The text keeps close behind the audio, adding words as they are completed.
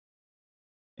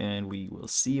and we will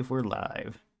see if we're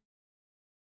live.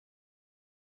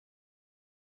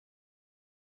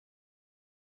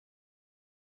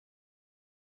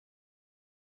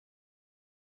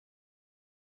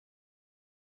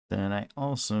 Then I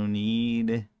also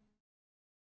need...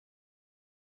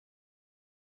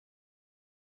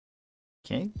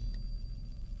 Okay.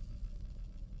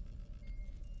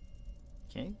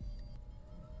 Okay.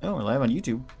 Oh, we're live on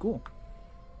YouTube. Cool.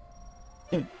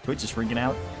 Twitch is freaking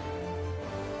out.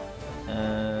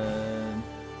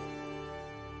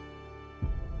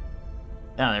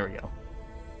 There we go.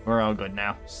 We're all good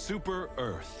now. Super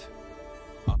Earth.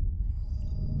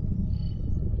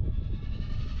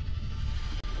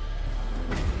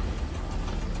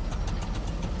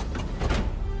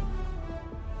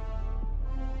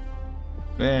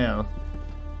 Well,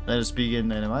 let us begin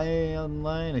then. Am I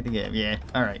online? I think I am. Yeah.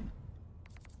 Alright.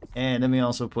 And let me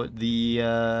also put the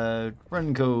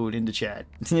run code into chat.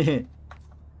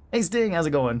 Hey Sting, how's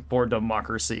it going? For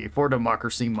democracy. For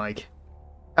democracy, Mike.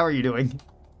 How are you doing?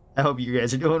 I hope you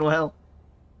guys are doing well.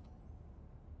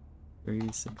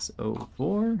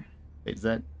 3604. Wait, is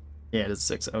that? Yeah, it is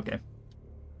 6. Okay.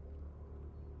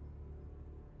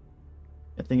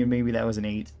 I'm thinking maybe that was an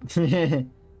 8.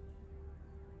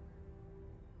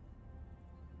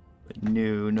 But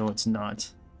no, it's not.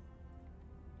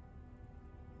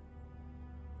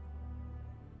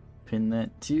 Pin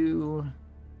that too.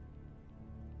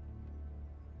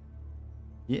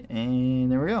 Yeah,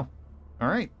 and there we go. All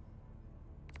right.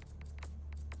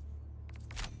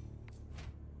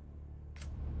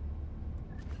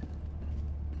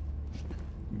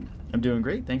 I'm doing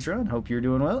great. Thanks, Ron. Hope you're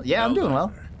doing well. Yeah, I'm doing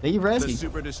well. Thank you for asking. The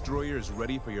Super Destroyer is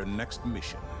ready for your next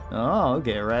mission. Oh,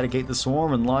 okay. Eradicate the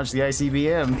swarm and launch the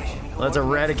ICBM. Let's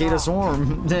eradicate a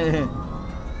swarm.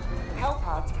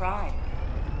 Hellpods Prime.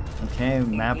 Okay,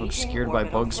 map obscured by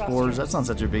bug spores. That's not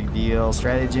such a big deal.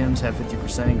 Stratagems have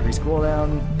 50% increased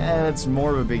cooldown. That's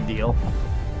more of a big deal.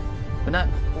 But not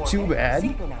too bad.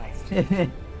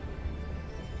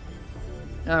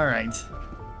 Alright.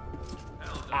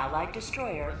 Allied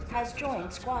destroyer has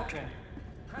joined squadron.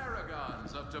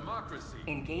 Paragons of democracy.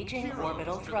 Engaging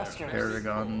orbital thrusters.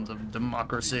 Paragons of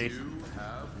democracy. You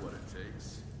have what it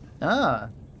takes. Ah.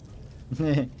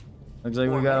 Looks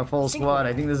like we got a full squad.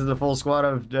 I think this is a full squad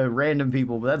of random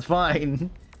people, but that's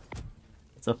fine.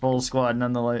 It's a full squad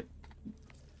nonetheless.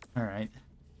 Alright.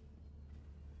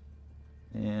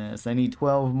 Yes, I need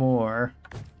 12 more.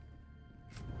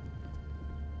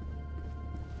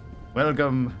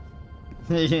 Welcome.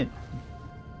 Yes,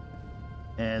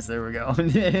 there we go.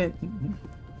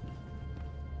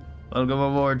 Welcome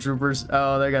aboard, troopers.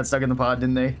 Oh, they got stuck in the pod,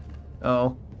 didn't they?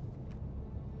 Oh.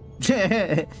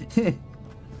 Yeah,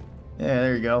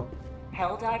 there you go.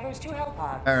 Helldivers to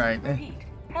Hellpods. Alright. Repeat.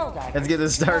 Helldivers. Let's get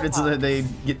this started so that they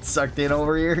get sucked in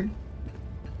over here.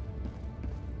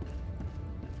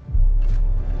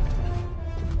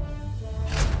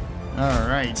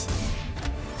 Alright.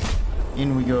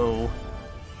 In we go.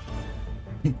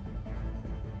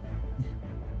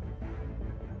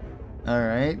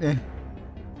 Alright.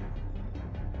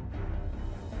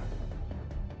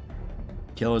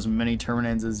 Kill as many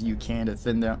Terminans as you can to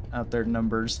thin out their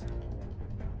numbers.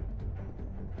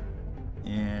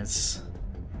 Yes.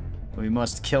 We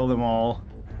must kill them all.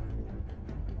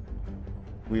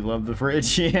 We love the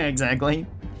fridge. Yeah, exactly.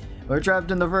 We're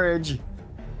trapped in the fridge.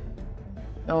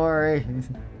 Don't worry.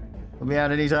 We'll be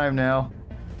out any time now.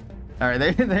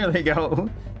 Alright, there they go.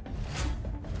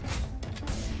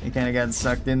 They kind of got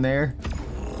sucked in there.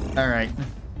 Alright.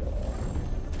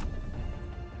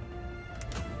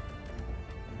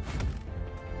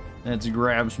 Let's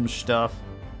grab some stuff.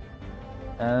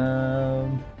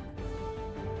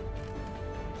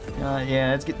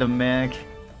 Yeah, let's get the mech.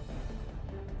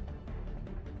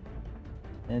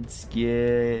 Let's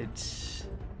get...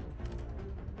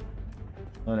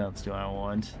 What else do I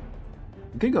want?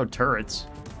 We could go turrets.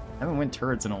 I haven't went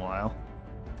turrets in a while.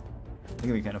 I think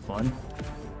it'd be kind of fun.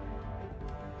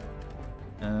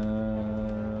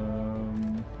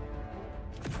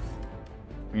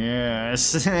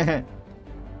 Yes.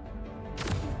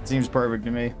 Seems perfect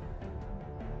to me.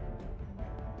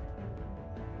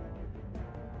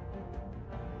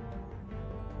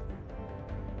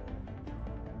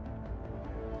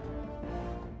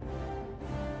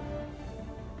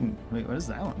 Wait, what is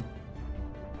that one?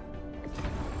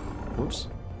 Whoops.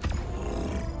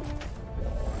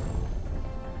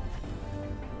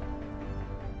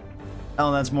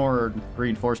 Oh, that's more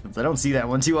reinforcements. I don't see that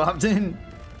one too often.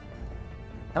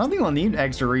 I don't think we'll need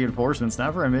extra reinforcements,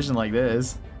 not for a mission like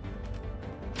this.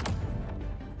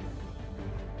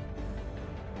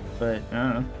 But, I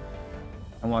don't know.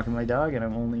 I'm walking my dog, and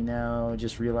I'm only now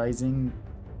just realizing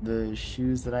the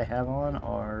shoes that I have on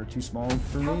are too small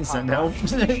for me. Send help.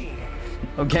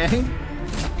 Okay.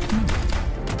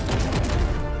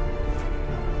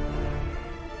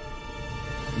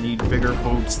 Need bigger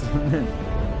boots.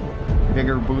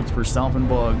 Bigger boots for stomping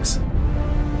bugs.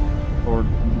 Or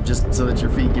just so that your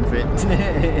feet can fit.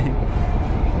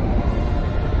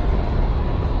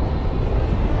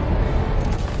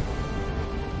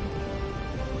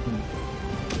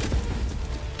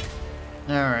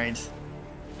 Alright.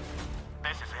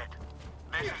 This is it.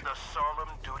 This is the solemn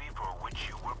duty for which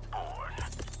you were born.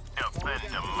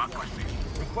 Defend democracy.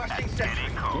 Requesting At sentry.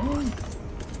 any cost.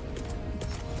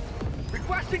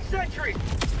 Requesting sentry.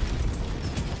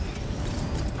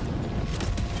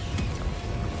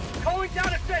 Calling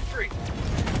down a sentry.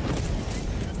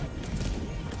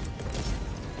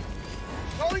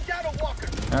 Calling down a walker.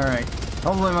 Alright.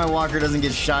 Hopefully my walker doesn't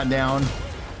get shot down.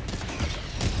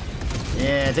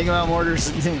 Yeah, take him out,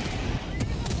 mortars.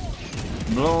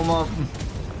 Blow him up.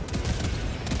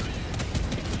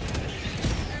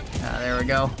 Ah, there we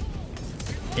go.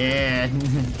 Yeah.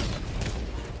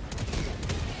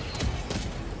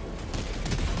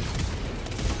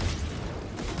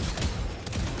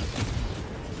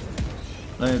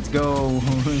 Let's go.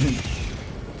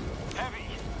 Heavy,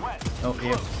 wet, Oh,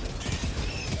 yeah.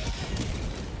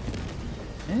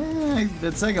 Yeah,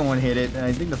 that second one hit it.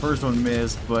 I think the first one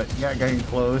missed, but got getting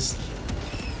close.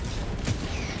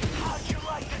 How'd you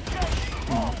like the taste?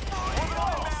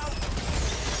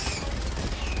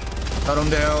 Cut him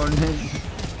down.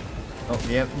 Oh,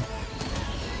 yep.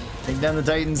 Take down the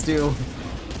Titans, too.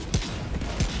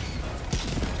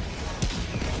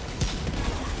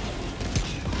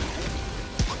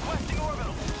 Requesting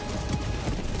orbital.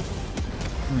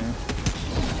 Yeah.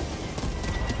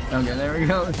 Okay, there we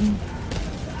go.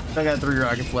 I got 3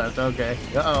 rockets left. Okay.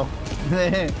 Uh-oh.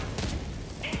 They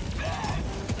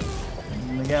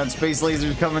got space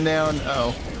lasers coming down.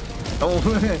 Uh-oh. Oh.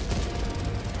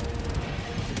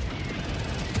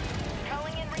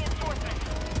 Calling in reinforcements.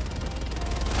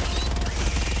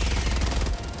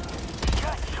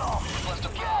 Get some.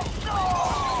 Get some.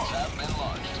 Have been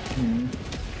launched.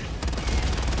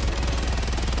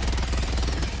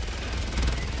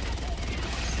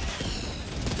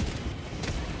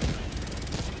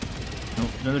 Oh,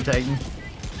 another Titan.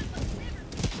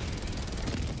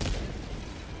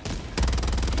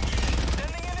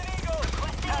 Sending in an eagle.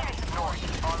 Heavy north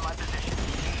on my position.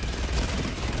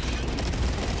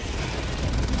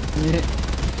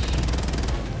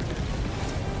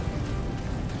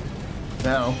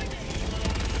 No.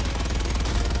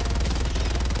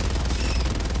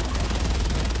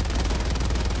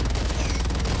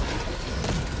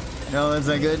 No, that's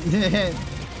not good.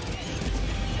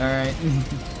 Alright.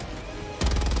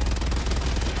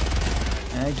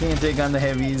 I can't take on the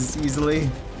heavies easily.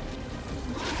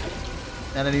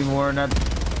 Not anymore, not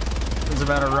those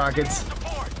amount of rockets.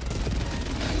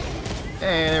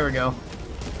 Hey, there we go.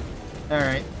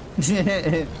 Alright.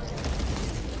 Heavy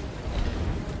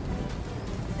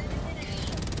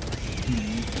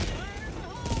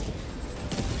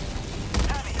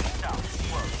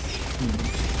southward.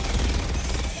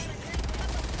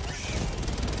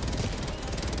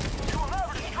 You will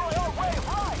never destroy our way of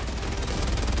life.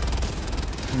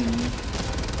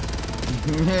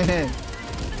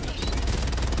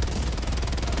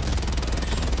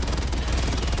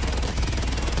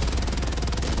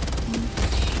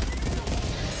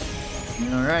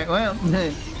 Alright, well,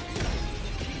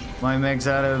 my mech's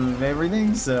out of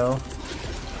everything, so.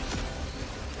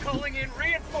 Calling in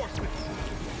reinforcements.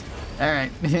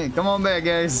 Alright, come on back,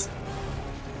 guys.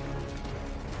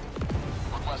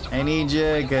 I need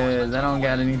you, because I don't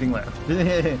got anything left.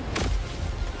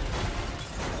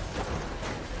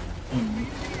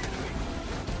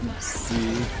 Let's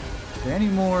see. Is there any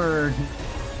more?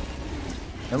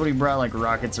 Nobody brought, like,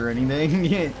 rockets or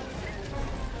anything.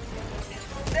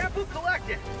 Sample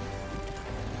collected.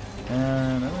 I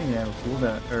don't even have a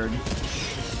cooldown, or...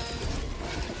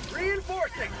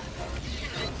 Reinforcing.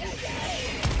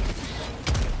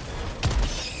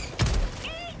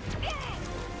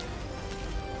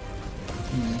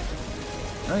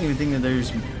 I don't even think that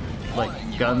there's, like,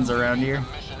 guns around here.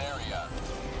 Mission area.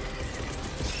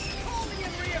 Calling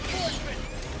in reinforcements.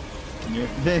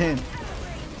 Yep.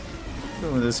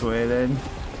 Go this way, then.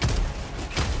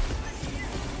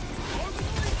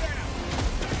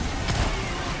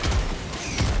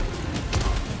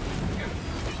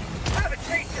 Have a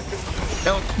taste of this.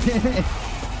 Nope.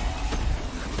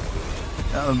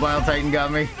 Oh, the Bile Titan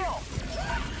got me.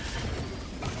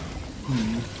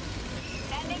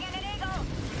 Sending in an eagle.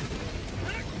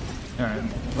 Alright.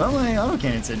 Well, my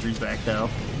autocannon sentry's back though.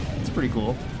 It's pretty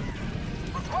cool.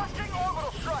 Requesting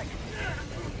orbital strike.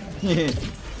 There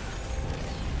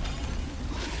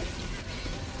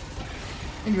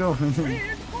you go. Reinforcing.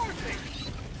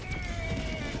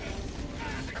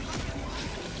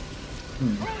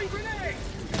 Throwing grenade.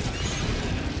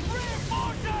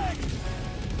 Reinforcing.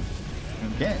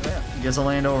 Okay, well, guess I'll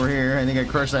land over here. I think I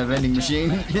crushed that vending machine.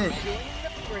 Joining the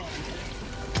fray.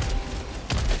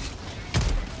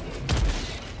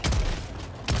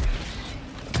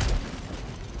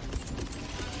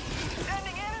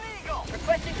 Sending in an eagle.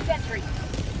 Requesting sentry.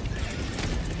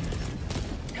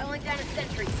 Calling down a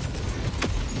sentry.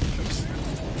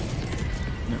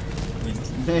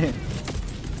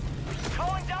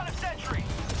 Calling down a sentry.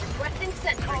 Requesting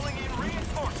sentry. Calling in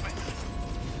reinforcements.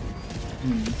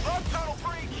 Log tunnel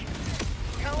breach.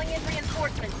 Calling in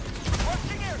reinforcements.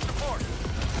 Requesting air support.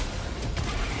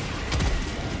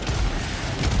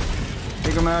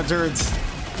 Take them out, turrets.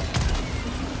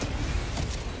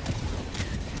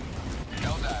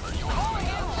 Helldiver, you Calling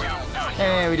in reinforcements.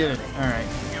 Hey, we did it. All right.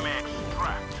 You may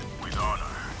extract with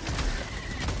honor.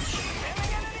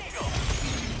 Sending in an eagle.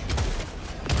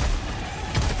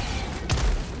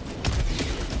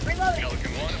 Reloading.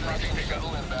 Pelican 1 approaching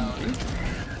shuttle inbound. You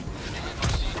may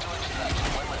proceed to extraction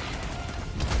when ready.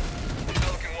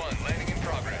 Pelican 1 landing in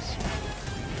progress.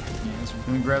 Yes, we're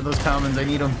gonna grab those commons. I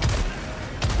need them.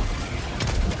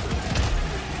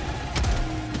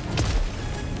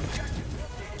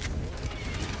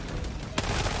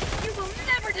 You will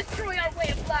never destroy our way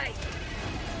of life.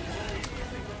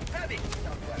 Heavy.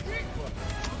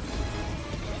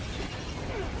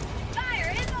 Fire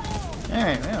in the hole. All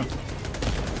right, well.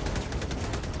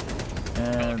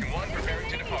 Pelican 1 preparing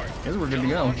to depart. Guess we're good to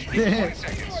go. 20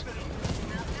 seconds.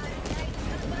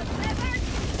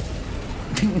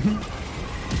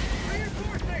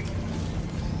 Reinforcing.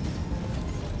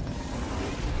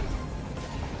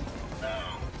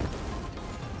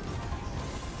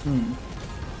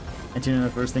 And you know, the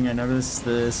first thing I noticed,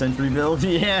 the sentry build.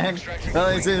 Yeah. Well,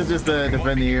 it's just to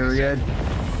defend the area.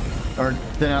 Or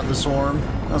thin out the swarm.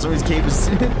 Also, his cape is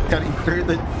cutting through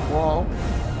the wall.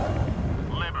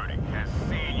 Liberty has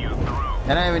seen you through.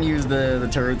 And I haven't used the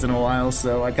turrets in a while,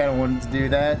 so I kind of wanted to do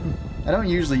that. I don't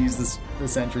usually use the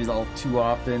sentries all too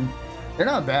often. They're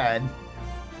not bad.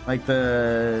 Like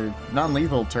the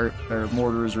non-lethal turret or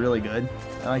mortar is really good.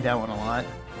 I like that one a lot.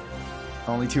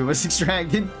 Only 2 of us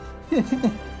extracted.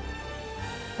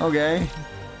 Okay.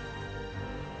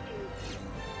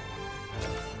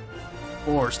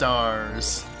 4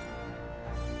 stars.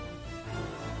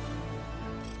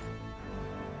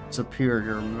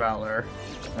 Superior valor.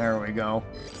 There we go.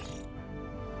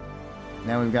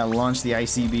 Now we've got to launch the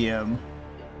ICBM.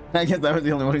 I guess that was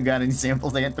the only one who got any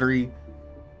samples. They had 3.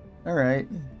 Alright.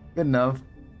 Good enough.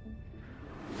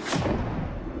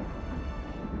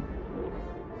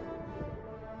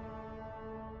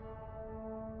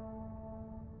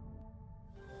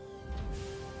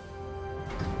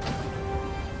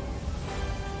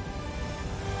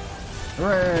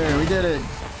 Hooray! We did it!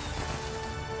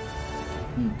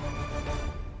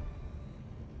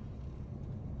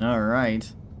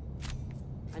 Alright.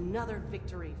 Another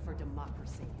victory for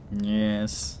democracy.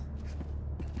 Yes.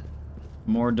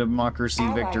 More democracy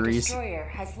Allied victories. destroyer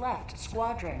has left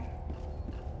squadron.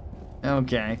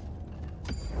 Okay.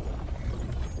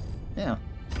 Yeah.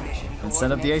 Mission Let's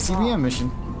set up the coordinates ICBM locked.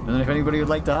 mission. And then if anybody would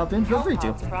like to hop in, feel free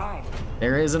to. Hellpod Prime.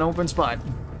 There is an open spot.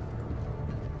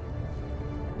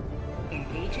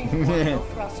 Engaging orbital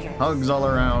thrusters. Hugs all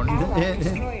around. Allied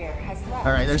destroyer has left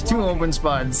Alright, there's 2 squadron. open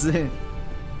spots.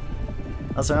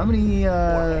 Also, how many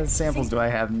samples do I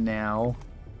have now?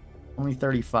 Only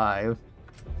 35.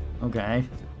 Okay.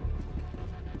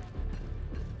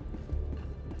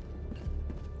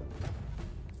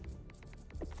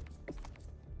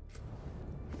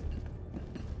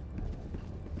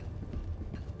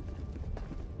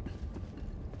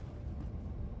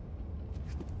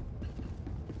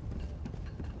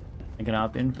 I can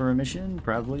opt in for a mission,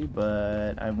 probably,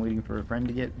 but I'm waiting for a friend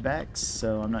to get back,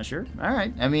 so I'm not sure.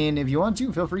 Alright, I mean, if you want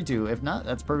to, feel free to. If not,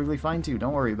 that's perfectly fine too.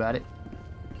 Don't worry about it.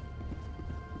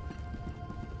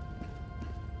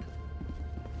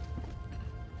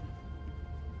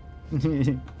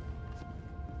 Heroes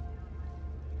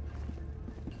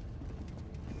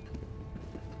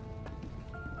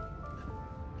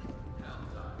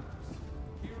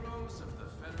of the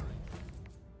Federation.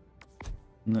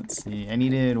 Let's see. I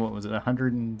needed, what was it,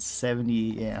 170,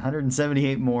 yeah,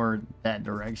 178 more that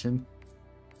direction.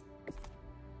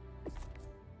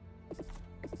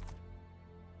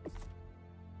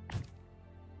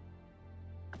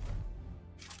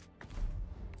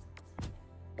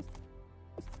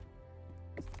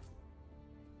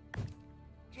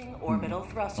 Orbital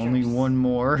thrusters. Only one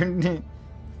more.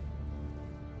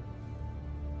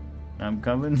 I'm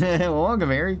coming. Welcome,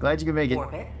 Harry. Glad you could make it.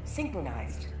 Orbit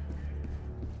synchronized.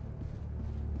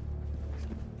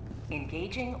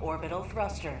 Engaging orbital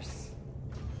thrusters.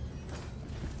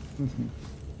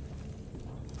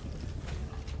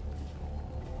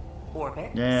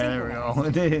 Orbit Yeah, there we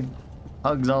synchronized. go.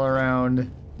 Hugs all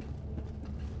around.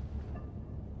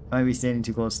 Might be standing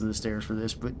too close to the stairs for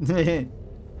this, but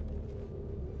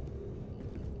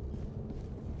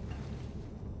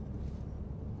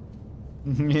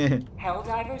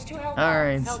Helldivers to Hell all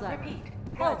right. Pods. Repeat.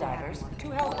 Helldivers to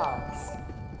Hell Pods.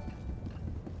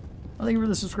 Well, thank you for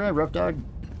the subscribe, Rough Dog.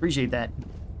 Appreciate that.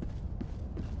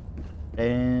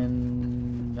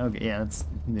 And okay, yeah, that's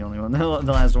the only one.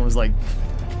 The last one was like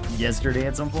yesterday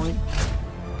at some point.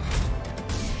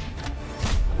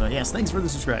 But yes, thanks for the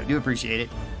subscribe. Do appreciate it.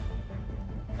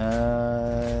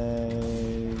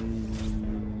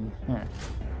 Huh.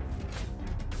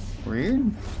 Weird.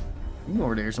 You can go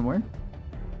over there somewhere.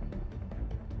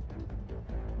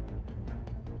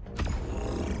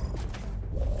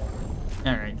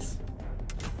 All right.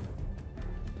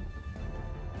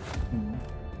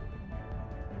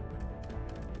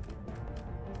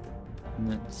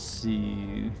 Let's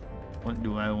see. What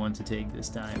do I want to take this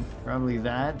time? Probably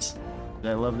that.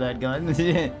 I love that gun.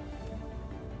 Yeah,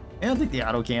 I'll take the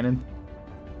autocannon.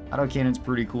 Autocannon's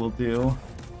pretty cool too.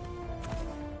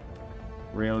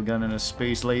 Railgun and a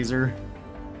space laser.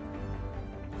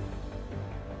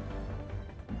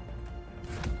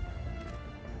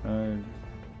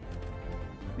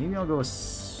 Maybe I'll go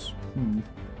with...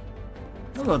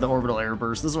 I'll go with the orbital air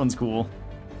burst. This one's cool.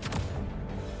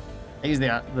 I use the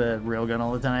railgun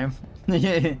all the time.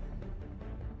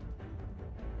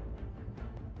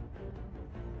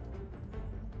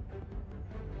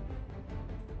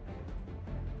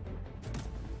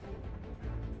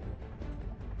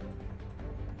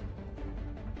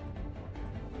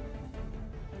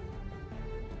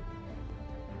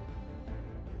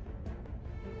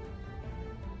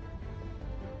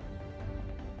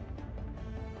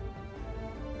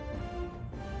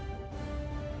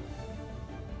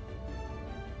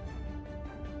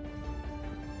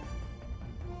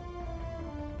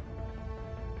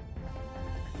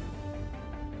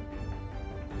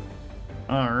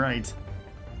 Alright.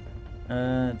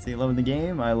 Let's see, loving the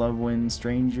game. I love when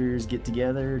strangers get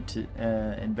together to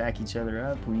and back each other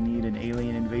up. We need an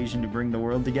alien invasion to bring the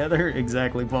world together.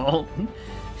 Exactly, Paul.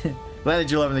 Glad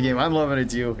that you're loving the game. I'm loving it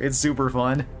too. It's super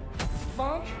fun.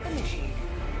 Launch initiated.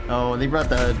 Oh, they brought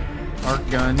the arc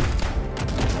gun.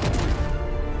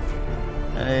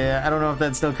 I don't know if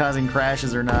that's still causing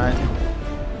crashes or not.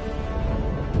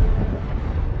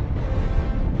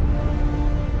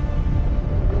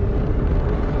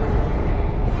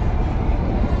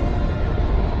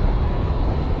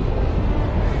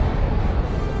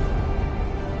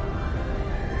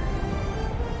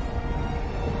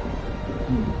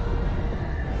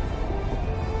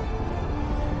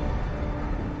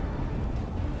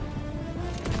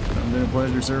 It's been a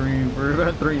pleasure serving you for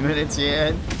about 3 minutes,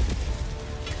 yeah.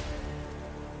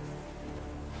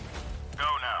 Go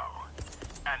now,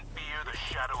 and fear the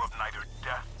shadow of neither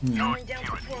death nor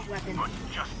tyranny, but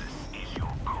justice is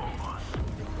your cause.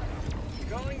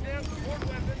 Calling down support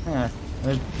weapon. Huh.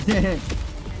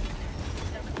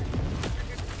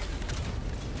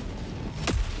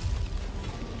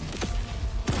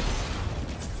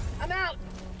 I'm out.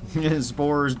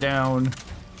 Spores down. Are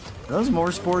those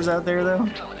more spores out there, though?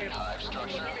 Terminate hive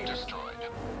structure destroyed.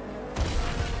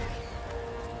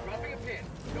 Dropping a pin.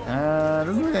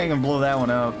 Doesn't look like I can blow that one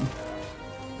up.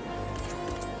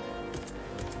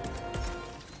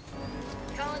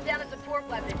 Calling down a support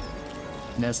weapon.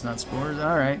 Nest, not spores.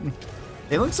 Alright.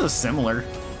 They look so similar.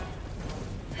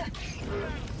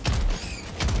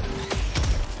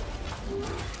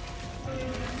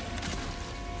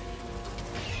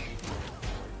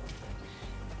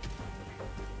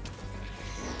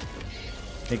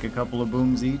 Take a couple of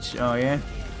booms each. Oh, yeah?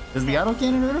 Does the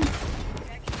autocannon hurt him?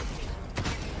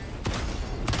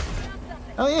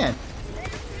 Oh, yeah.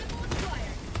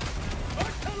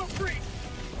 Tunnel free.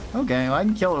 Okay, well, I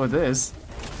can kill it with this.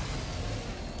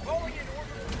 Calling in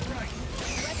orbital strike.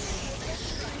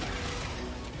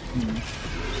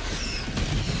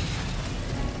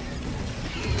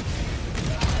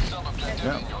 Sub-objective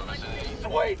Yeah. in your vicinity.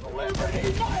 Sweet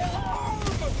liberty, my alarm!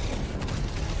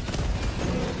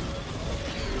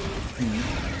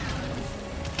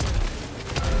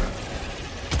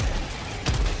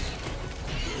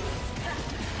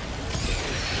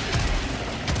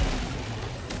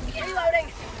 Reloading.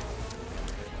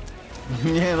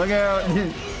 Yeah, look out.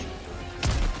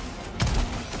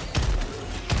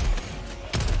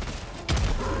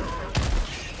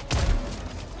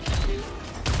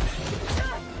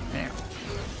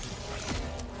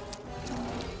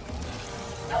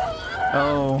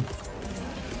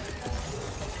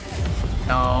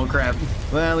 Oh, crap.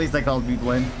 Well, at least I called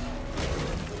people in.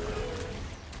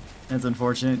 That's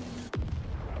unfortunate.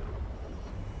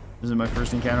 This is my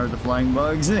first encounter with the flying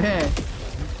bugs. They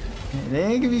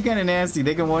can be kind of nasty.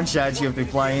 They can one-shot you if they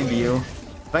fly into you.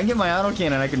 If I can get my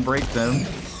autocannon, I can break them.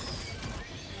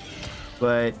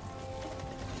 But...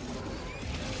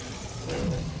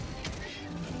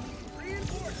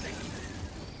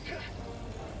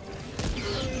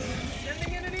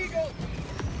 Sending in an eagle.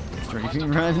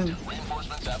 Strafing run?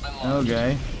 Reinforcements have been launched.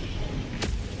 Okay.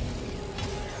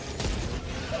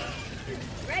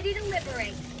 Ready to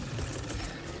liberate.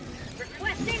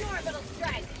 Requesting orbital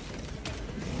strike.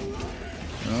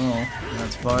 Oh,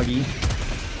 that's foggy.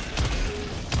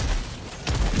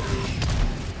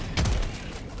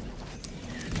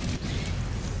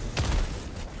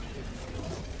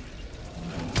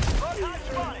 Bug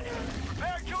spotted.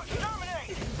 Prepare to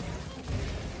exterminate.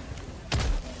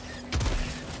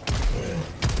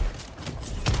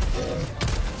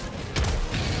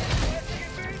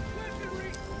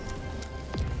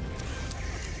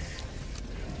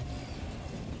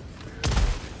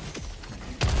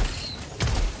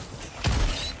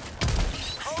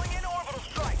 Calling in orbital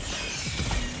strike.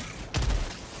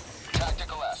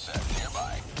 Tactical asset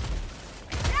nearby.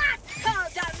 That's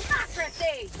called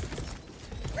democracy!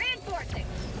 Reinforcing.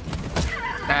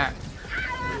 Ah.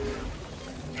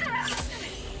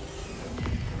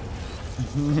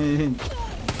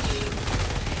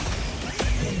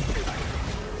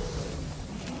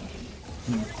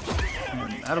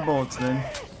 Out of bullets then.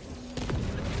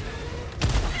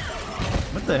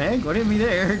 What the heck? What hit me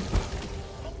there?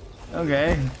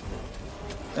 Okay.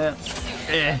 Eh.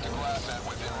 Tactical asset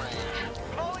within range.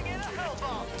 Calling in a hell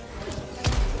bomb.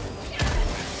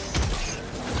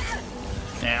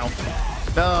 Ow.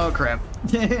 Oh crap.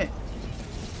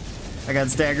 I got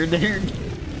staggered there.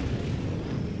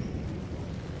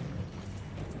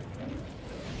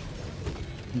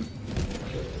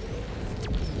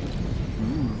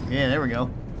 Yeah, there we go.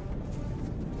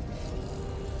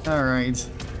 All right.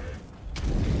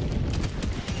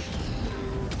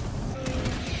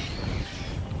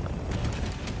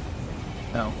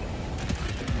 Oh.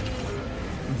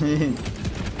 Reinforcing.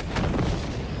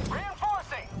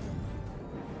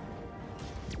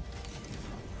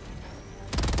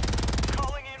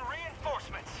 Calling in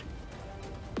reinforcements.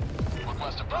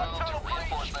 Request approved.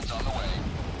 Reinforcements on the way.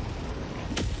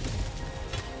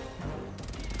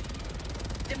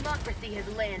 Democracy has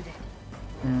landed.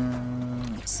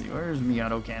 Let's see, where's the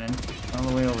autocannon? All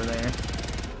the way over there.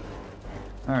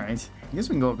 Alright. I guess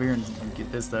we can go up here and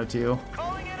get this though too.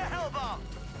 Calling in a hell bomb.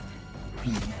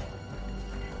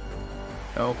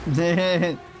 Oh.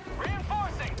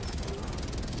 Reinforcing.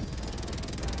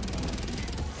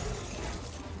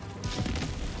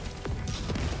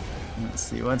 Let's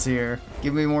see, what's here?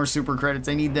 Give me more super credits,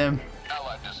 I need them.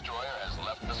 Allied destroyer has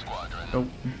left the squadron. Oh.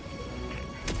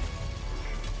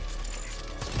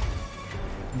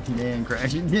 Man,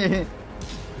 crashing.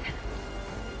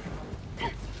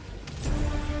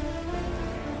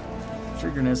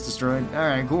 Trigger nest destroyed.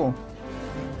 Alright, cool.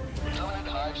 Permanent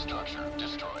hive structure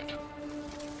destroyed.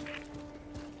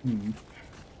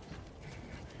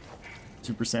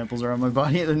 Super samples are on my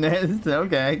body at the nest.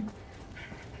 Okay.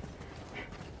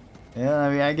 Yeah, I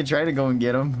mean, I could try to go and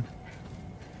get them.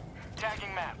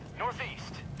 Tagging map.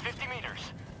 Northeast. 50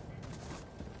 meters.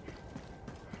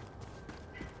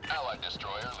 Allied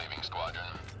destroyer leaving squadron.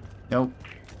 Nope.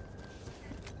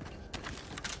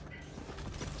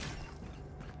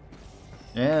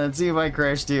 Yeah, let's see if I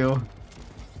crash too.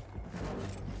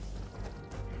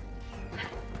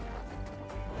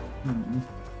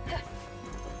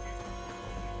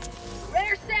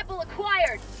 Rare sample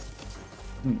acquired.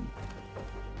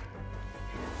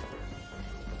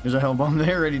 There's a hell bomb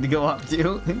there ready to go up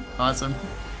too. Awesome.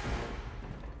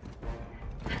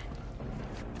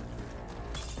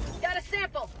 Got a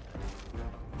sample.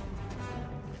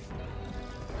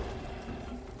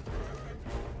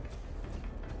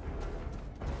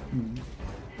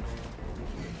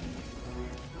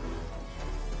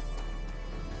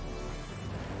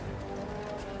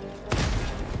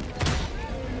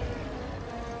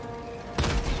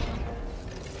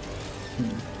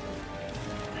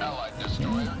 Allied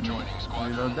destroyer joining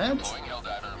squadron. Reload that. Deploying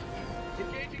Helldiver.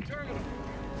 Engaging terminal.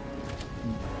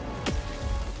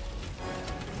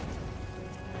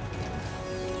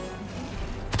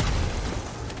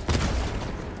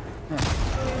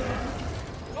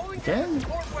 Calling Okay. down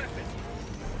support weapon.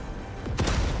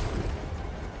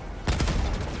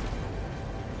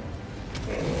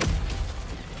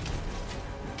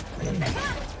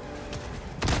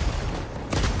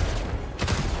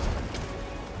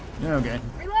 Okay.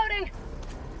 Reloading.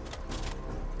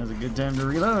 That's a good time to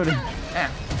reload. Ah.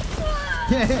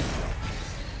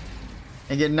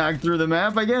 And get knocked through the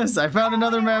map, I guess. I found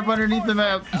another map underneath the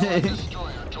map. Allied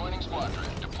destroyer joining squadron.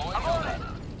 Deploying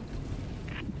Helldiver.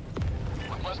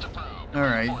 Request approved. All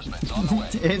right. Reinforcements on the way.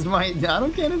 Is my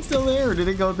autocannon still there, or did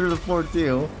it go through the floor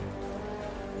too?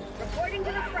 Reporting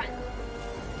to the front.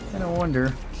 I don't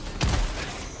wonder.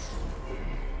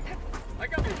 I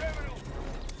got the terminal.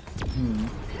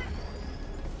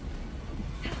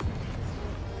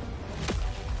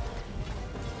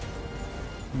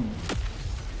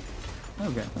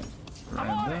 Okay.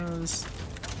 Grab those.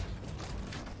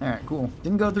 Alright, cool.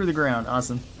 Didn't go through the ground.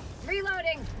 Awesome.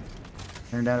 Reloading.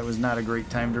 Turned out it was not a great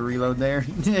time to reload there.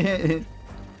 I'm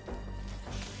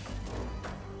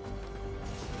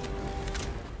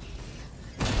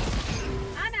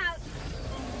out.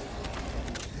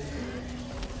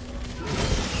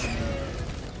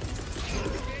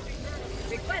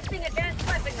 Requesting advanced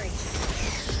weaponry.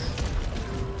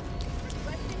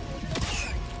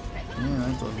 Yeah,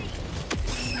 that's a...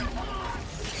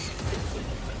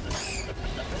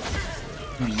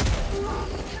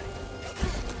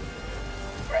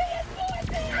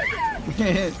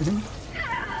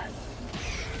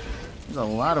 There's a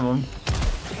lot of them.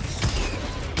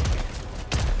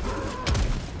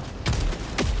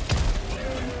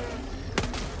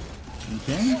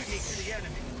 Okay.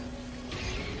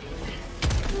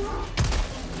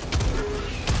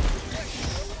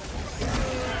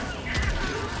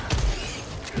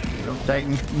 Go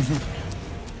Titan.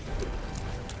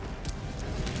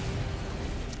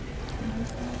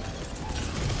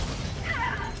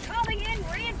 Calling in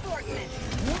reinforcements.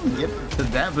 Get to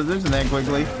that position that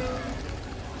quickly.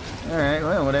 Alright,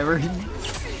 well, whatever.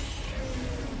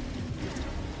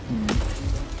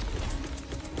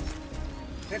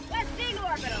 Requesting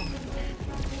orbital.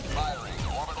 Firing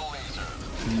orbital laser.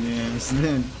 Yes.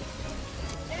 Sending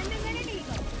in an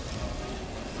eagle.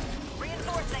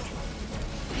 Reinforcing.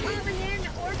 Calling in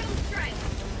orbital strike.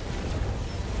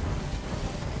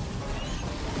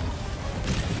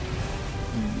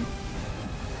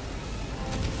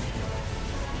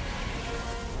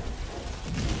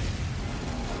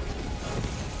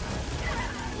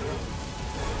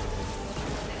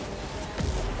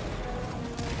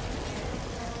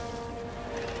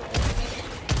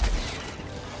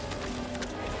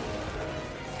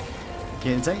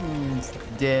 Okay, the Titan's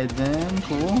dead then.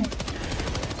 Cool.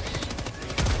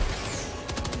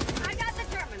 I got the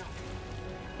terminal.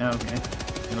 Okay.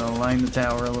 Gonna align the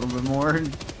tower a little bit more.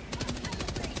 I'm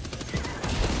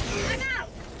out.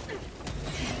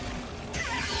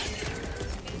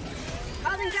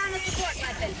 Calling down a support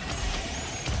weapon.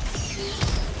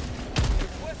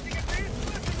 Requesting advanced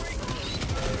weaponry.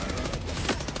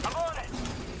 I'm on it.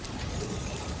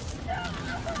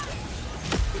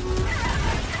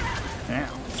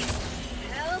 Ow.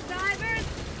 Helldivers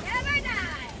never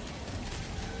die.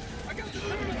 I got the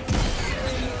terminal.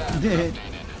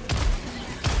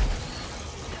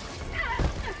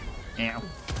 Ow.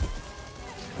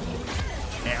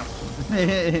 Ow.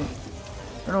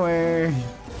 Run away.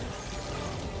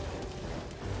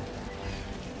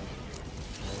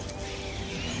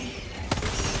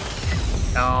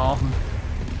 Oh,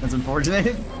 that's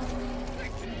unfortunate.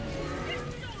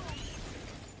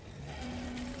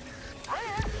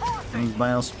 These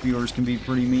bile spewers can be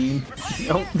pretty mean.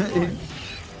 Nope.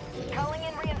 Calling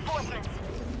in reinforcements.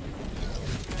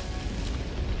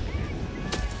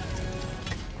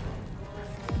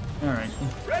 Alright.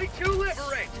 Ready to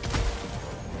liberate.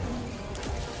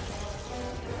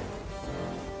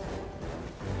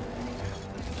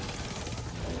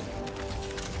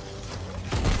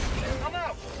 I'm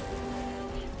out.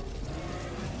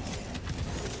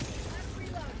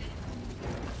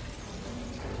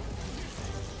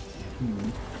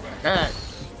 Ah.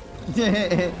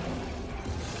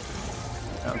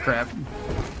 Oh crap.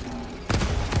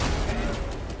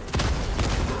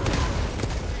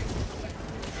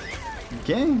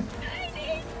 Okay.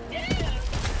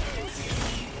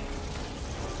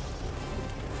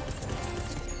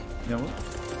 No.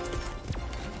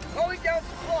 Calling down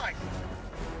supplies.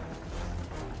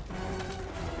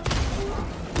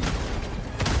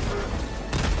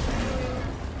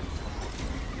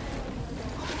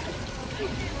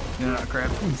 Oh crap.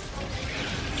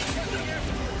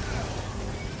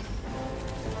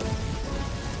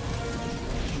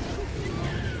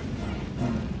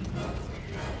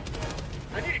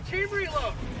 I need a team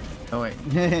reload. Oh wait.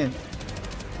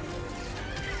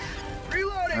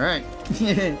 Reloading. Alright.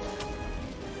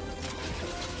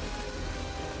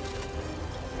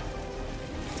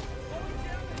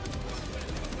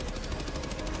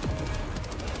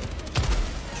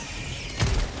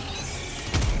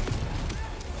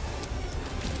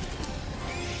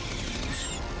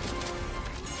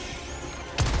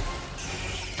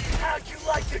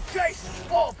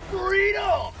 Oh,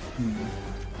 freedom!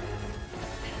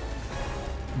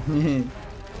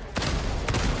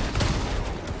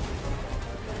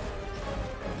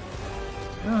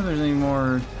 I don't know if there's any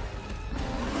more.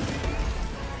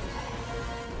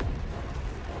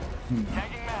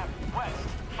 Tagging map. West.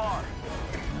 Far. I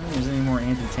don't think there's any more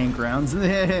anti-tank rounds.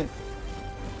 Heavy.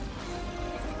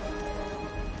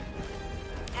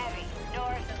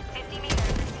 North. 50 meters.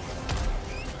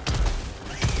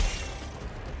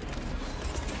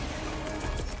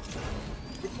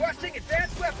 Requesting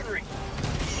advanced weaponry.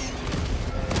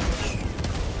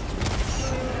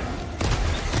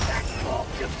 That's called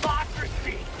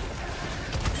democracy.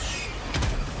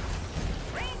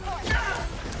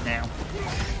 Now.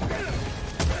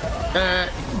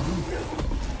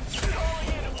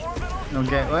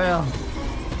 Okay, well.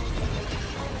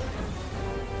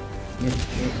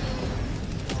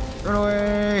 Run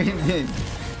away!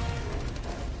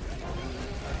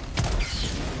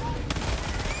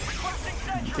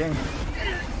 Okay.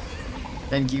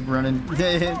 Then keep running.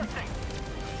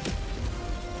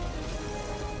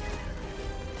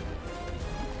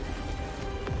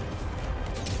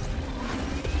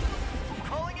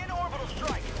 Calling in orbital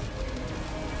strike.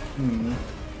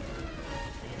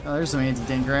 Oh, there's some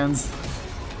anti-tank rounds.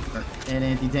 Or an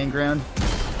anti-tank round.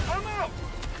 I'm out.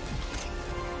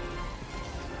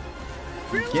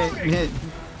 Get hit.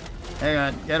 Hang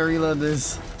on, gotta reload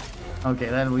this. Okay,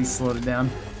 that at least slowed it down.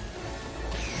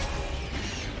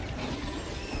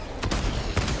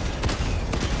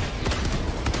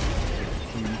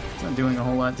 It's not doing a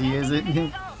whole lot to you, is it?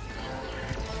 Alright,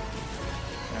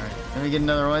 let me get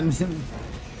another one.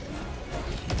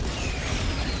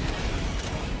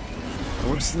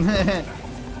 Whoops.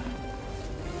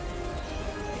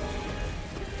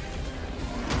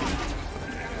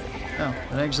 Oh,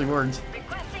 that actually worked.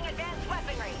 Requesting advanced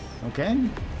weaponry. Okay.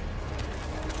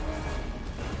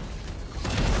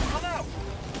 I'm out.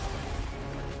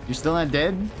 You're still not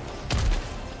dead?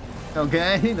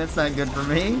 Okay, that's not good for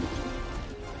me.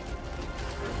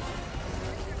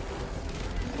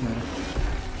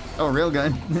 Oh, real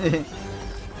gun. Out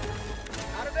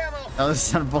of ammo. Oh, this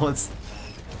is out of bullets.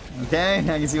 Okay, I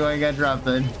can see why I got dropped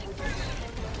then.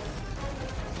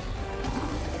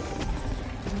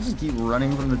 I'll just keep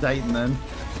running from the Titan then.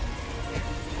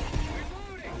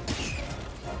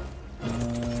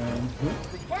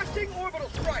 Requesting orbital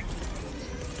strike.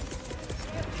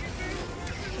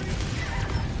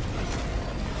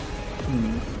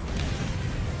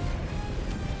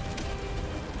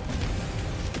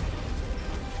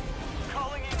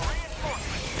 Calling in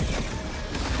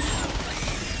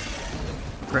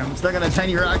reinforcements. Crap, I'm stuck on a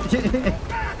tiny rock.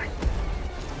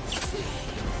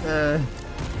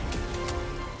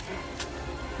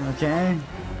 Okay.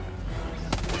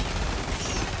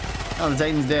 Oh, the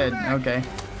Titan's dead. Okay.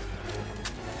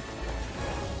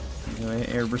 Anyway,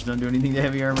 airbursts don't do anything to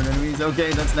heavy armored enemies.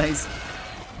 Okay, that's nice.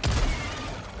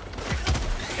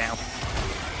 Ow.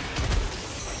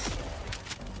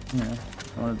 Yeah.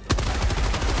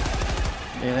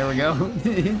 Yeah, there we go.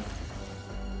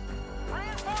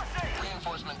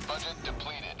 Reinforcement budget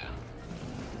depleted.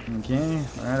 Okay,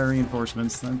 we're out of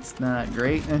reinforcements. That's not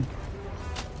great. I'm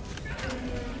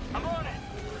on it.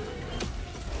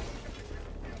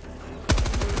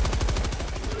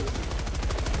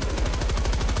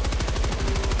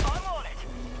 I'm on it.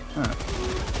 Huh.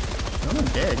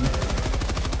 Someone's dead.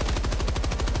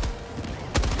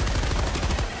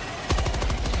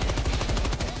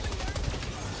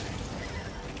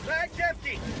 Bag's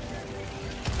empty.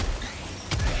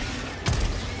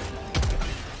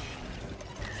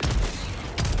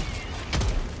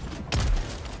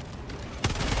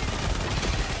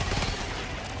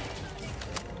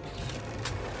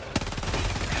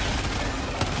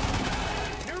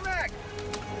 New mag.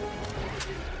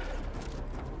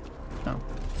 Oh.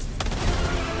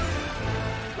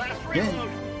 Last reload.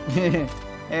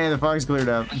 Hey, the fog's cleared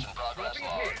up. Mission progress Dropping in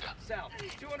here. logged. South.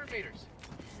 200 meters.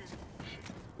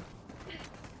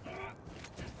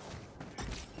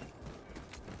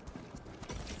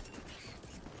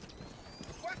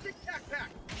 Requesting tac pack.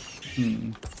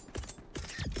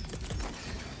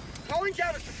 Calling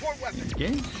down a support weapon.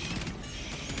 Okay.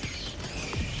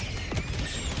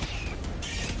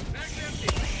 Bag's empty.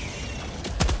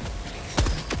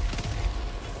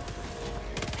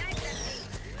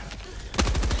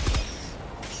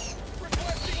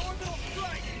 Requesting orbital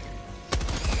strike.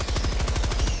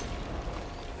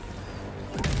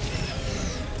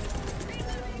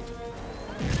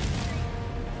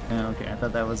 Yeah, okay, I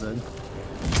thought that was a...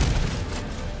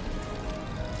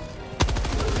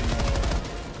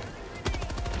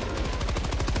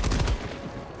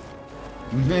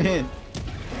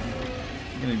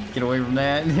 Gonna get away from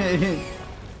that. Requesting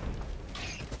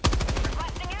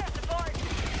air support.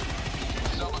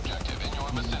 Sub-objective in your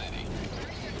vicinity.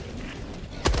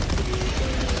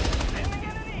 Aiming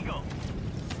at an eagle.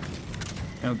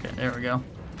 Okay, there we go.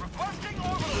 Requesting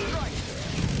orbital strike.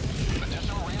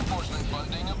 Additional reinforcement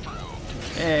funding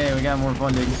approved. Hey, we got more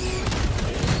funding.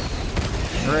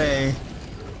 Hooray.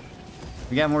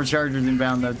 We got more chargers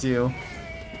inbound though too.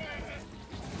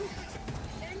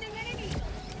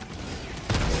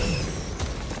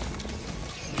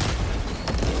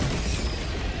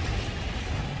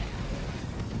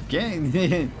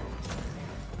 Okay.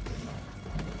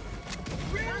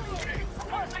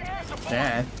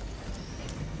 That.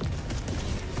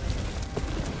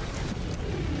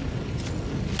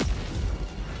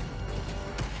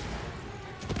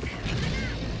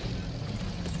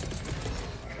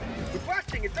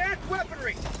 Requesting advanced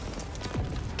weaponry.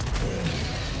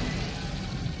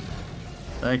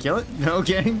 Did I kill it?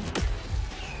 Okay.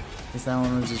 Guess that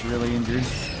one was just really injured.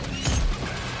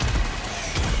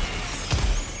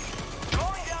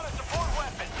 Calling down a support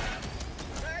weapon.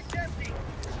 Mag's empty.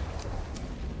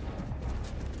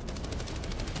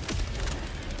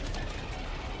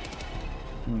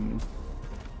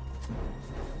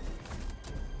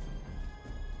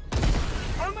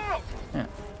 I'm out. Yeah.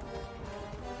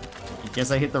 I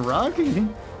guess I hit the rock?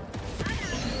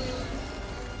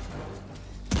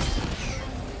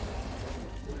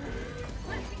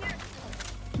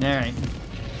 Alright.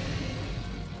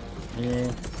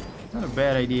 Yeah. Not a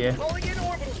bad idea. Calling in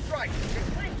orbital strike.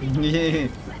 Yeah.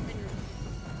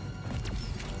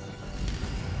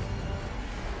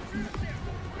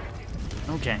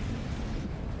 Okay.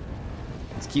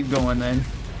 Let's keep going then.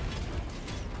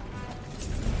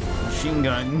 Machine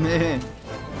gun.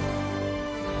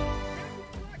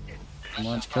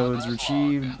 Launch codes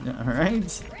retrieved.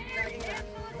 Alright.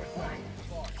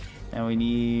 Now we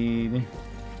need...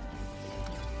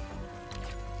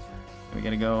 We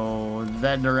gotta go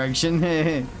that direction.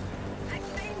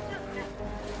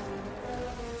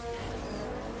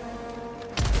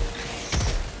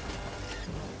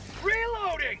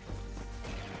 Reloading.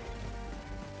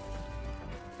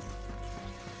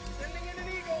 Sending in an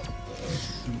eagle.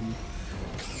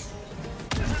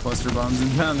 Cluster bombs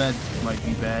inbound, that might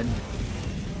be bad.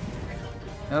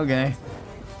 Okay.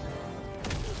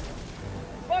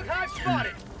 Bug hive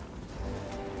spotted.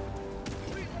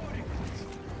 Reloading.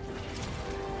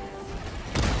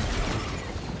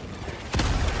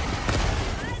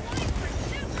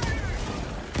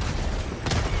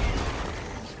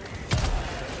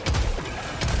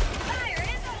 Fire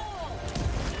in the hole.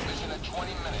 Mission at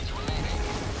 20 minutes remaining.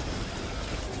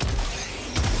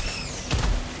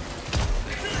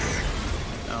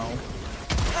 No.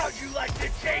 How'd you like to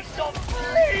taste some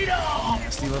freedom?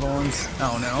 Nasty little ones.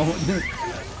 Oh no.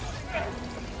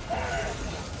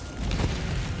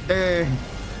 Hey.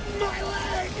 My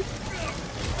leg.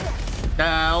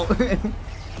 Ow.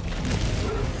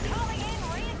 Calling in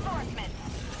reinforcements.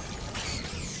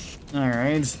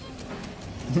 Alright.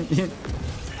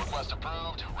 Request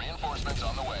approved. Reinforcements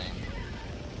on the way.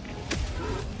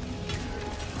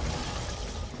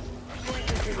 Pointing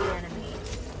to the enemy.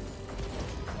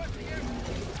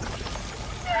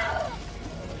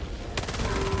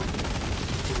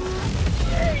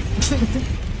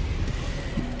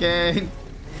 Okay.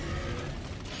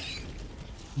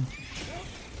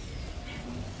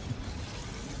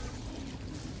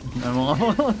 I'm all.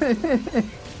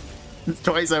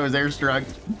 Twice I was airstruck.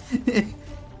 It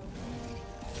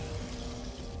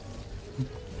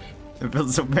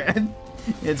feels so bad.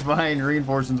 It's fine.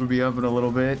 Reinforcements will be up in a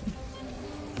little bit.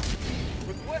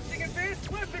 Requesting advanced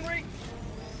weaponry.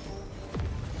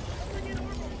 Calling in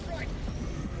orbital strike.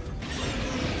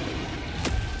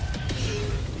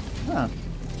 Huh.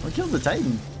 What killed the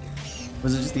Titan?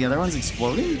 Was it just the other ones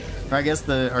exploding? Or I guess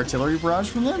the artillery barrage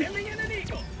from them? Sending in an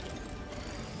eagle.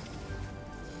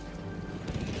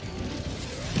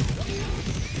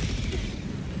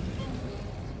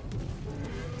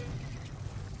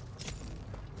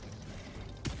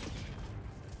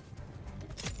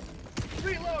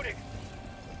 Reloading.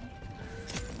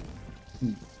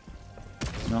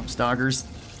 No, stalkers.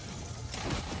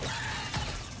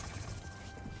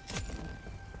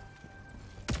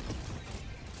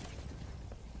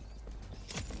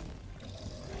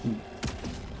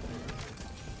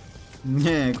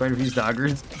 Yeah, quite a few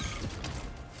stalkers.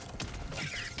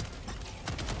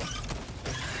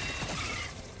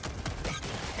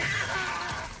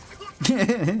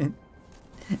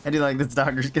 I do like that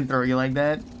stalkers can throw you like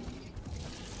that.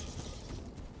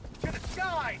 To the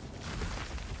sky.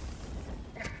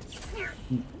 Rare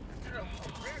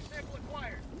sample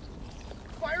acquired.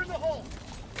 Fire in the hole.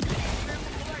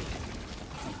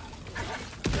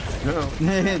 Oh.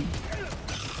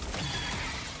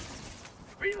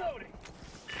 Reloading.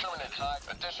 Terminate hive.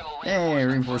 Additional Hey,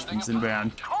 reinforcements reinforcements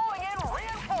inbound. Calling in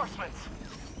reinforcements.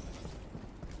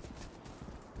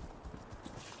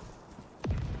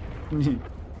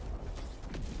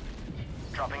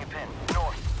 Dropping a pin.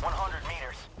 North, 100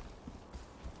 meters.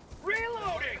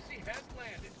 Reloading. He has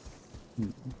landed.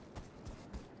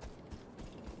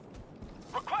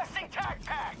 Requesting tac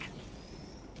pack.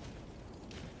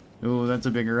 Oh, that's a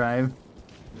bigger hive.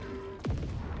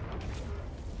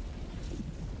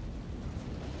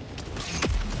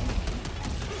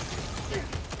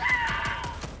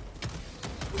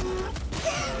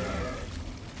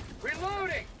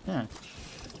 Reloading. Yeah.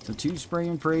 So 2 spray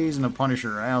and praise and a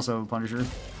Punisher. I also have a Punisher.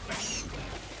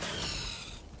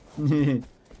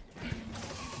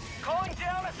 Calling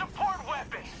down a support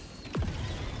weapon.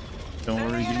 Don't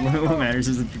worry, dude. What matters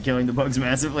is that you're killing the bugs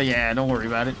massively. Yeah, don't worry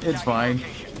about it. It's fine.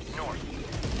 Location,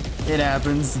 north. It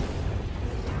happens.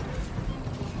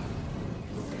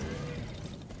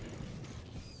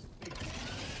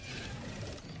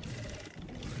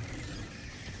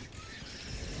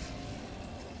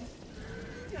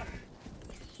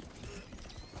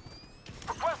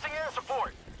 Requesting air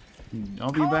support.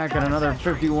 I'll be back in another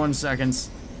 51 seconds.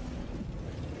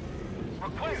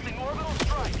 Requesting orbital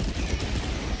strike.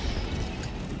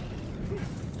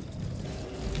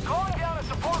 Calling down a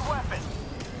support weapon.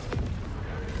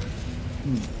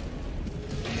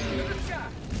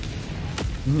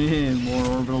 More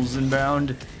orbitals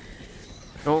inbound.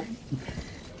 Oh.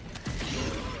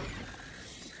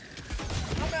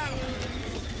 I'm out.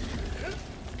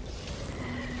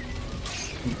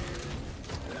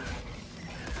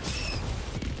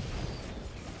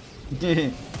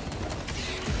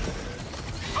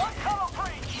 Untunnel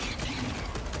breach.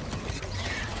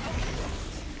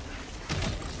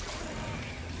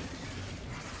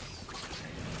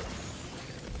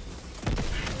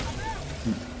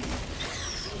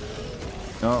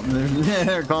 Oh,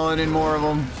 they're calling in more of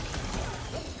them.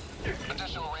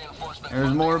 Additional reinforcement.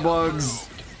 There's more bugs.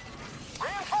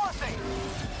 Reinforcing.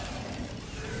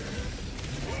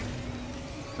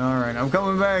 Alright, I'm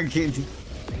coming back.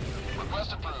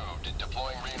 Request approved.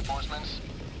 Deploying reinforcements.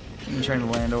 I'm trying to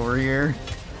land over here.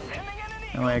 Sending in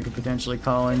an That way I could potentially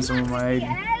call in some of my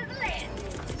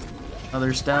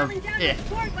other stuff. Yeah. Is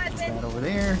that over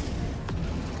there?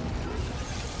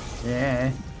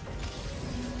 Yeah.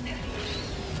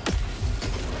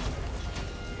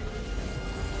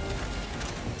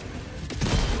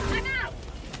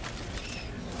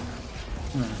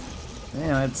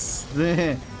 Yeah, that's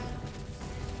a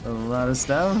lot of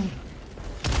stuff.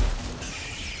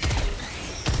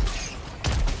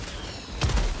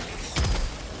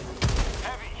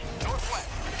 heavy. Northwest.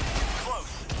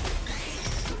 Close.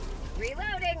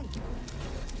 Reloading.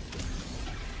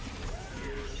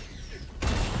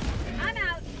 I'm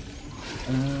out.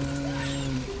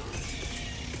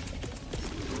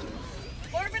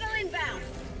 Orbital inbound.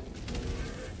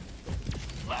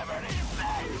 Liberating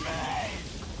Planets.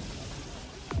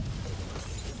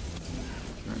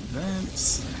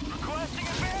 That's Requesting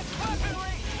advanced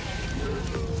weaponry.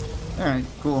 alright,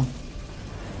 cool.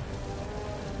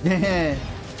 Yeah.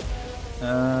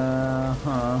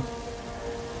 Huh.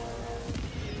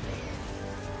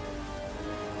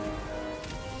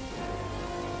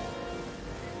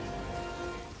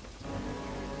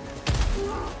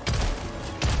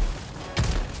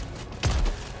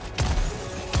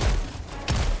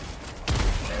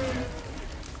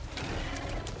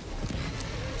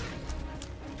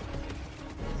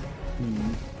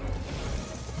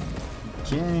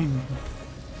 Okay.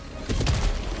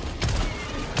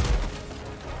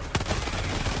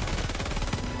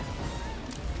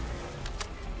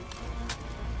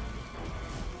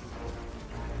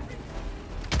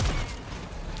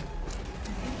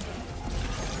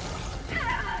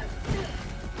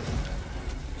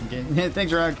 Okay.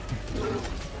 Thanks, Rock.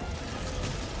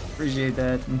 Appreciate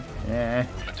that. Yeah.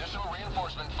 Additional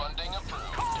reinforcement funding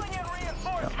approved. Calling in Oh,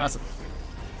 reinforcements. awesome.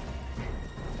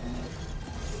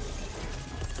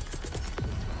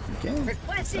 Okay. Is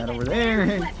Requesting that over advanced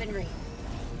there? weaponry.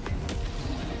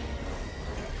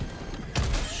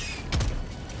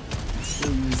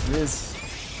 Still use this.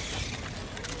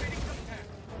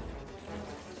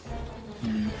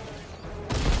 I'm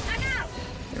out.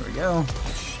 There we go.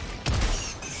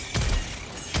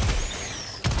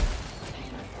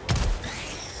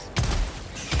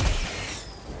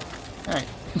 Alright.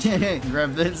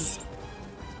 Grab this.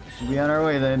 We'll be on our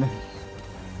way then.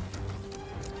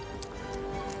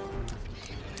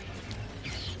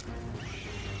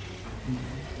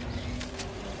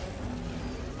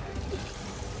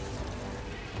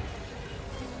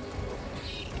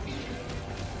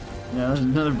 Yeah, there's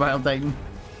another Bile Titan.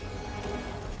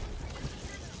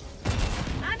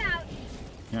 I'm out.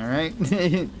 Alright.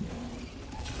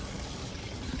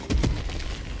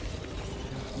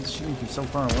 He's shooting from so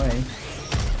far away.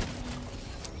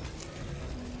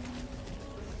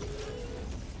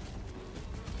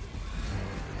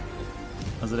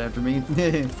 Was it after me?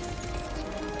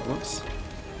 Whoops.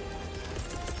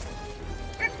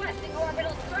 Requesting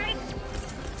orbital strike.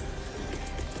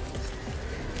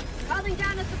 Calling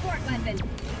down a support weapon.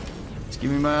 Just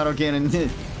give me my autocannon.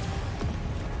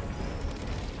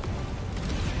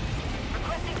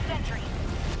 Requesting sentry.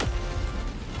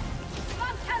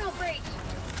 Bomb tunnel breach.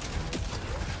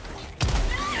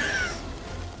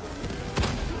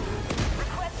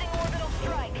 Requesting orbital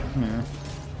strike. Yeah.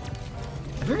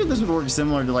 I figured this would work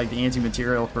similar to like the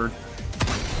anti-material for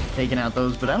taking out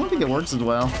those, but I don't think it works as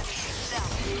well. Get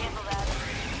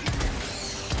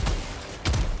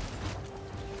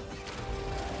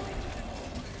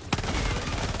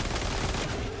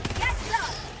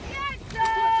some! Get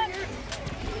some!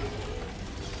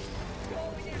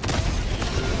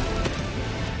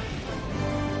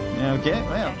 Okay,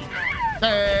 well.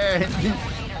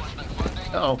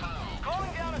 Uh-oh.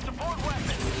 Calling down a support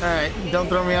weapon. Alright, don't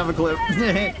throw me off a cliff.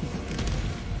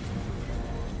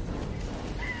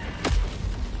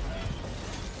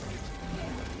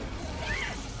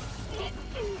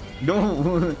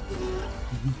 Go!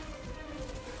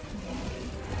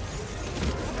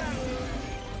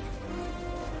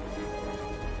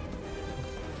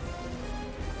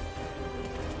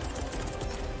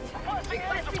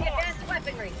 Requesting advanced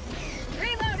weaponry.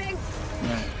 Reloading.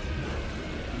 Yeah.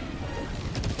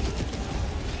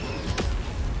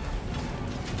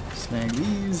 Snag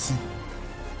these.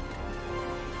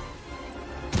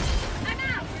 I'm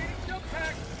out.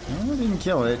 Oh, I didn't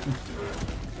kill it.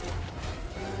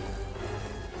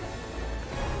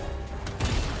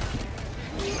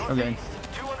 Okay.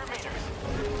 200 meters.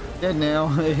 Dead now.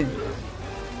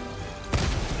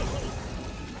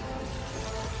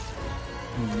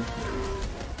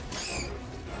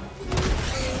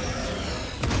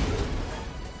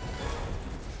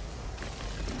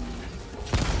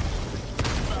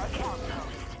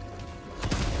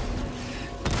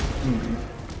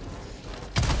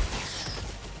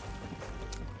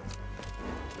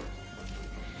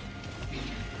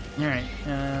 Alright,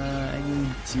 I need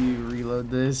to reload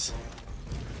this.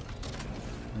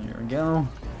 There we go.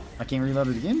 I can't reload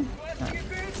it again? Ah.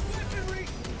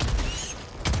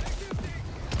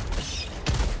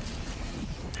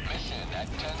 Mission at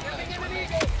 10 minutes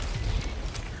remaining.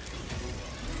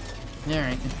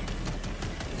 Alright.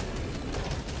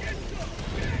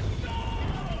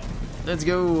 Let's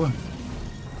go.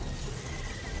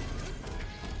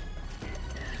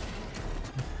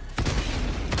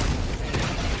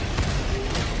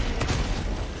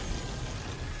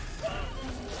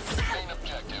 Main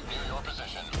objective near your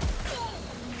position.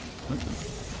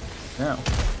 No.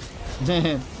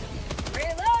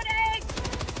 Reloading.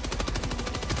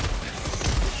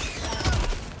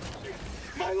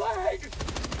 My leg!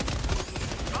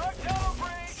 Tunnel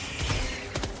breach.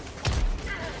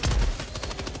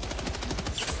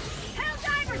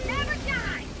 Helldivers never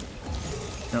die.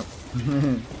 Nope.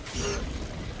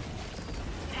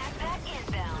 Pack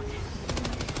inbound.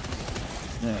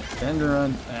 Yeah, time to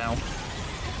run. Ow.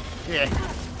 Yeah.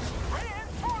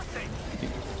 Reinforcing.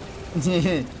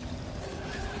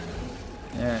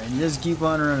 Alright, just keep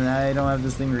on running. I don't have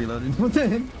this thing reloaded. What the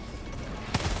heck?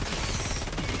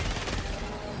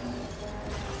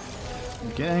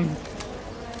 Okay.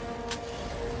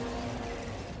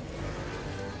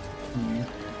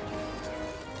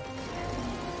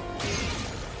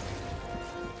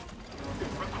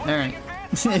 Alright.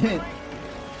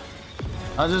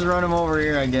 I'll just run him over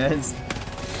here, I guess.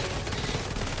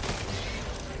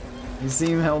 You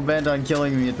seem hell-bent on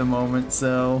killing me at the moment,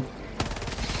 so...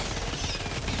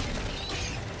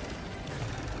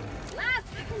 Last.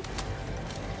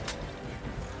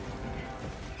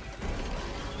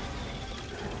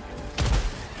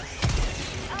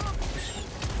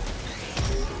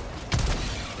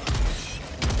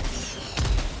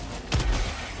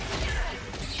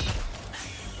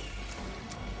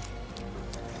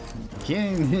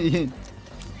 Okay.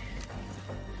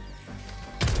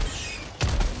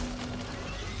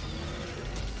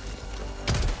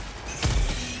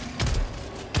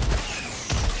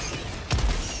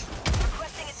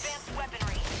 Requesting advanced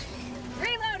weaponry.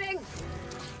 Reloading.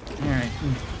 Alright.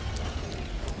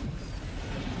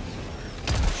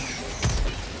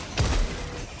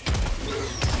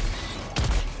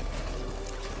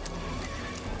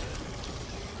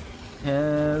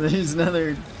 There's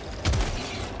another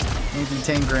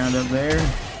anti-tank round up there.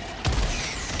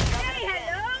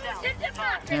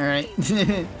 Alright.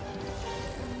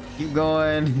 Keep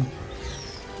going.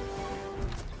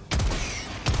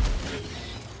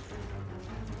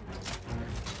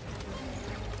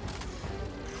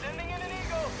 Sending in an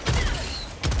eagle.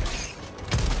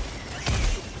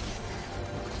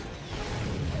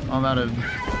 I'm out of.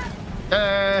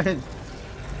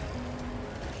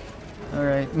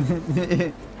 Alright.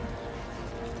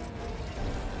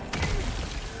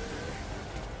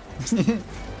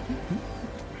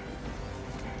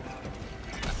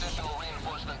 Additional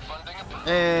reinforcement funding approved.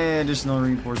 Hey, additional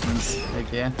reinforcements.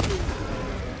 Heck yeah.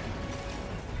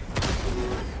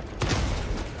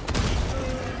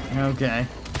 Okay.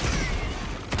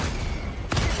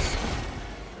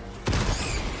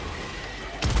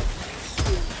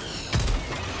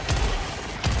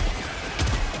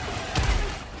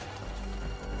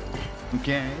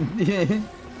 Okay.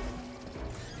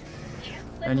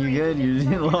 And you good?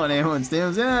 You're low on ammo and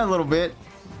stims? Yeah, a little bit.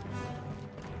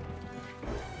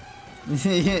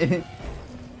 I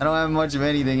don't have much of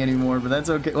anything anymore, but that's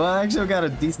okay. Well, I actually got a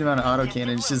decent amount of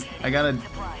autocannon. It's just I gotta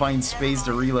find space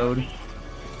to reload.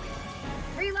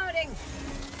 Reloading.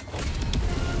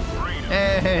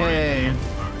 Hey!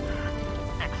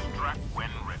 Extract when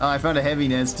ready. Oh, I found a heavy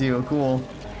nest too. Cool.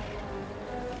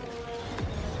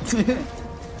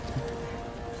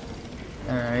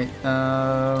 Alright,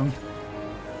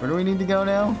 where do we need to go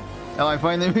now? Oh, I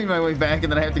finally made my way back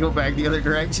and then I have to go back the other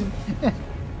direction.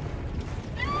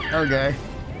 Okay.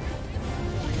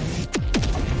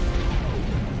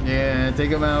 Yeah,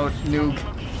 take him out, nuke.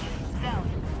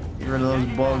 Get rid of those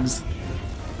bugs.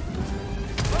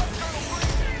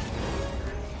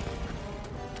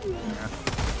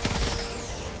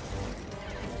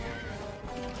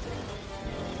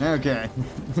 Okay.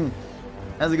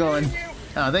 How's it going?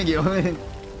 Oh, thank you.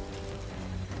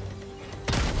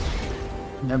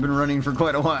 I've been running for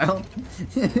quite a while.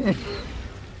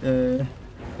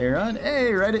 Aaron?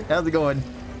 Hey, Reddit. How's it going?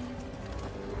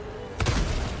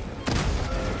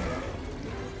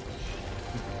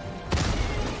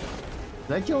 Does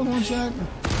that kill in one shot?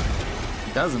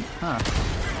 It doesn't, huh?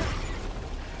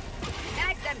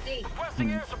 Mag's empty.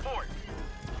 Requesting air support.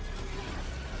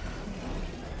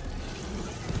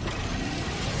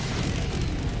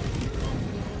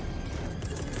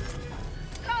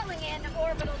 Calling in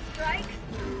orbital strike.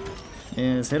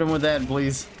 Yes, hit him with that,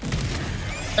 please.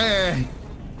 Hey.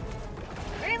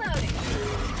 Reloading.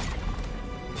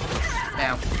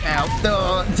 Ow, ow,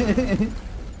 no.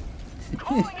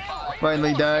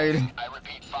 Finally died. I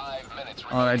repeat, 5 minutes.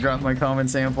 Oh, I dropped my common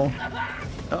sample.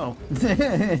 Oh.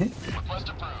 Request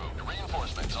approved.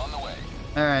 Reinforcements on the way.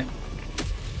 Alright.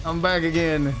 I'm back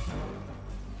again.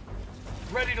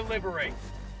 Ready to liberate.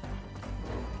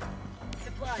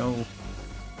 Supplies. Oh.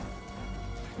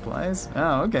 Supplies?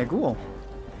 Oh, okay, cool.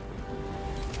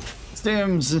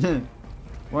 Stims!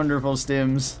 Wonderful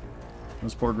stims.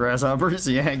 Those poor grasshoppers,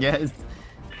 yeah, I guess. You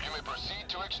may proceed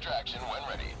to extraction when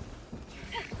ready.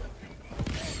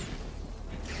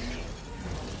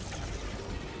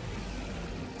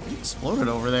 Exploded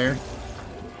over there.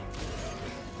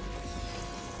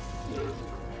 I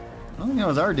don't think that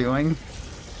was our doing.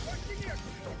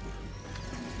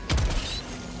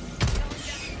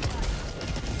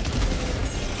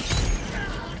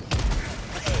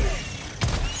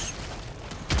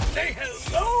 Say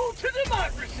hello to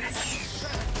democracy.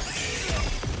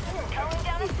 Calling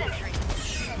down a sentry.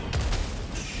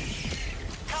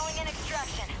 Calling in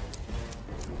extraction.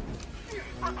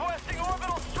 Requesting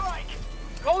orbital strike.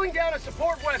 Calling down a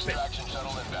support weapon. Extraction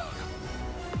shuttle inbound.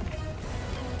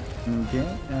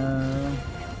 Okay,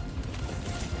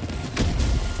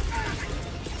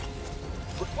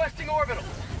 Requesting orbital.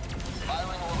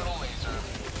 Firing orbital laser.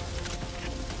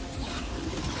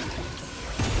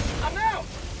 I'm out.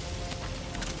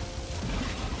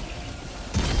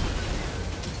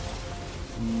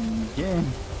 yeah.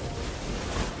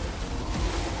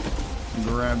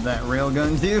 Grab that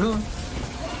railgun too.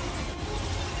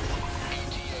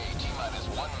 ETA T-minus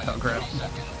 1 minute, Oh, crap. 30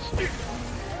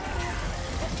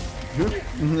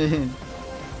 seconds.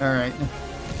 Alright.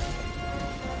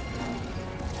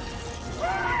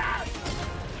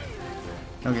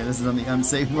 Okay, this is on the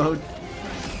unsafe mode.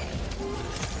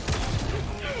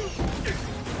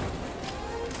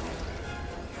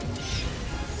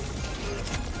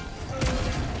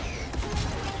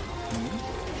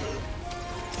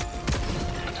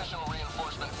 Additional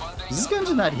reinforcement funding. Is this gun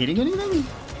just not hitting anything?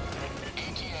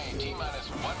 ETA T-minus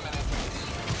 1 minute.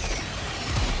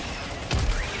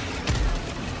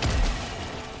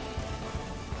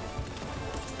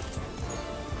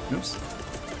 Oops.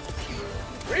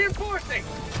 Reinforcing.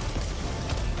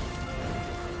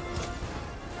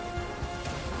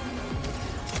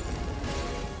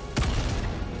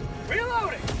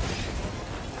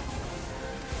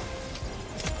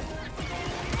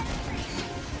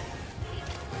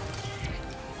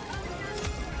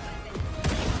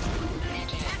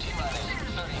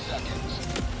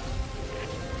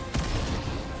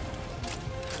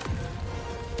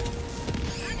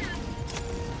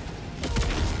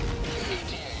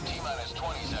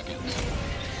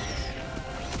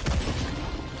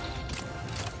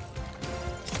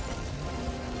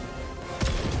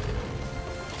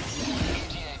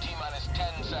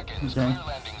 begins Okay. clear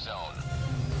landing zone.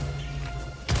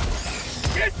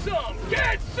 Get some!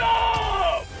 Get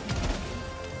some!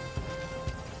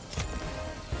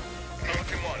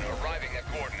 Pelican 1 arriving at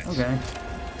coordinates. Okay.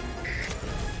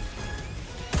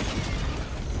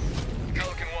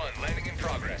 Pelican 1 landing in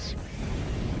progress.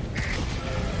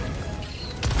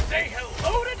 Say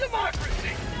hello to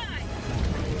democracy!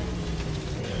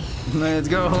 Let's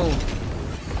go.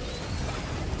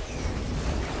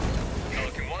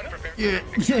 Pelican 1 prepare. Yeah.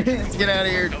 Let's get out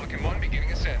of here. Pelican 1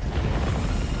 beginning ascent.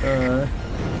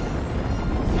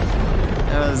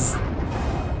 That was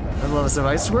a lot of stuff.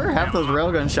 I swear half those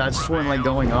railgun shots just weren't like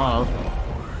going off.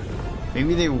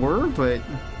 Maybe they were, but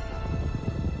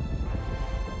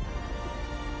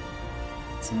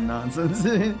some nonsense.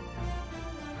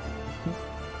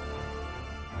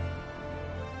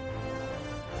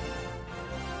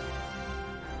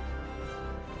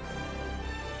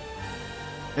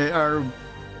 Are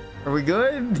we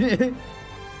good? Okay,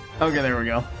 there we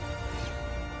go.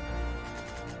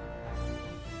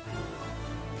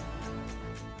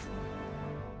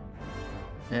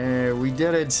 There, we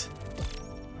did it.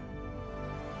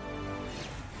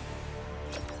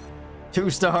 2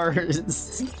 stars.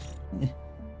 This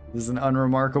is an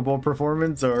unremarkable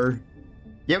performance, or?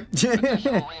 Yep.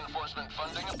 Additional reinforcement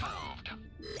funding approved.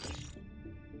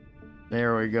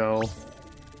 There we go.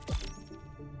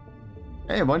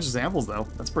 Hey, a bunch of samples though.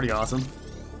 That's pretty awesome.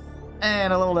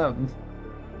 And I leveled up.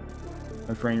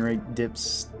 My frame rate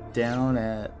dips down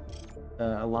at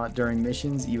a lot during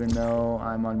missions, even though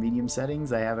I'm on medium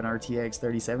settings. I have an RTX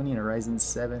 3070 and a Ryzen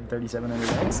 7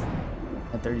 3700X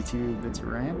at 32 bits of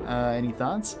RAM. Any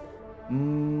thoughts? Do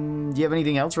you have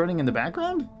anything else running in the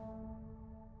background?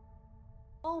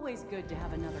 Always good to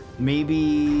have another.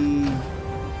 Maybe...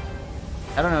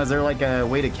 I don't know, is there like a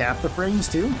way to cap the frames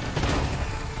too?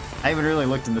 I haven't really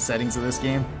looked in the settings of this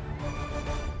game.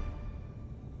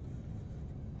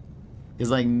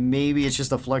 Is like maybe it's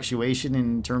just a fluctuation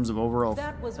in terms of overall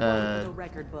That was one for the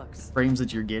record books. frames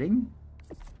that you're getting.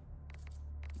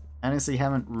 Honestly,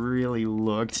 haven't really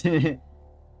looked.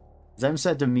 'Cause I'm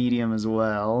set to medium as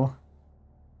well.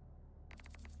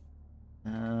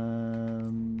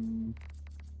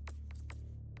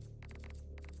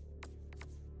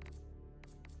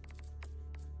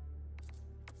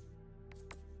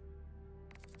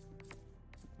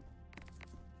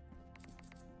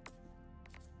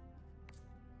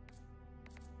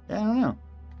 I don't know.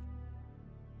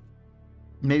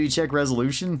 Maybe check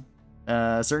resolution.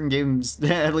 Certain games,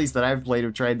 at least that I've played,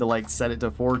 have tried to like set it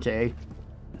to 4K.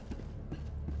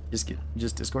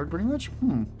 Just Discord, pretty much.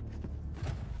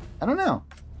 I don't know.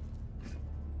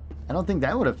 I don't think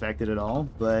that would affect it at all,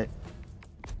 but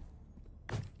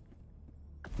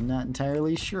I'm not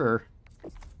entirely sure.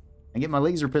 I get my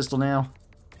laser pistol now.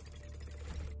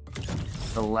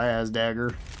 The last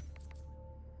dagger.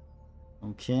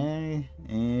 Okay,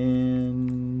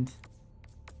 and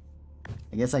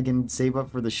I guess I can save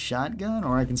up for the shotgun,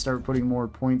 or I can start putting more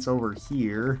points over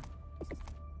here.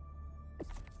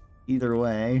 Either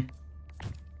way.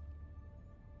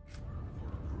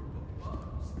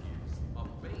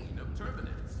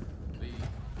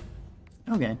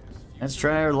 Okay, let's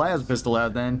try our las pistol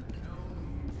out then.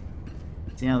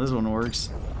 See how this one works.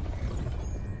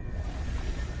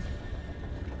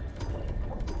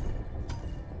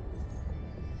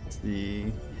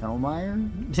 The Hellmire?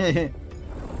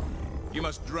 You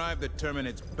must drive the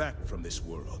Terminids back from this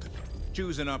world.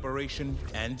 Choose an operation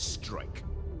and strike.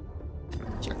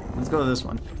 Sure. Let's go to this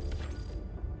one.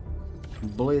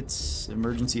 Blitz,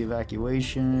 emergency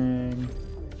evacuation.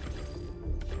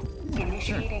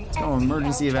 Initiating Let's go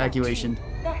emergency evacuation.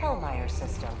 The Hellmire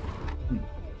system.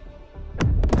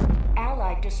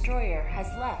 Allied destroyer has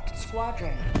left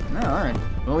squadron. Oh, alright.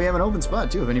 Well, we have an open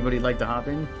spot too. If anybody'd like to hop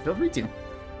in, feel free to.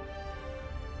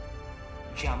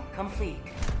 Jump complete.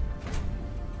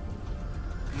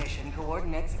 Mission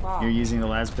coordinates locked. You're using the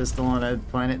last pistol on a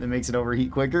planet that makes it overheat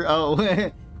quicker?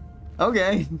 Oh,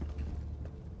 okay.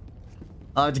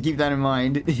 I'll have to keep that in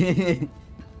mind.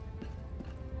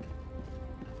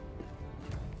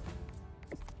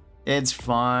 It's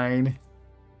fine.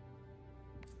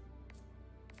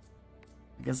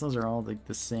 I guess those are all like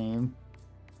the same.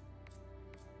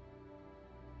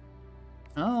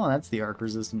 Oh, that's the arc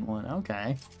resistant one.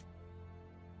 Okay.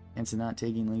 And so not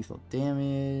taking lethal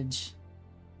damage.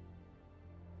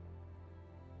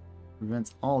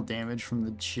 Prevents all damage from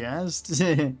the chest.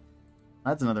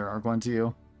 That's another arc one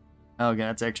too. Okay,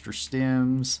 that's extra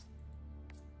stims.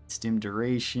 Stim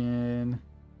duration.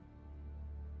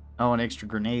 Oh, and extra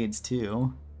grenades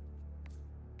too.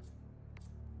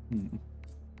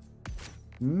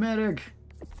 Medic.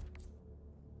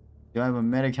 Do I have a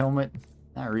medic helmet?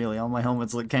 Not really. All my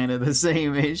helmets look kind of the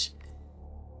same-ish.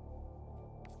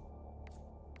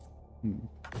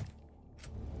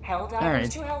 Helldivers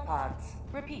Alright. to Hell Pods.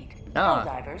 Repeat. Ah.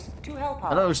 Helldivers to Hell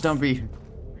Pods. Hello, Stumpy.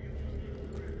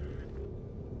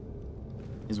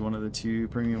 Is one of the 2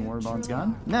 premium war bonds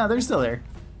gone? No, they're still there.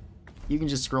 You can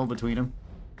just scroll between them.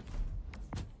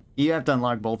 You have to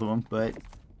unlock both of them, but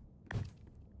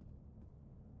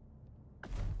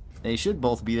they should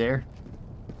both be there.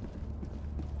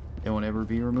 They won't ever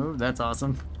be removed. That's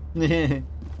awesome. Give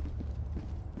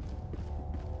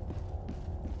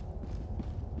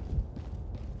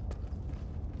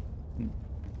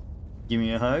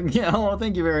me a hug. Yeah, oh,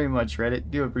 thank you very much, Reddit.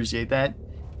 Do appreciate that.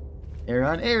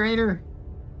 Aaron, hey, Raider.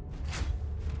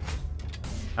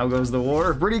 How goes the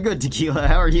war? Pretty good, Tequila.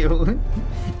 How are you?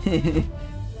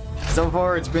 So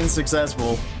far, it's been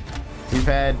successful. We've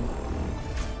had,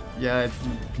 yeah,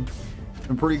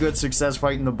 some pretty good success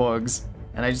fighting the bugs.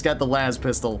 And I just got the las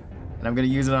pistol. And I'm going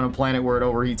to use it on a planet where it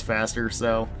overheats faster,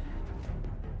 so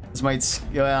this might,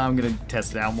 well, I'm going to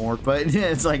test it out more. But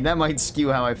it's like, that might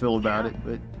skew how I feel about it.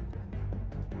 But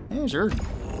yeah, sure.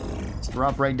 Let's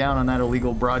drop right down on that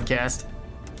illegal broadcast.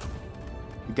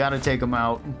 You got to take them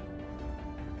out.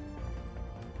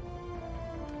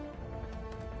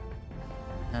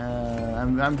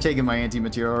 I'm taking my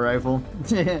anti-material rifle.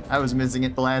 I was missing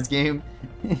it the last game.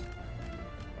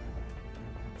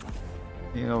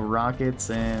 You know, rockets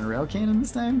and rail cannon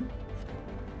this time?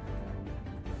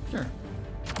 Sure.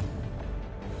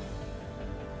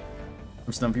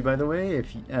 I'm Stumpy, by the way.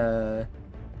 If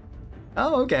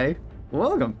oh, okay.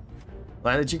 Welcome.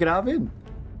 Glad that you could hop in.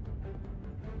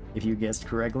 If you guessed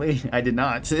correctly, I did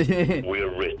not.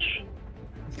 We're rich.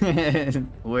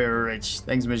 We're rich.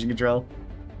 Thanks, Mission Control.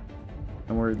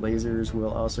 And word lasers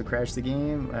will also crash the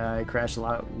game. I crashed a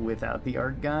lot without the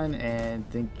arc gun and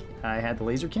think I had the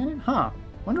laser cannon? Huh.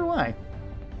 Wonder why.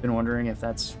 Been wondering if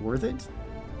that's worth it.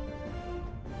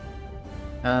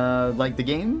 Like the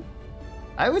game?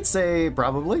 I would say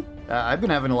probably. I've been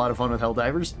having a lot of fun with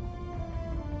Helldivers.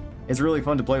 It's really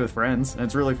fun to play with friends. And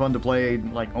it's really fun to play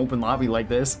like open lobby like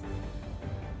this.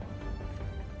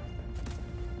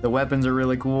 The weapons are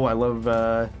really cool. I love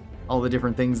all the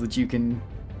different things that you can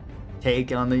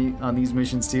take on these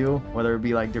missions too, whether it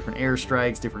be like different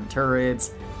airstrikes, different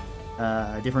turrets,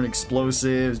 different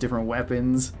explosives, different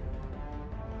weapons.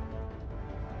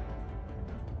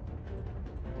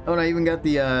 Oh, and I even got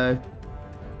the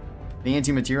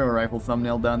anti-material rifle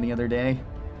thumbnail done the other day.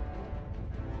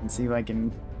 And see if I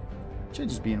can. Should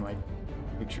just be in my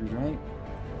pictures, right?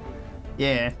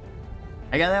 Yeah,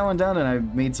 I got that one done, and I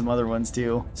made some other ones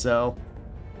too. So.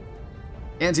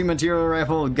 Anti-material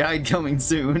rifle guide coming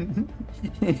soon.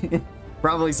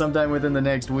 Probably sometime within the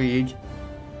next week.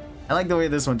 I like the way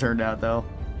this one turned out, though.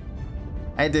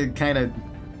 I had to kind of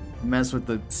mess with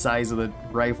the size of the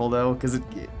rifle, though, because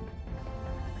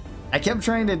I kept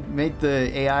trying to make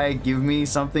the AI give me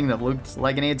something that looked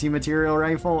like an anti-material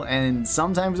rifle, and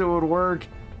sometimes it would work,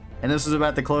 and this was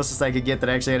about the closest I could get that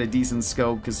actually had a decent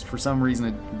scope, because for some reason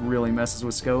it really messes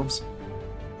with scopes.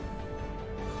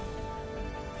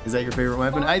 Is that your favorite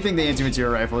weapon? I think the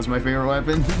anti-material rifle is my favorite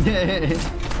weapon.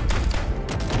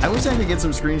 I wish I could get some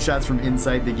screenshots from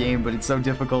inside the game, but it's so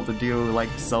difficult to do, like,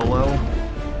 solo.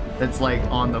 That's, like,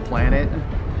 on the planet.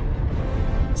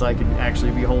 So I could actually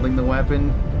be holding the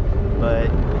weapon. But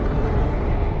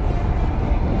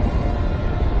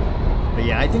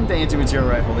yeah, I think the anti-material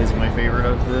rifle is my favorite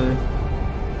of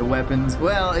the weapons.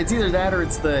 Well, it's either that or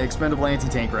it's the expendable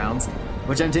anti-tank rounds,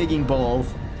 which I'm taking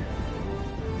both.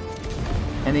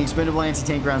 And the expendable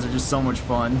anti-tank rounds are just so much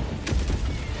fun.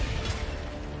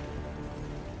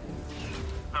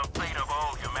 The fate of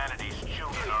all humanity's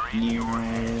children are in your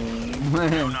hands.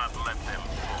 Do not let them.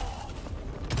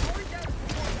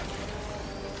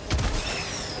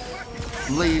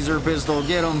 Laser pistol,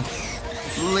 get him!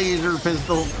 Laser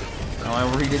pistol. Oh, I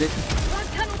overheated it.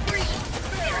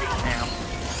 Ow.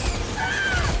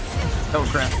 Oh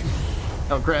crap.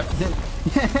 Oh crap.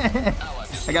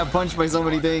 I got punched by so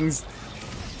many things.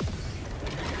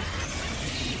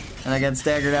 And I got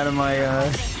staggered out of my,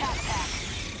 oh.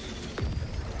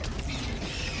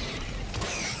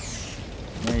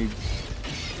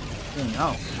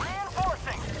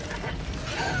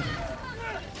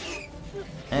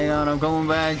 Hang on, I'm coming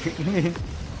back.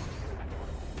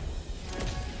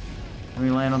 Let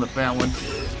me land on the fat one.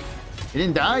 It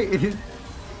didn't die?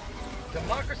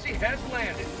 Democracy has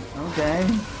landed. Okay.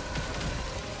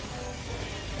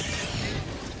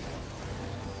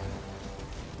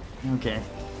 Okay.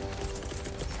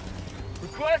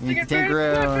 Requesting Take advanced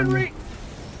ground. weaponry.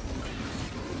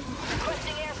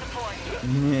 Requesting air support.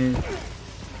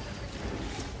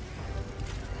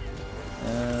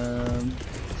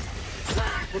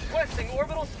 Requesting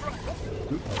orbital strike.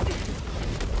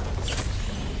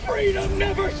 Freedom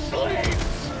never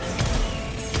sleeps!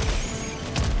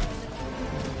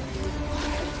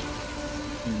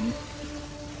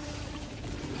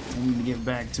 I need to get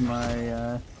back to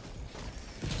my,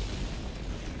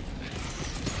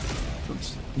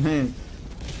 oops.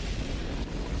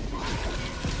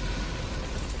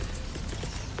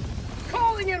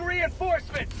 Calling in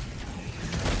reinforcements!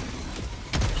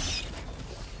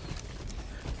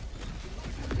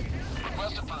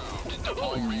 Request approved.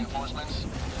 Deploying reinforcements.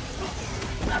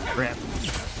 Crap.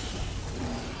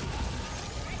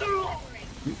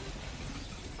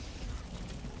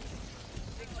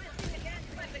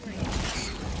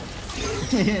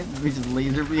 We just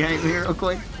laser behind me real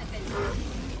quick.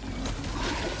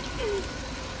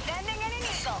 Sending in an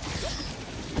eagle.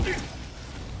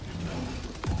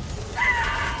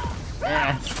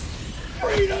 Yeah.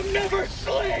 Freedom never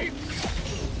sleeps!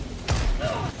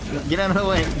 Get out of the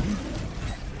way.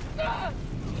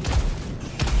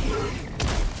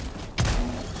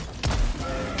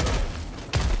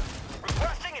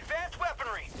 Requesting advanced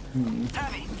weaponry.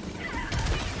 Heavy.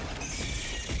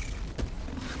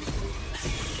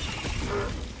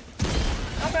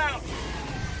 I'm out.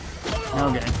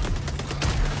 Okay.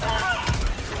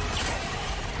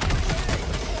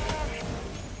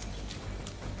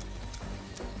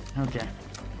 Okay.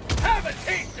 Have a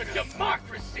taste of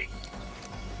democracy.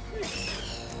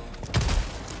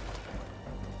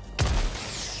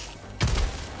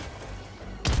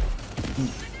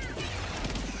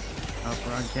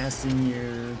 Broadcasting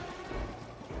your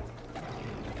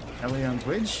Ellie on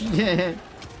Twitch? Yeah.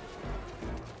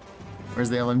 Where's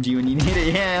the LMG when you need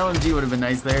it? Yeah, LMG would have been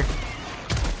nice there.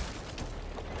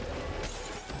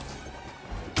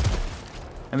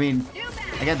 I mean,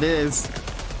 I got this.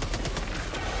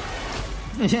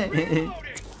 Reloading.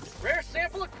 Rare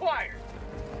sample acquired.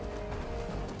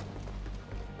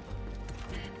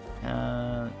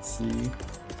 Let's see.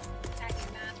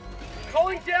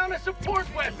 Calling down a support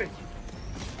weapon.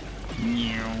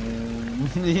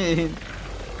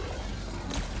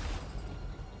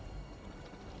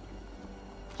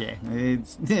 Okay,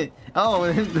 it's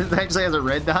oh, this actually has a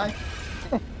red dot.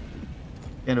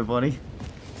 Kind of funny.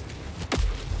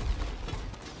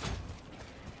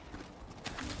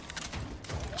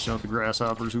 Show the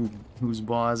grasshoppers who's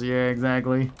boss. Yeah,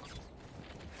 exactly.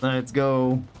 Let's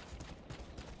go.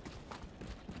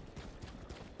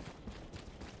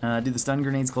 Do the stun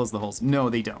grenades close the holes?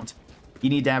 No, they don't. You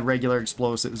need to have regular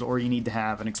explosives, or you need to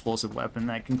have an explosive weapon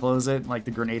that can close it, like the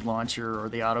grenade launcher or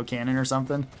the autocannon or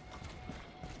something.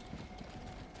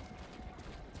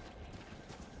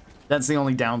 That's the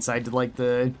only downside to, like,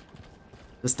 the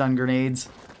stun grenades.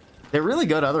 They're really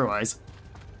good otherwise.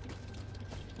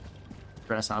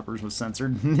 Grasshoppers was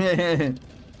censored.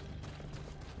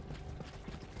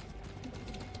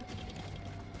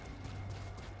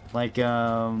 Like,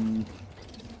 Found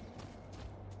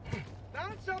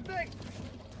something.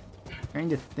 trying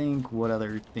to think what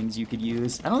other things you could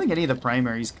use. I don't think any of the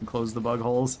primaries can close the bug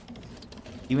holes.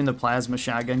 Even the plasma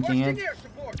shotgun can't. Air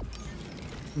support.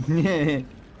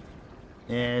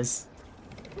 Yes.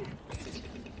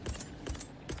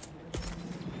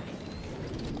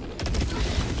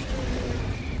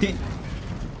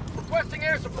 Requesting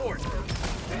air support.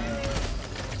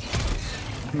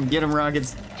 Get him,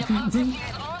 rockets.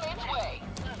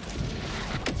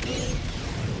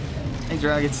 Thanks,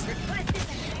 rockets.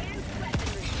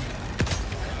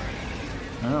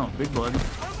 Oh, big bug.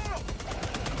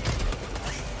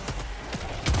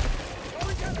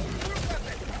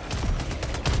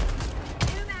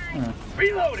 Huh.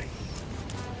 Reloading.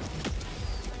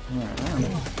 Yeah,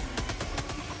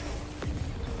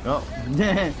 oh,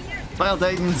 File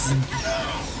Titans.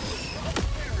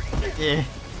 Yeah.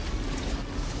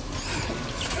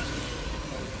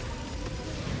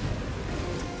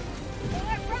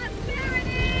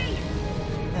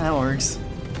 That works.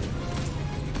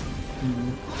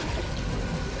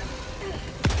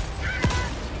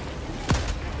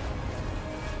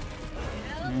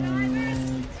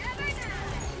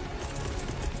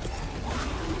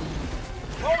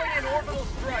 Calling in orbital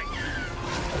strike.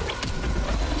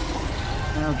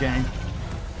 Okay.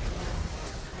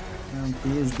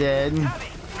 He is dead.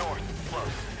 Heavy. North.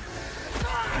 Close.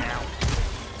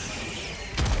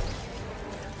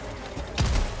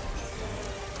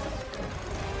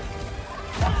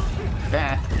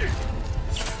 Ah.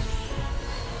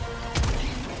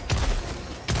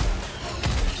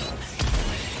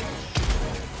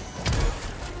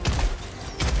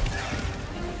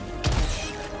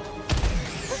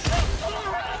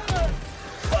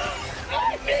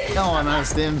 Oh, I'm out of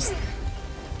stims.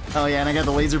 Oh yeah, and I got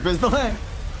the laser pistol.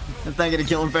 That's not gonna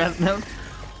kill him fast enough.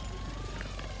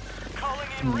 Calling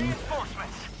in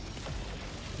reinforcements.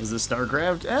 Is this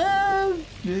StarCraft?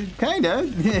 Kinda.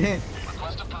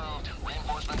 Request approved.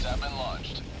 Reinforcements have been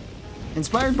launched.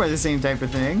 Inspired by the same type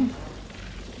of thing.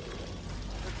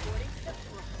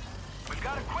 We've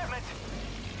got equipment.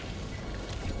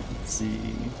 Let's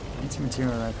see.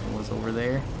 Anti-material rifle was over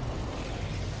there.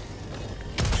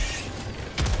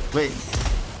 Wait,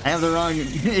 I have the wrong.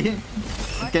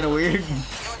 Kind of weird.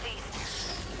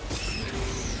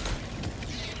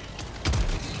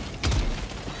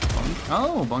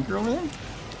 Oh, bunker over there?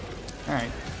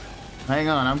 Alright. Hang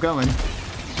on, I'm coming.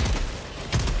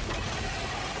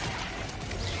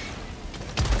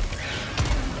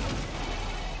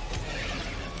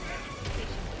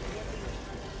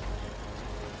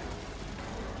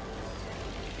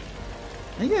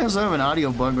 I think I also have an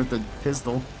audio bug with the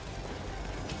pistol.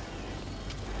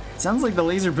 Sounds like the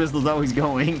laser pistol's always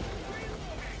going.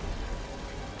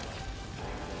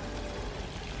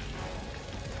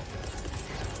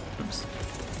 Oops.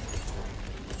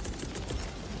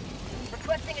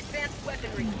 Requesting advanced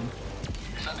weaponry.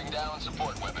 Sending down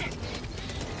support weapon.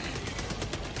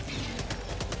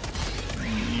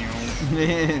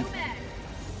 I'm out.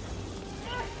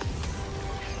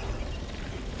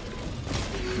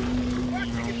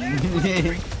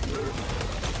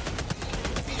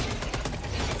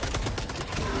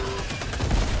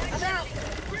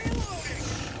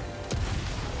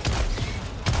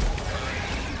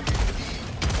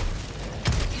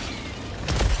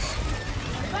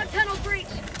 Front tunnel breach.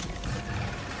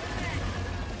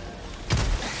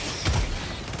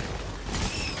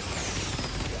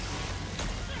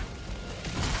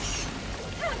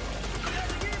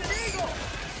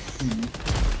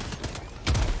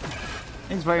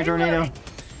 Thanks, Fire Tornado.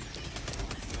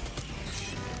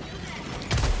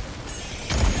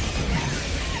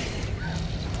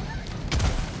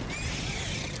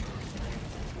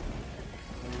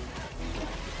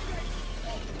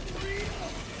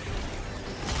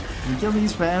 You kill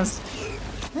these fast?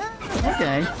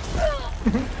 Okay.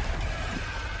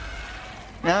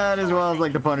 Not as well as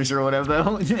like the Punisher would have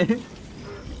though.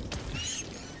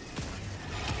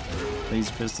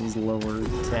 These pistols lower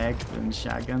tech than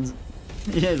shotguns.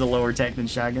 Yeah, the lower tech than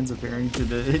shotguns, appearing to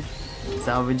the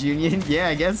salvage union. Yeah,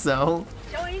 I guess so.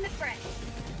 Joining the fray.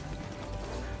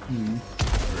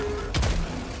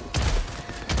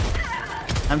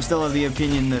 I'm still of the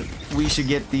opinion that we should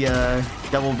get the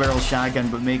double barrel shotgun,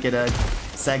 but make it a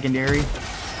secondary.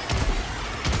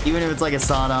 Even if it's like a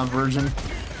sawed-off version.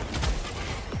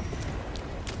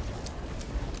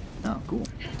 Oh, cool.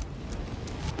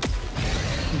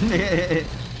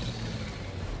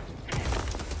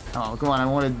 Oh, come on, I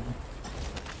wanted...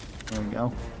 There we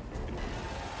go.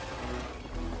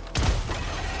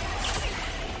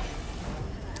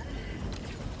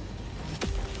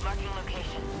 Marking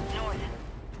location. North.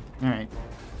 Alright.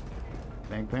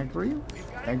 Backpack for you?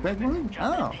 Backpack for you?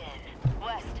 Oh.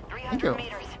 West. Thank 300 you.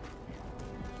 meters.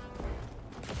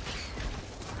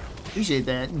 Appreciate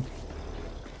that.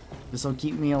 This'll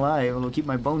keep me alive. It'll keep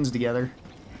my bones together.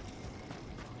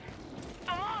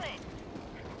 I'm on it.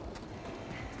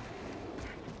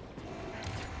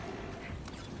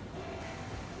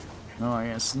 Oh, I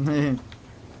guess.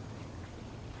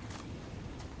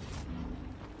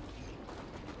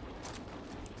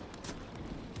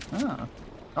 Oh.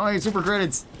 Oh, hey, super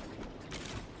credits.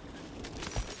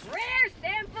 Rare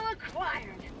sample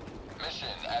acquired. Mission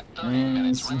at 30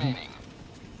 minutes remaining.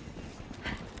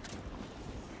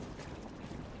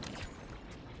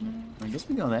 I guess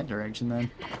we go that direction then.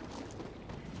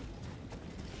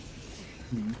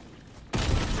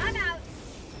 I'm out.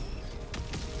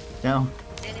 No.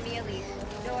 Enemy elite.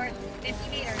 North. 50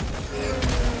 meters.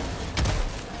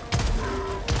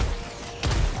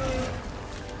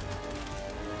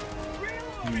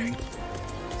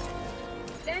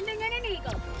 Sending in an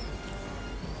eagle.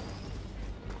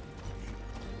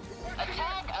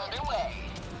 Attack underway.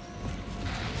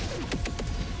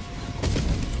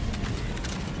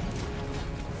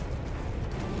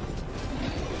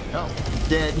 Oh,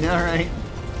 dead. Alright.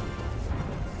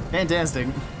 Fantastic.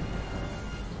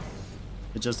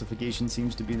 The justification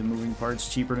seems to be the moving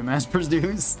parts cheaper to mass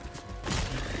produce.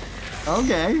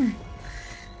 Okay.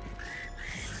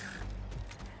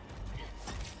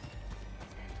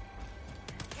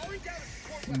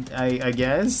 I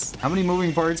guess. How many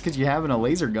moving parts could you have in a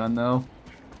laser gun, though?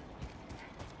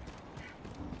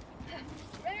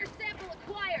 Rare sample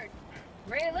acquired.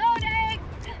 Reloading.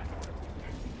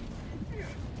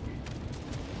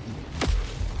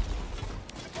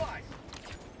 Supplies.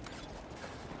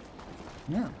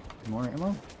 Yeah. More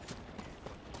ammo.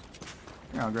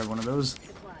 Here, I'll grab one of those.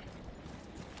 Supplies.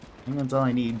 think that's all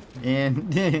I need.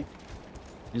 And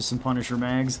just some Punisher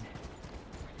mags.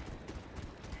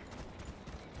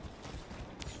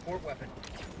 Support weapon.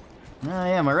 Oh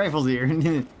yeah, my rifle's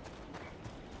here.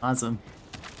 Awesome.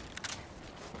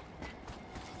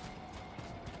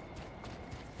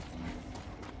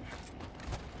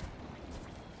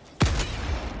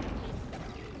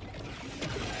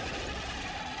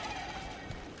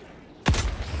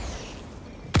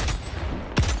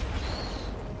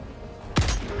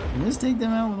 Can this take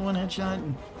them out with one headshot?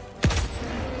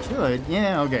 Should.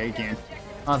 Yeah, okay, you can.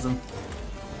 Awesome.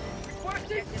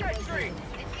 Requesting sentry.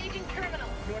 Engaging terminal.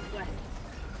 Northwest.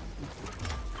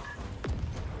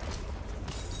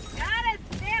 Got a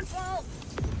sample.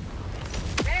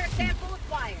 Rare sample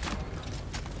acquired.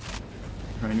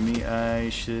 Reminding me, I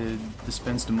should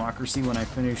dispense democracy when I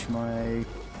finish my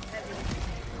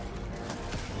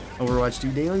Overwatch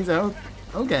 2 dailies out.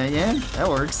 Okay, yeah, that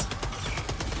works.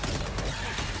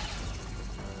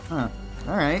 Huh.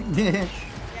 Alright.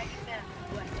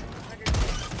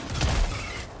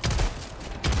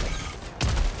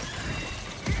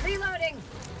 Reloading.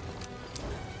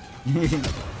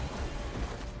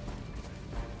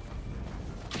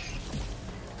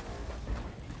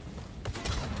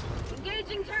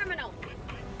 Engaging terminal.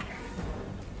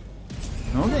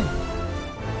 Okay.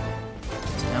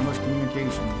 Establish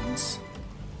communications.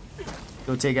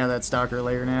 Go take out that stalker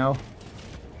layer now.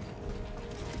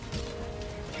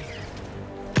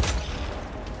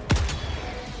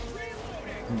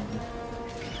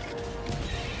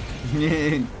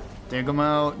 Take them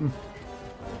out. Got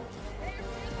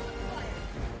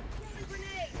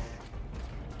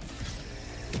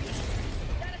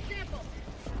a sample.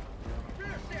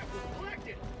 Rare sample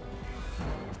collected.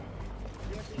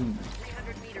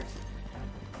 300 meters.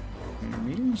 100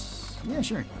 meters? Yeah,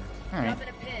 sure. Alright. Dropping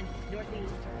a pin.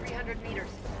 Northeast. 300 meters.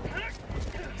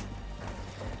 Distant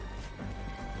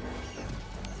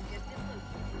loop.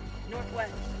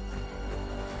 Northwest.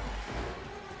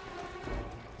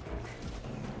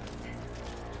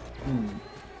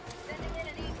 Sending in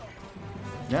an eagle.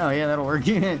 Oh, yeah, that'll work.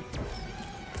 You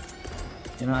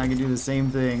know, I can do the same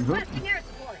thing. Whoop. Requesting air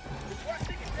support.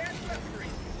 Requesting advanced weaponry.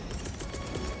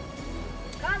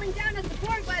 Calling down a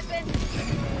support weapon.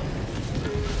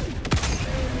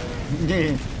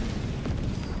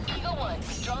 Eagle 1,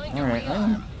 drawing to Alright,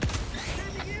 rearm.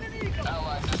 Sending in an eagle.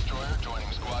 Allied destroyer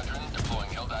joining squadron, deploying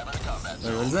Helldiver to combat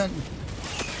Wait, what zone. is that?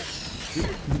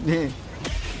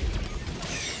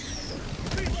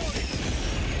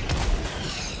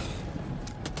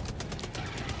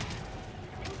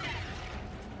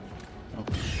 Oh,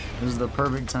 this is the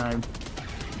perfect time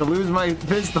to lose my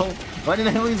pistol. Why did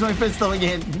I lose my pistol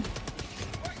again?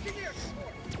 Requesting air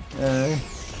support. Reloading.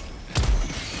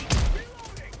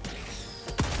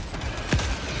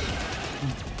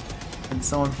 It's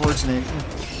so unfortunate.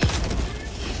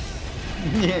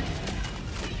 Yeah,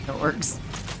 that works.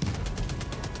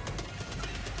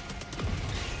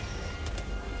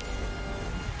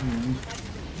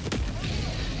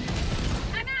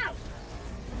 I'm out.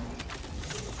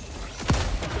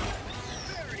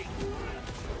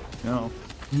 No.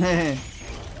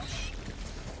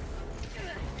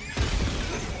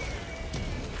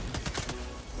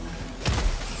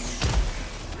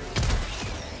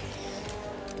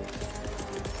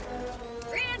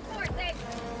 Reinforcing.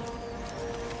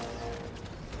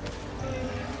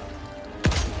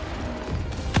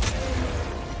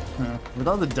 With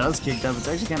all the dust kicked up, it's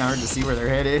actually kind of hard to see where their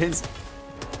head is.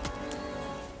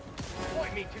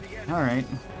 Point me to the enemy. Alright.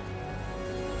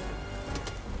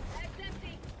 That's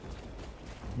empty.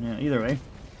 Yeah, either way.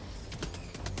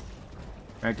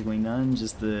 Practically none,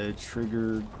 just the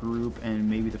trigger group and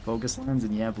maybe the focus lens.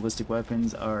 And yeah, ballistic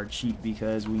weapons are cheap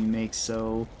because we make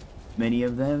so many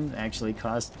of them. Actually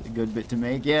cost a good bit to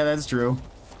make. Yeah, that's true.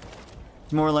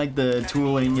 It's more like the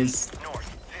tooling is North,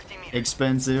 50 meters.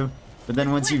 expensive. But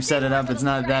then once you've set it up, it's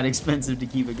not that expensive to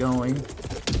keep it going.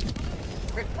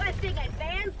 Requesting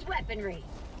advanced weaponry.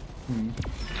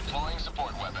 Deploying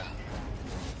support weapon.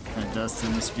 That dust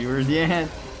in the spewers, yeah.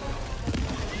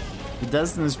 The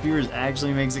dust in the spewers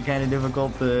actually makes it kind of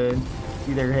difficult to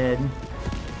see their head.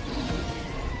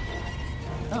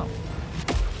 Oh.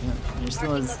 Yeah, there still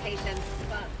Marking is. location.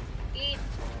 Above. East.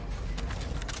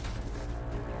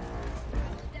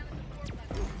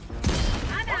 I'm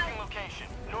Marking out. location,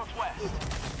 northwest.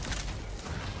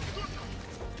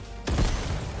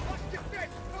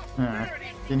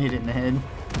 Didn't hit it in the head.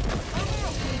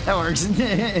 That works.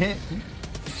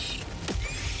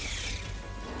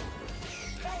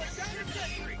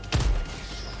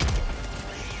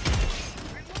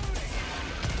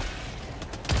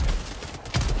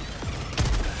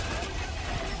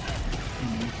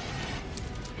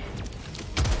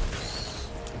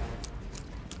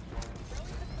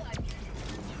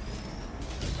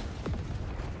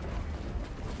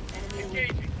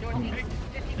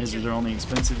 Lasers are only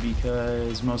expensive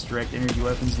because most direct energy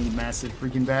weapons need massive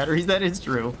freaking batteries. That is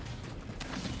true.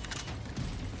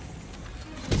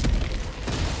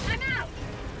 I'm out.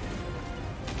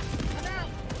 I'm out.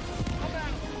 I'm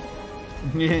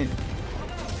out. Yeah.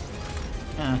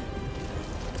 Huh.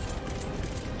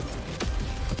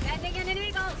 Sending in an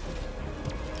eagle.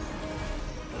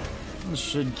 This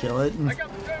should kill it. I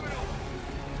got the terminal.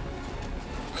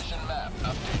 Mission map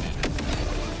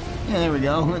updated. Yeah, there we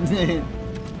go.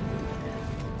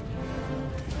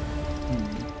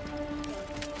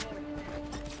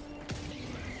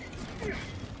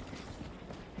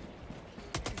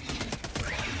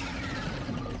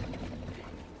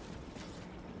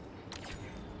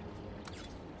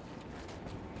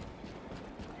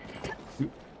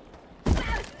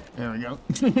 There we go.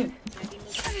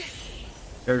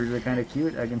 Characters are kind of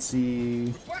cute. I can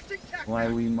see why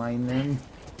we mine them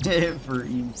for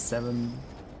E710.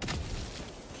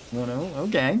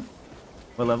 Okay.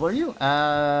 What level are you?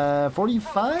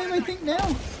 45, I think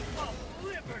now.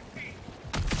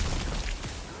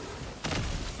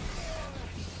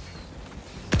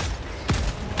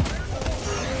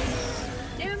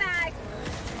 New mag.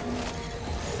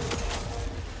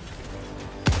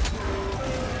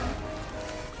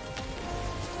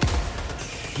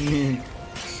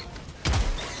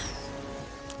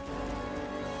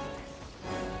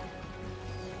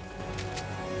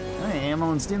 Alright,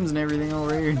 ammo and stims and everything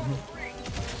over here.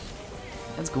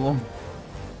 That's cool.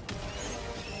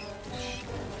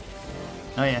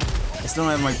 Oh yeah, I still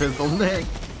don't have my pistol. Heavy.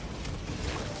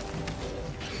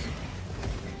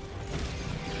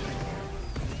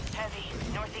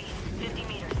 Northeast. 50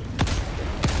 meters.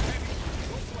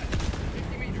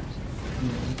 50 meters.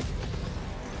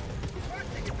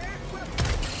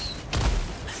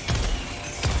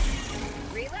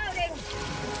 Reloading.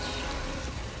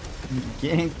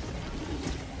 Okay.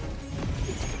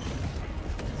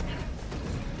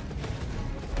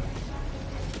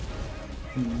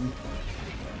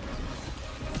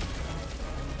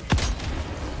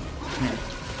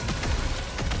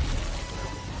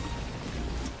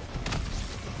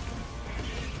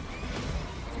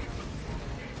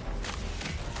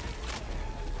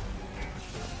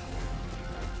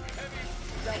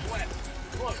 Southwest.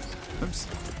 Close. Oops.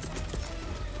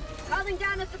 Calling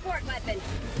down a support weapon.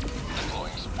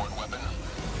 Deploying support weapon.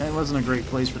 That wasn't a great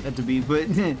place for that to be, but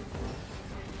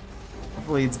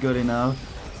hopefully it's good enough.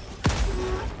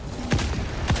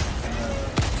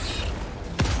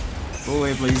 Go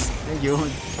away, please. Thank you.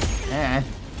 Ah.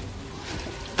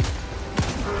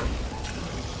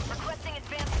 Requesting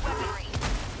advanced weaponry.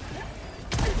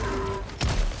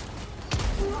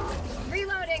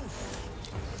 Reloading.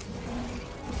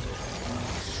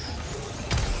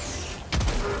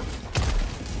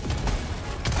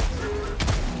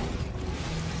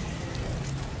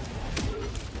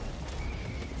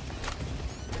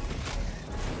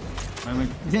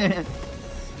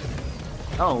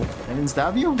 Oh, I didn't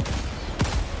stop you?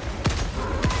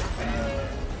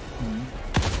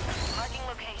 Marking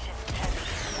location. Heavy.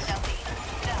 Southeast.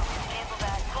 South. Cancel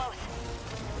that. Close.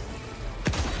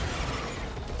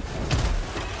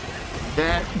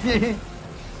 That.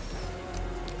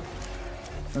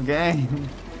 Okay.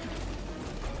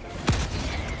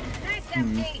 Next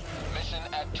empty. Mission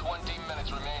at 20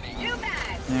 minutes remaining. New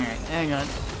mag. Alright, hang on.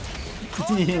 Support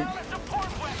weapon.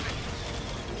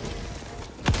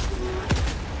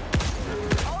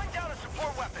 Calling down a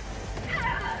support weapon.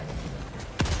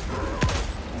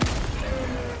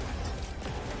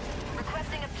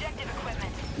 Requesting objective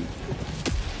equipment.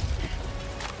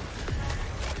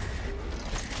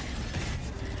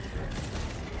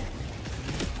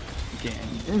 Okay,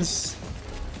 this.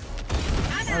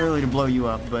 Not really to blow you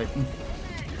up, but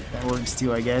that works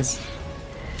too, I guess.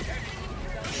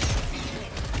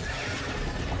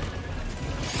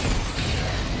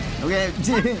 Okay.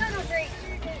 Tunnel breach.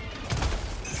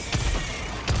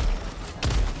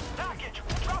 Package.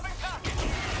 Dropping package.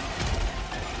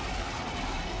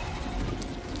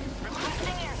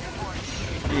 Requesting air support.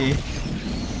 Yeah.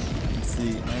 Let's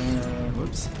see.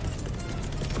 Whoops.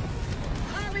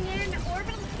 Calling in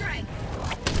orbital strike.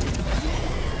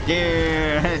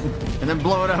 Yeah. And then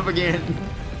blow it up again.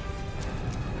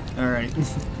 All right.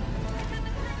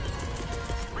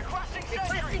 Requesting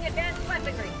sentry. Requesting advanced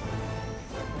weaponry.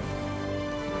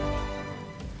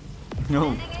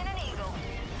 No. Sending in an eagle.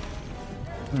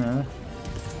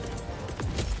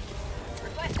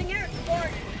 Requesting air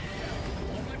support.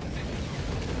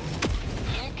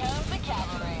 Here comes the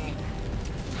cavalry.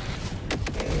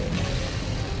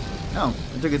 Oh,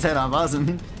 I took its head off.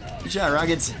 Awesome. Good shot,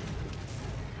 Rockets.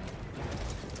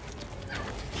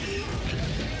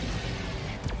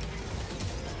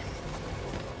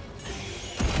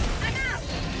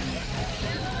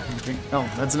 Oh,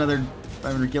 that's another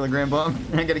 500 kilogram bomb.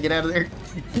 I gotta get out of there.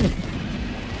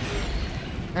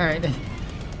 Alright.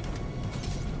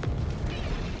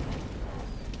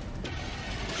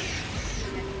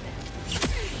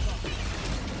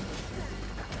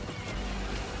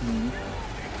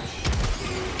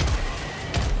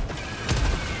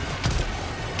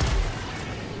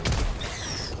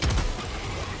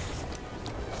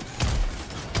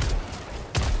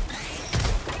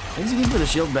 Thanks again for the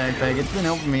shield backpack. It's been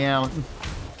helping me out.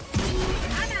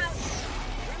 I'm out.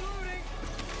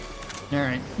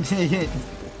 Alright.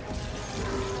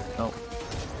 Oh.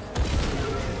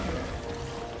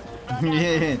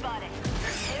 Yeah.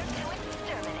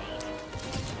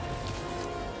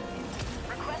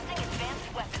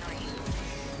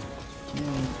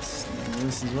 Yes, and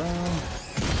this as well.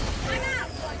 I'm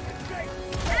out.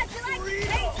 How'd you like to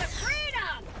taste of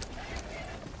freedom?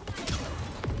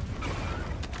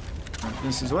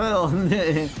 This as well.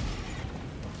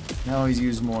 I always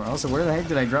use more. Also, where the heck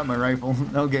did I drop my rifle?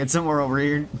 Okay, it's somewhere over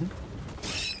here.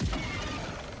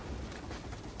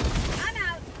 I'm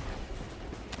out.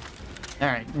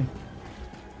 Alright.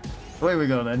 Away we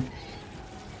go then.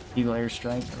 Eagle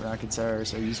airstrike. The rockets are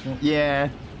so useful. Yeah.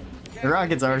 The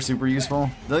rockets are super useful.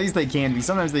 At least they can be.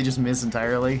 Sometimes they just miss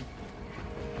entirely.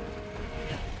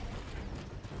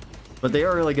 But they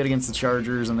are really good against the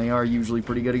Chargers, and they are usually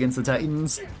pretty good against the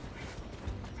Titans.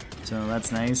 So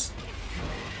that's nice.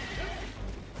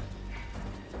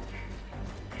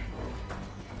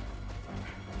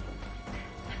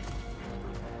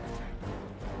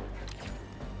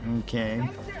 Okay.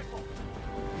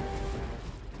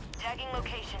 Tagging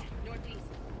location. Northeast.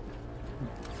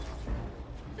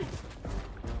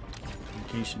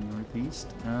 Location northeast.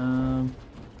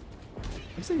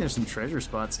 Looks like there's some treasure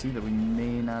spots too that we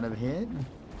may not have hit.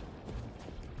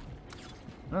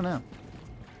 I don't know.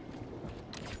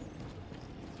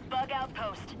 Bug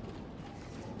outpost.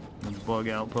 The bug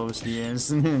outpost,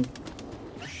 yes.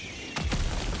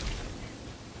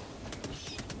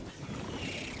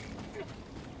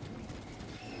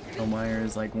 Elmire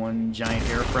is like one giant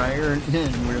air fryer,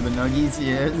 and we're the nuggies,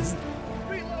 yes.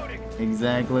 Reloading.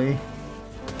 Exactly.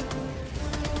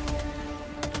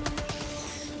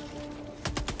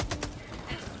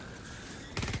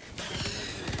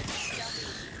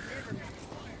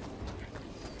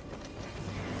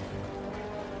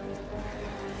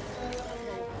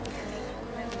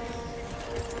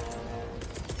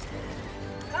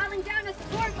 Calling down a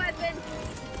support weapon.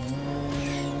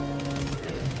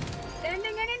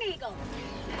 Sending in an eagle.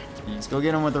 Let's go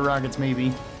get him with the rockets,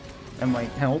 maybe. That might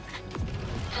help.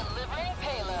 Delivering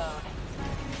payload.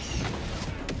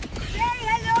 Say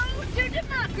hello to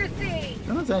democracy. I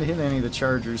don't know if that hit any of the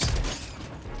Chargers.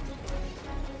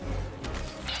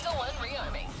 Eagle 1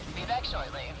 rearming. Be back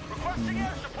shortly. Requesting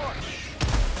air support.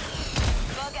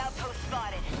 Bug outpost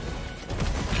spotted.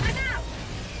 I'm out.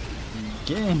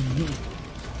 Okay.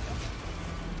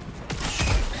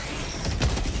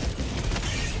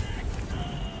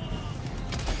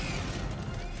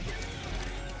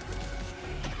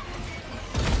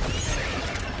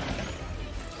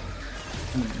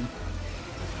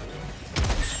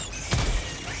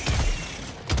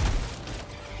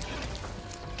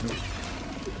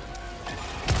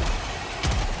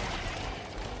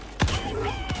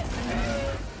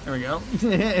 There we go.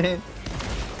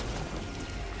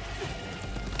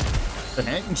 The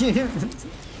heck?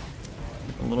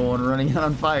 A little one running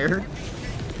on fire.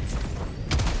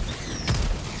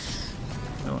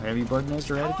 Oh, heavy bug nest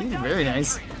eradicated. Very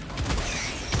nice.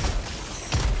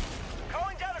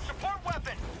 Calling down a support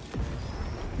weapon.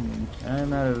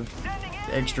 I'm out of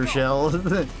extra shells.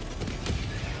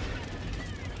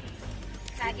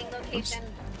 Tagging location.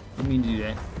 Let me do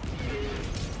that.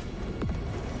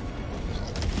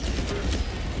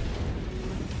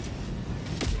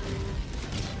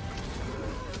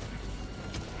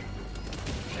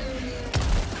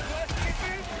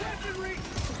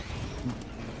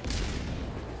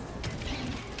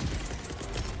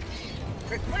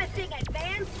 Requesting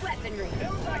advanced weaponry.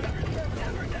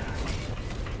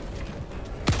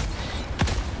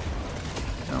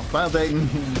 Oh, file Titan.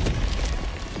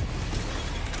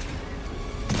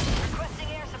 Requesting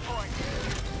air support.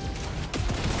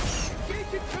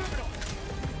 Engaging terminal.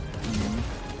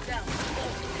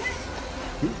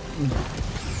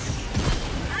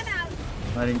 I'm out.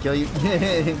 I didn't kill you.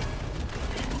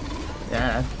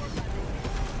 Yeah.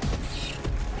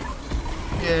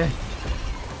 Yeah.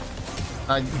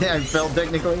 I fell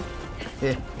technically.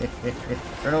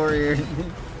 Run over here.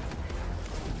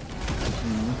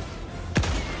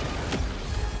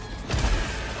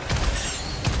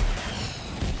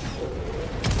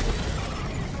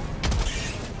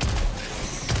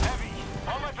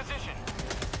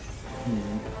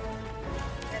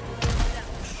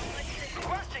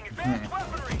 Requesting advanced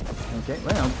weaponry. Okay,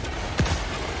 well.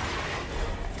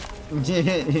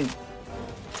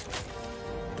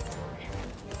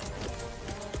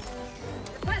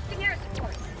 Requesting air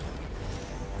support.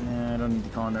 I don't need to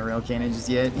call in the rail cannon just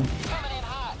yet. Coming in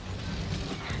hot.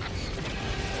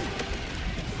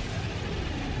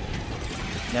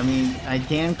 I mean, I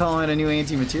can call in a new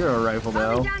anti-material rifle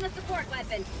though. Calling down a support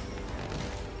weapon.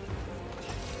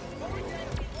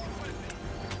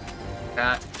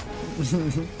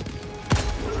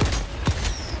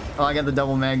 Oh, I got the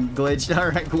double mag glitched.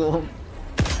 Alright, cool.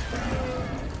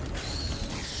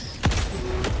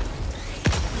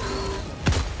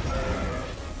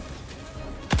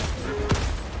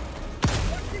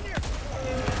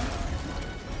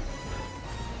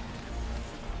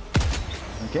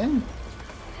 Okay.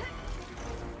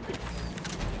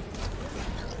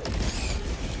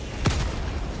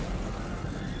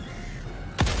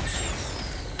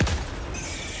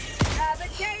 Have a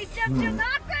taste of democracy!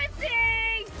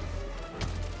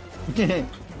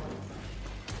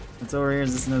 What's over here?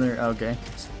 Is this another? Okay.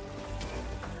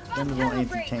 Expendable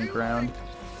anti-tank round.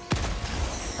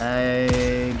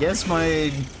 I guess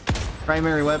my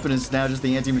primary weapon is now just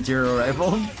the anti-material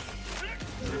rifle.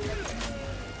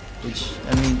 Which,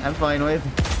 I mean, I'm fine with.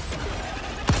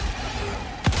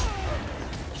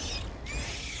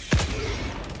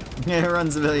 Yeah,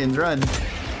 run civilians, run.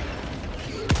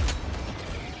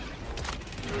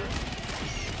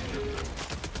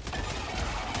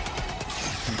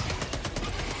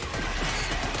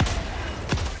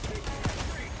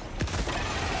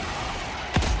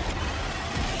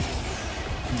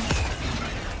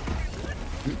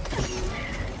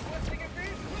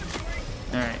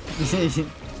 Alright.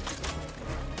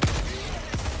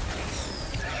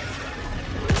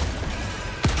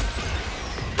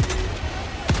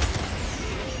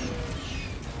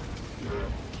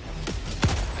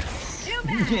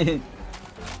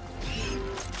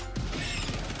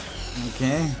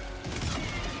 Okay.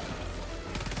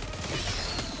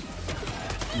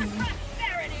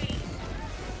 Prosperity!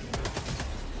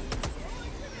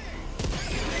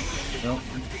 Nope.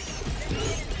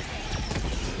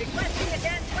 Requesting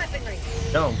advanced weaponry.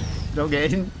 No.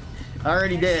 Okay.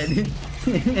 Already dead.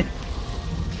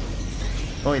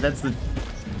 Oh wait, that's the.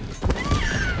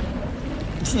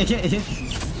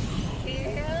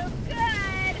 Feels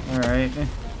good! Alright.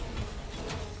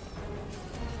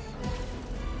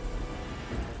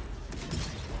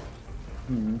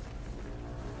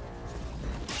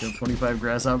 Kill 25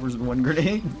 grasshoppers with one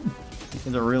grenade. It's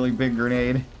a really big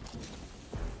grenade.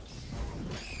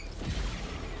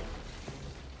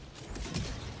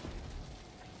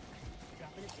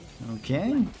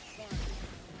 Okay.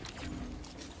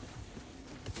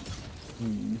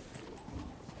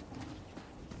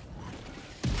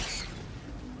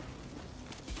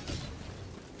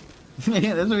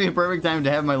 Yeah, this would be a perfect time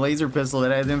to have my laser pistol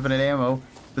that has infinite ammo,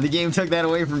 but the game took that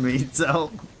away from me,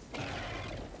 so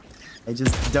I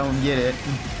just don't get it.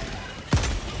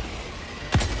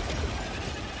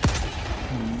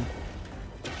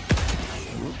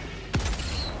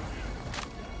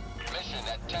 Mission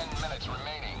at 10 minutes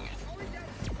remaining.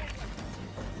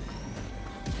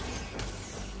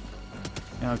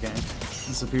 Okay,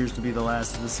 this appears to be the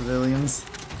last of the civilians.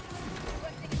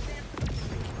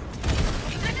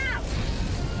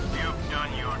 You've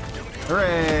done your duty.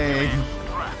 Hooray!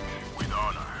 Trapped with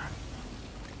honor.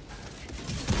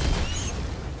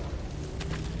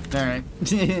 Alright.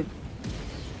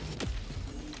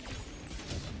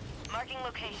 Marking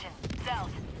location.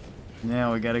 South.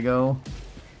 Now we gotta go.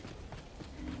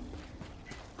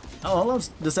 Oh, hello,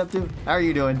 Deceptive. How are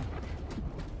you doing?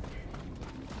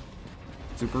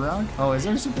 Super round? Oh, is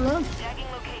there a super round? Tagging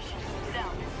location.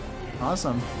 South.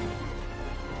 Awesome.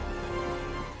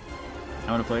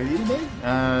 I want to play with you today?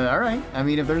 Alright. I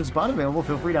mean, if there's a spot available,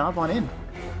 feel free to hop on in.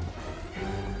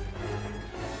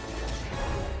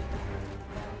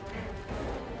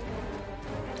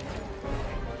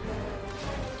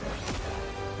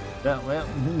 Yeah, well.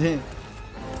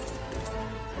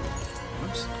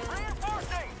 Oops.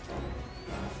 Reinforcing!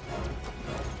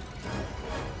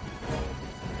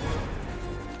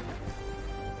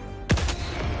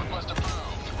 Request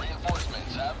approved.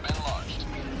 Reinforcements have been launched.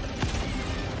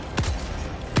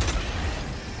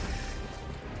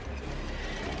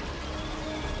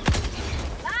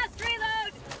 Last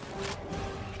reload!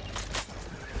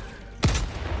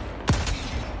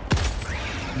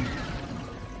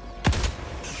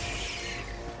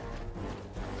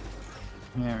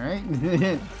 Alright.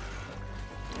 I'm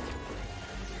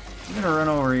gonna run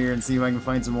over here and see if I can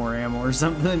find some more ammo or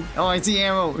something. Oh, I see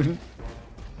ammo! I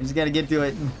just gotta get to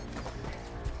it.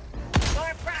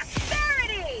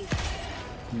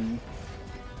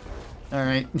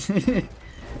 Alright.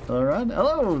 Hello, Rod.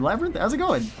 Hello, Labyrinth. How's it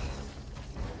going?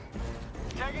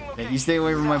 Hey, you stay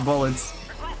away from my bullets.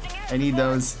 I need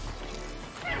those.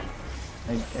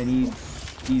 I need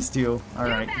these two.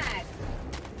 Alright.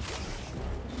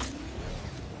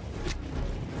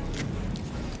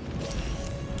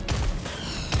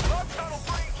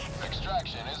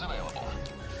 Extraction is available.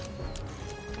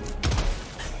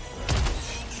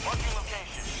 Marking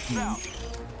location. South.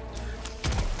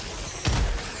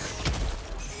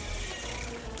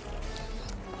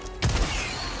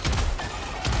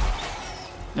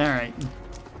 Alright.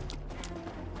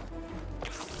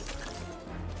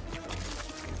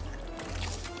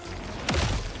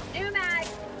 New mag.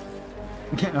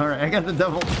 Alright, I got the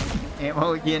double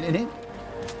ammo again in it.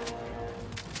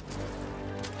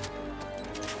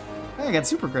 Hey, I got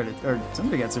super credits. Or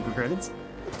somebody got super credits.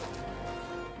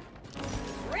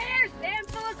 Rare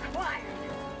sample acquired.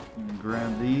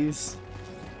 Grab these.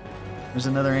 There's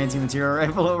another anti-material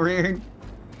rifle over here.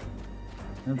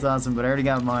 That's awesome, but I already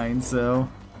got mine, so...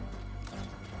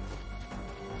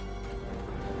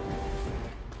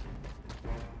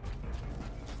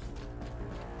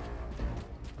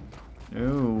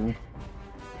 Ooh.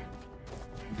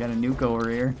 We got a nuke over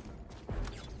here.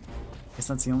 Guess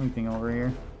that's the only thing over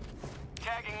here.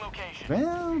 Tagging location.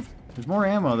 Well, there's more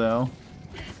ammo, though.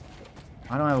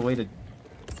 I don't have a way to...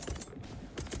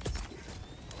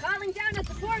 Calling down a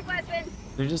support weapon.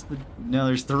 There's just the... No,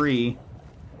 there's 3.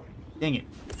 Dang it.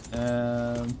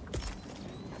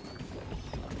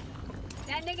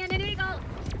 Sending in an eagle.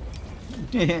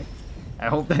 I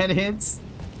hope that hits.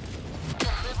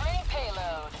 Delivering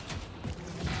payload.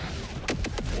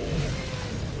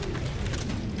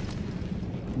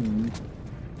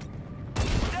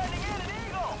 Sending in an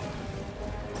eagle.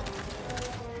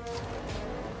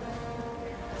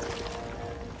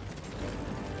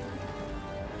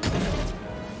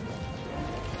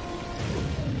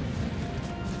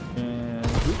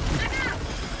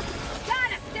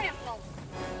 Got a sample.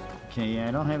 Okay, yeah,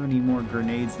 I don't have any more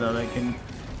grenades, though, that can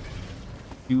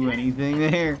do anything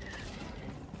there.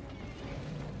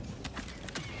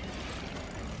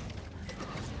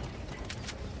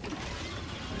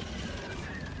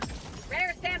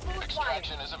 Rare sample acquired.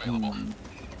 Extraction is available.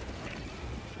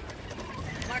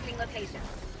 Marking location.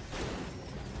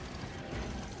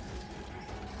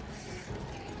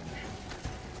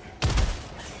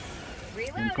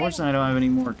 Reloading. Unfortunately, I don't have any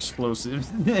more explosives.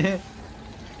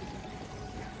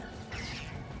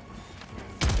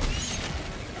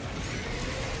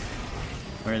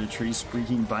 Where are the trees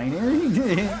speaking binary?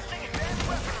 I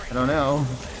don't know.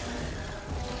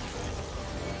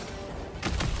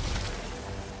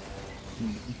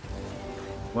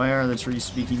 Why are the trees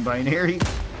speaking binary? It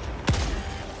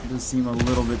does seem a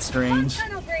little bit strange.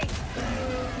 Tunnel breach.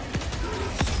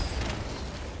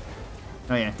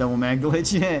 Oh yeah, double mag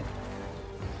glitch, yeah.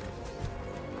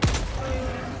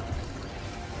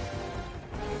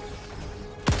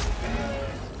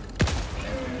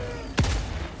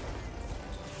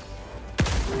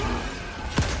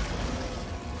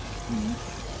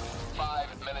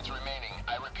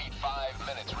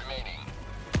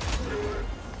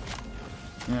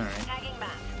 Alright. Tagging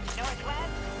map.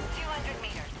 Northwest, 200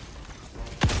 meters.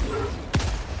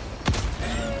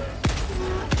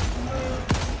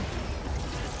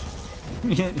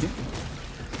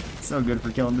 So good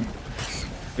for killing the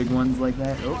big ones like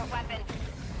that. Oh. More weapon.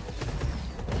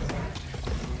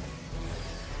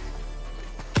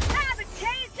 Have a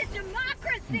taste of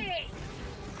democracy!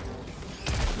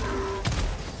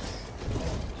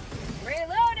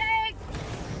 Reloading!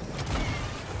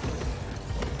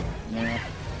 Yeah.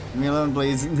 Leave me alone,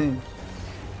 please. New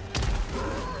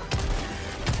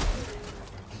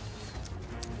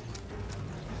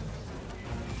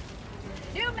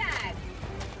mag!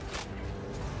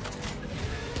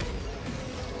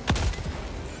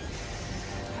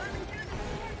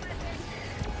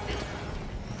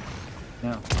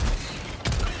 No.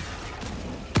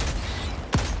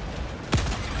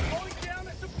 Calling down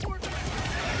a support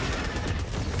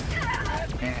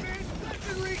Eh.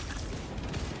 weaponry.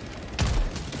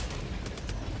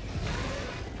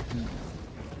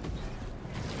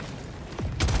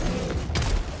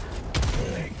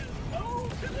 Oh,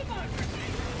 to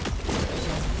democracy.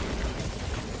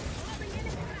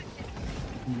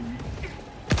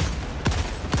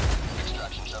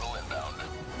 Extraction shuttle inbound.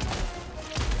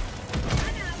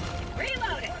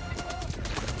 Reloading!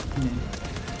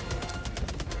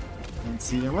 Let's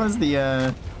see, there was the,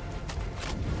 there's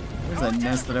that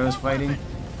nest that I was fighting. It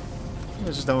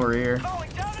was just over here. Calling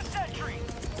down a sentry.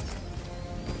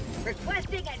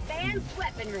 Requesting advanced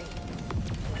weaponry.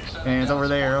 And it's over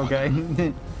there, okay.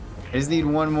 I just need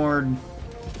one more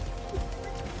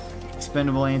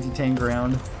expendable anti-tank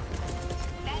round.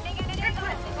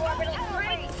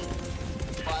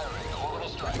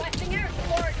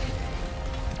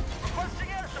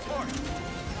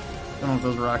 I don't know if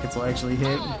those rockets will actually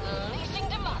hit.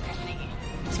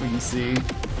 So we can see.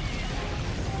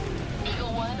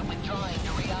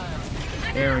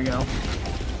 There we go.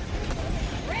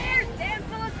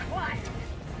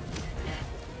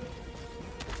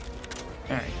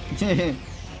 Alright.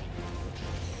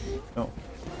 Oh,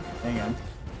 hang on.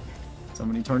 So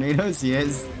many tornadoes?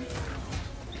 Yes.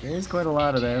 There's quite a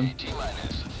lot of them. I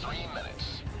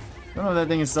don't know if that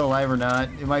thing is still alive or not.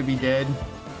 It might be dead.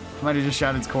 Might have just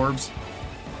shot its corpse.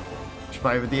 Should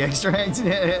buy with the extract.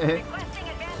 Yeah,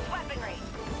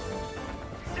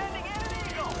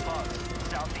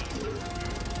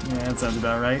 that sounds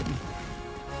about right.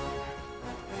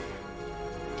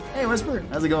 Hey, Whisper,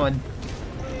 how's it going?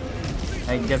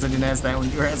 I guess I didn't ask that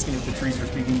when you were asking if the trees were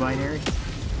speaking binary.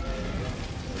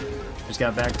 Just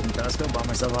got back from Costco, bought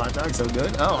myself a hot dog, so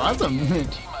good. Oh, awesome!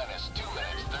 T-minus 2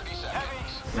 minutes, 30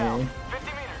 seconds. Hey.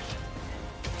 50 meters.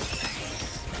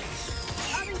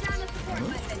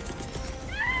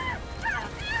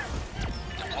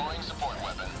 Deploying support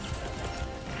weapon.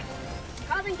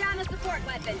 Calling down a support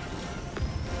weapon.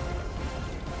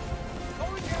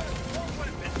 Going down a support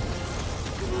weapon.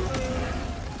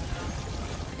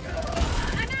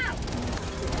 I'm out.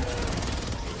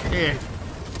 Yeah.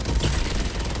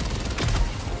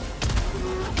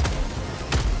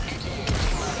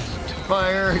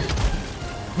 Fire!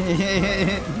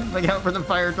 Look out for the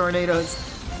fire tornadoes.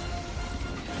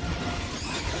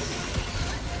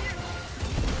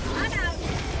 I'm out.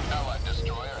 Allied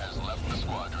destroyer has left the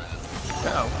squadron.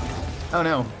 Oh. Oh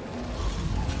no.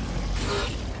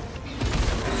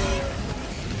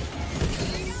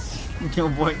 Oh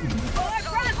boy. For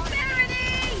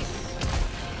prosperity!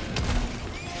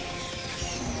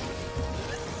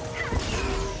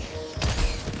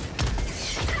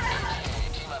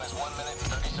 T-minus 1 minute and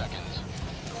 30 seconds.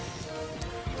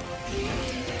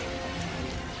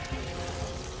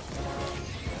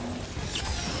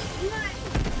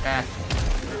 Ah.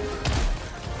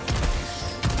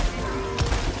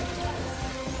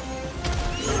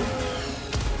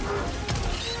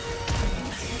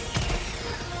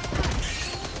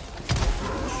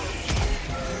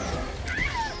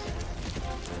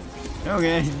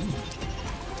 Okay. ETA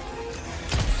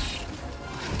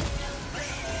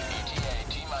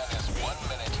T-minus 1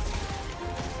 minute.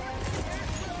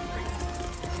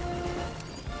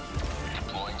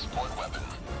 Deploying support weapon.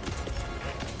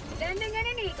 Sending in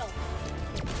an eagle.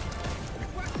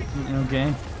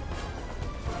 Okay.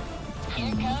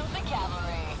 Here comes the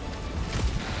cavalry.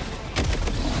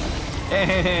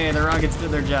 Hey, the rockets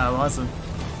did their job. Awesome.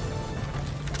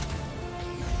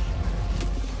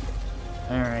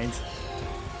 Alright.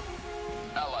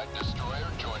 Allied destroyer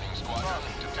joining squadron.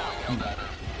 Deploying Helldiver.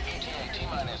 ETA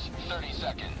T-minus 30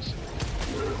 seconds.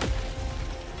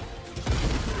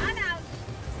 I'm out.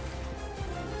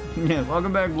 Yeah,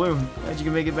 welcome back, Blue. Glad you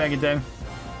can make it back in time.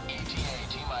 ETA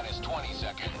T-minus 20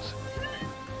 seconds.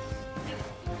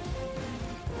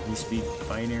 You speak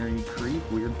binary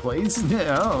creep, weird place.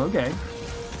 Oh, okay.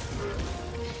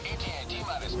 ETA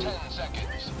T-minus 10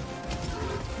 seconds.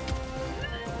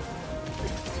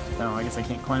 Oh, I guess I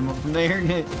can't climb up from there.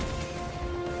 This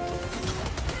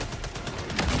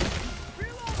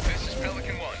is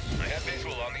Pelican 1. I have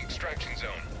visual on the extraction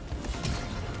zone.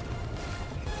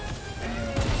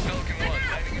 Pelican 1,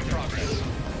 landing in progress.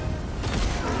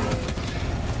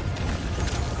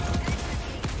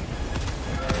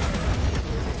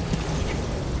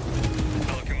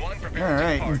 Pelican 1, prepare All to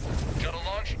right. depart. Shuttle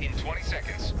launch in 20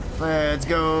 seconds. Let's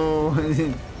go.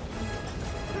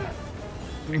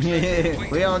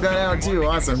 We all got out too.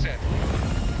 Awesome.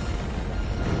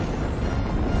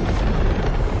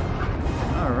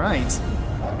 All right.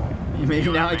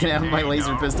 Maybe now I can have my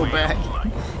laser pistol back.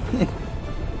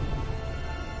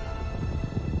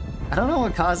 I don't know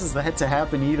what causes that to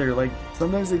happen either. Like,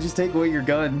 sometimes they just take away your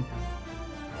gun.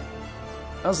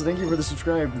 Also, thank you for the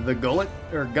subscribe. The gullet,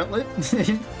 or gutlet?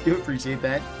 Do appreciate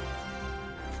that.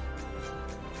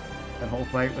 That whole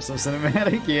fight was so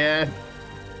cinematic, yeah.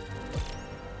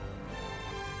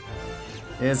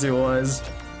 Yes, it was.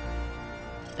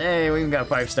 Hey, we even got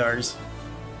 5 stars.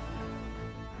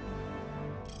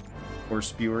 Or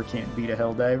Spewer can't beat a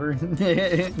Helldiver.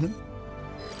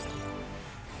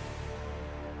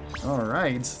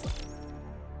 Alright.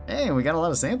 Hey, we got a lot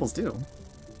of samples too.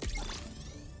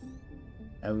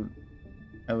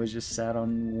 I I was just sat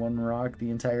on one rock the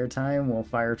entire time while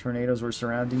fire tornadoes were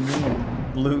surrounding me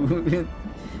and blue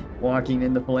walking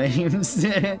into flames.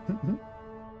 I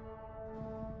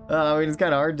mean, it's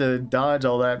kind of hard to dodge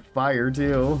all that fire,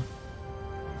 too.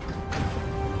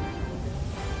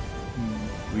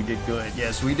 We did good.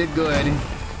 Yes, we did good.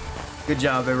 Good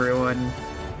job, everyone.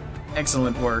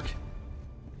 Excellent work.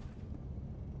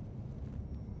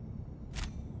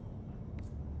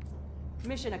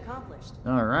 Mission accomplished.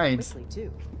 All right. Quickly,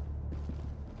 too.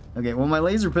 Okay, well, my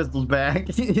laser pistol's back.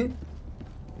 I don't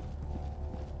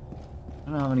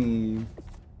know how many...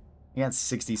 I got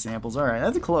 60 samples. All right,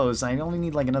 that's close. I only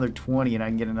need like another 20 and I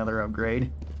can get another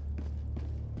upgrade.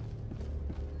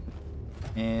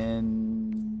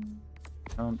 And...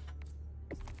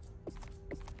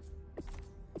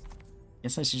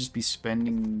 guess I should just be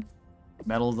spending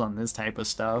metals on this type of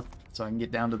stuff so I can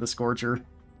get down to the Scorcher.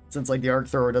 Since, like, the arc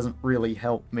thrower doesn't really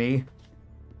help me.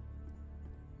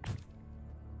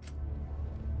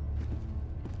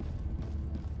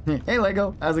 Hey,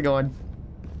 Lego. How's it going?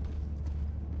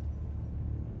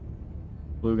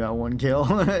 Blue got 1 kill.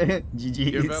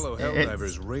 GG. Your fellow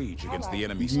Helldivers rage against the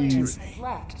enemy's Units tyranny.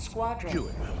 left squadron. Do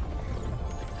it.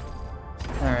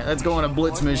 Alright, let's go on a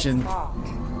blitz mission.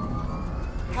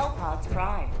 Hellpods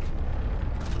prime.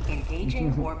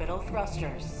 Engaging orbital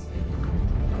thrusters.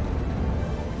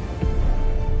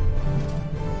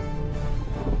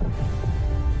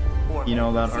 You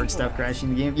know about ARC stuff crashing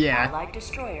the game? Yeah. Allied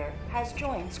destroyer has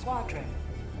joined squadron.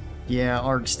 Yeah,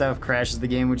 ARC stuff crashes the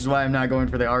game, which is why I'm not going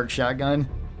for the ARC shotgun.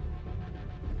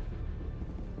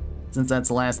 Since that's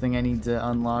the last thing I need to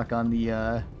unlock on the,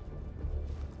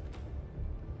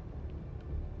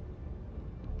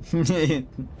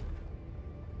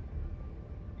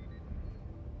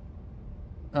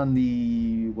 on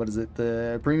the, what is it,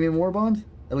 the Premium War Bond?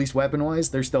 At least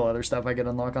weapon-wise. There's still other stuff I could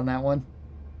unlock on that one.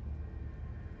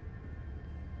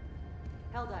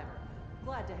 Helldiver,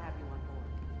 glad to have you on board.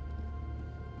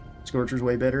 Scorcher's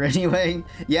way better anyway.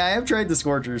 Yeah, I have tried the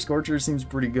Scorcher. Scorcher seems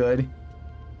pretty good.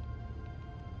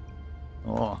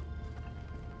 Oh.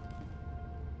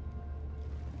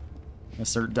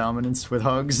 Assert dominance with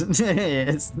hugs.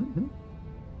 Yes.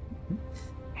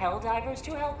 Helldivers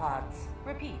to Hellpods.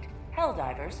 Repeat.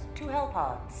 Helldivers to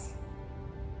Hellpods.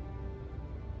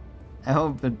 I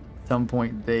hope at some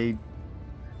point they...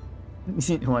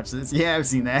 Watch this. Yeah, I've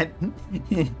seen that.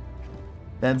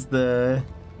 That's the...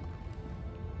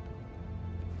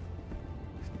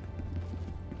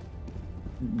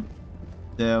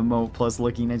 the emote plus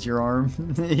looking at your arm.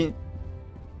 Then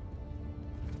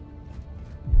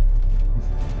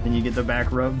you get the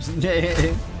back rubs.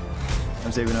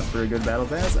 I'm saving up for a good battle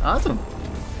pass. Awesome.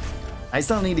 I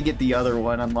still need to get the other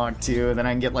one unlocked too, and then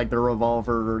I can get like the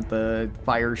revolver or the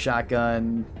fire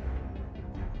shotgun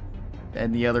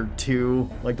and the other two,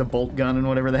 like the bolt gun and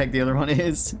whatever the heck the other one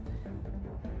is.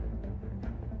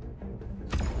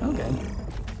 Okay.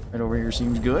 Right over here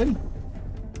seems good.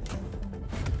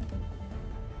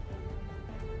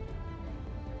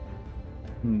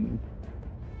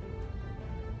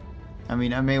 I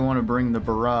mean, I may want to bring the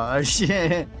barrage.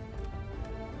 That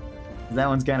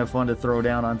one's kind of fun to throw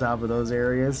down on top of those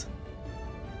areas.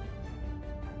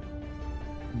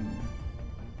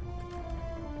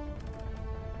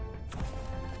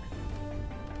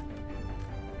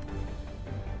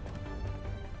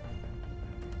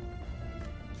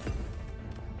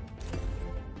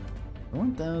 I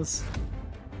want those.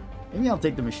 Maybe I'll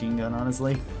take the machine gun,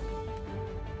 honestly.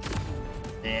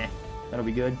 Yeah, that'll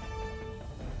be good.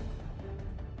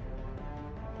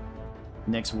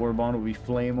 Next war bond will be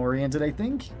flame oriented, I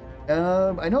think.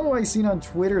 I know I seen on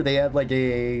Twitter they had like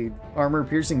a armor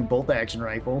piercing bolt action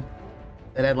rifle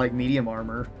that had like medium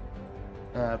armor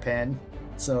pen,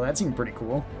 so that seemed pretty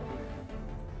cool.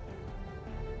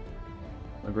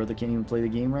 My brother can't even play the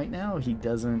game right now. He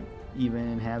doesn't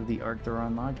even have the arc thrower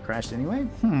unlocked. Crashed anyway.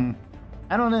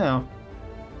 I don't know.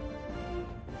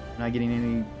 Not getting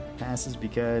any passes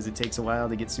because it takes a while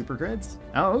to get super creds.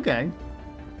 Oh, okay.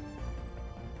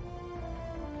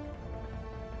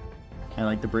 I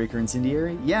like the Breaker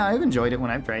Incendiary. Yeah, I've enjoyed it when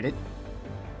I've tried it.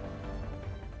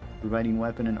 Providing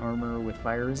weapon and armor with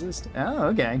fire resist. Oh,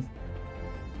 okay.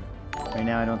 Right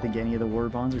now I don't think any of the war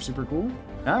bonds are super cool.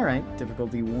 Alright,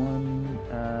 difficulty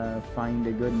 1. Find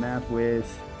a good map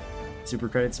with super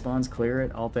credit spawns, clear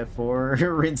it, Alt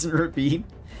F4, rinse and repeat.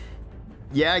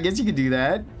 Yeah, I guess you could do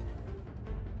that.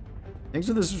 Thanks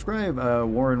for the subscribe,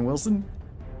 Warren Wilson.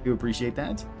 Do appreciate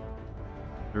that.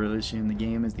 The relation in the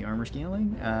game is the armor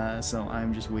scaling, so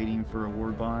I'm just waiting for a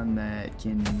war bond that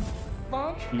can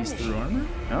pierce through armor.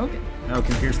 Okay. Oh,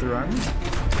 can pierce through armor?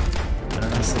 I don't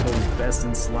know, I suppose best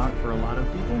in slot for a lot of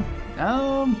people.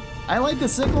 I like the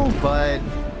sickle, but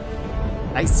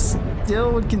I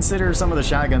still would consider some of the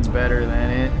shotguns better than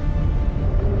it.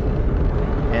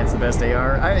 Yeah, it's the best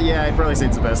AR. Yeah, I'd probably say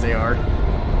it's the best AR.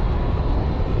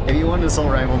 If you want an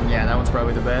assault rifle, yeah, that one's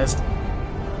probably the best.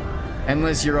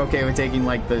 Unless you're okay with taking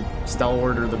like the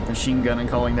stalwart or the machine gun and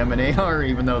calling them an AR,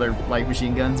 even though they're like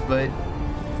machine guns, but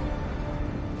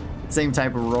same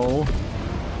type of role.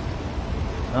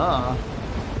 Ah.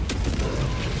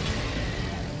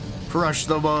 Crush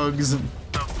the bugs.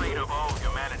 The fate of all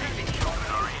humanity's children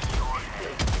are in your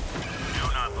hands. Do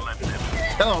not let them.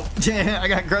 Oh, I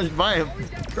got crushed by a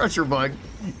crusher bug.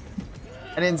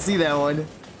 I didn't see that one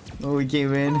when we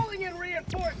came in. Calling in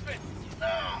reinforcements.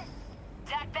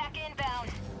 Attack back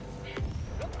inbound.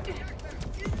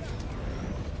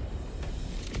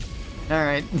 All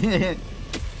right.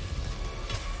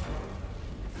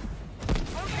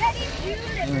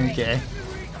 Okay.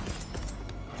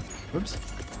 Whoops.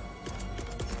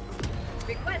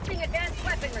 Requesting advanced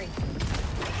weaponry.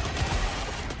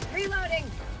 Reloading.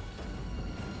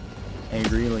 I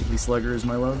agree, like the Slugger is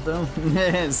my love though.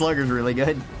 Slugger's really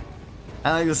good.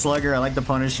 I like the Slugger, I like the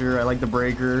Punisher, I like the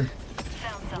Breaker.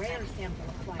 Rare sample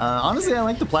acquired. Honestly, I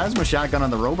like the Plasma Shotgun on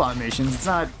the robot missions. It's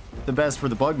not the best for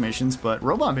the bug missions, but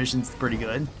robot missions is pretty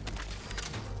good.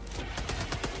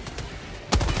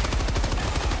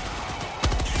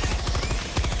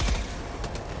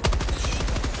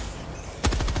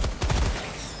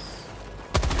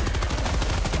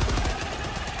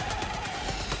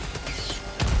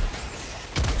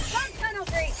 Some tunnel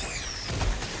breach.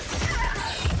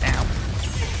 Ow.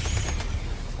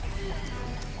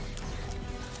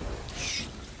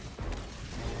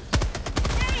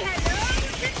 Say hello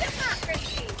to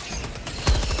democracy.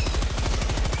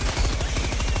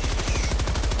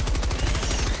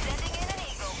 Sending in an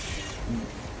eagle.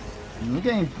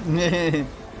 Okay.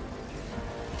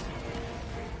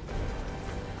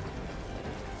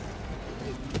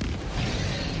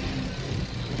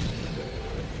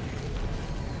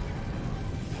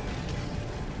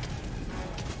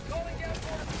 Calling down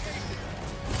fortifications.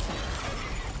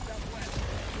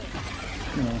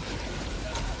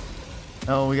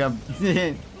 Oh, we got.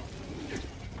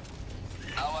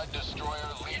 Allied destroyer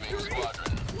leaving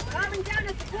squadron. Calling down a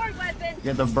support weapon.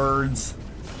 Get the birds.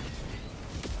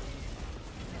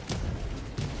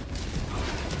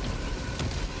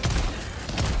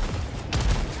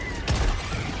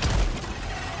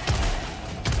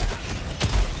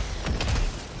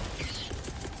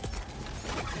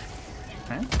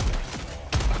 Huh?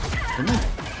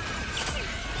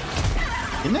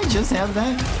 Didn't I just have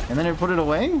that? And then I put it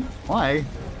away? Why?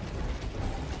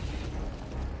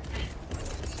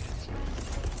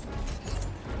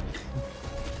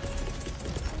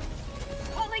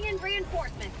 Calling in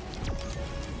reinforcements.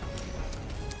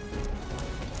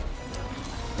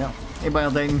 No. Hey,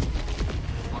 Bile Titan.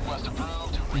 Request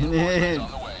approved. Reinforcements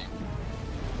on the way.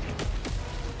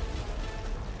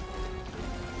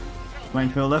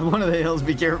 Might fill up one of the hills.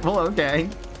 Be careful. Okay.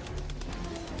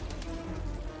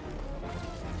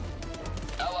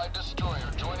 Allied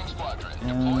destroyer joining squadron.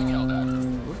 Deploying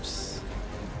Helldivers. Whoops.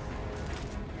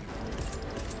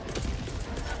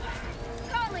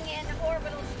 Calling in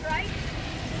orbital strike.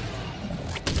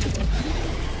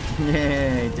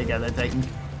 Yay, take out that Titan.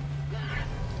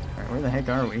 Alright, where the heck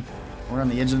are we? We're on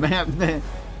the edge of the map.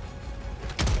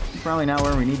 Probably not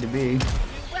where we need to be.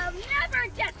 Will never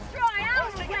destroy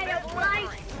our way of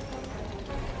life.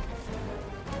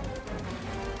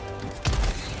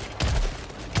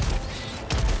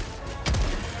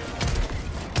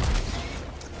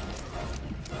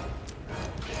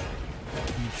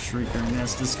 Shrieker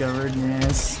nest discovered,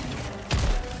 yes.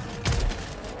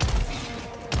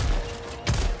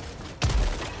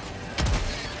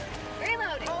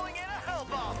 Reloading. Calling in a hell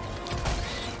bomb.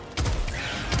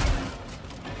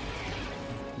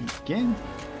 Okay.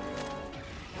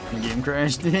 The game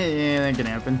crashed. Yeah, that can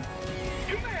happen.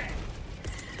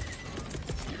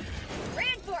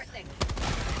 Reinforcing.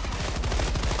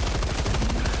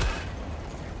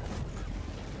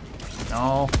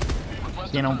 No.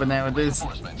 Request Can't open that with this.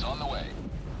 Reinforcements on the way.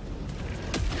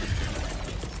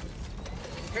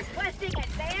 Requesting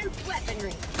advanced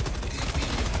weaponry.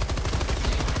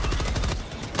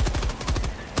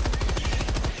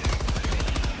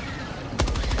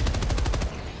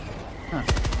 Huh.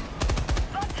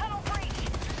 Bug tunnel breach.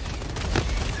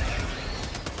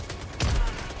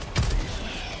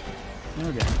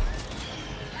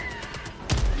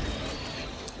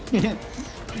 Okay.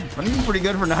 Funny's pretty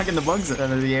good for knocking the bugs out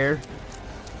of the air.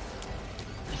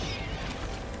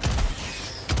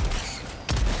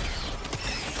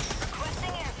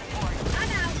 Requesting air support.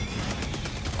 I'm out.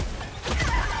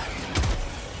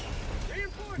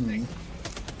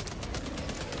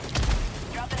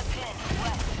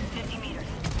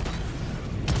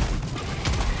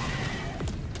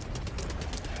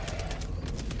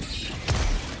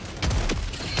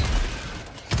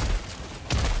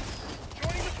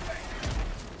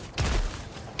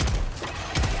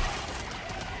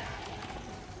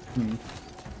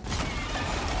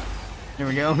 There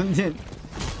we go. Hey,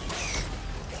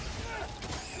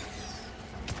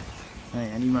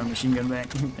 I need my machine gun back.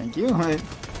 Thank you.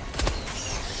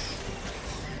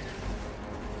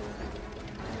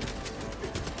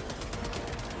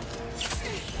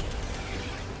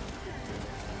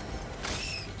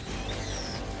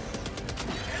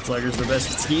 Slugger's the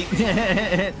best at skeet.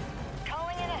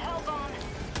 Calling in a hell bomb.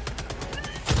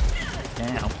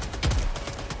 Ow.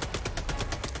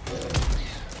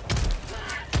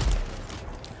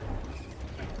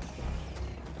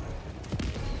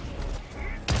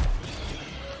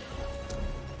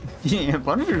 Yeah,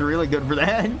 Punisher's really good for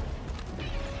that.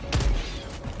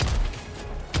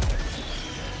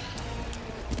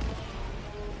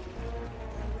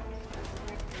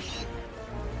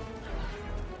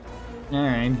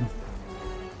 Alright.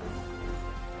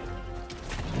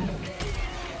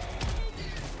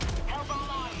 Hell bomb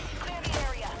on. Clear the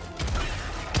area.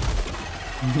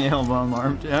 Hell bomb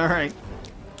armed. Alright.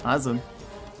 Awesome.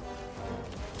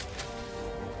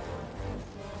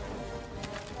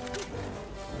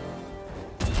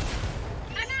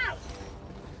 I'm out.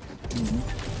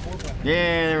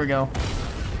 Yeah, there we go.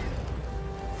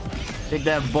 Take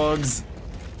that, bugs.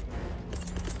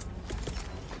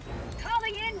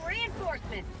 Calling in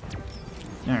reinforcements.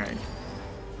 Alright.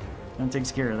 That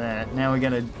takes care of that. Now we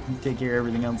gotta take care of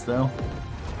everything else, though.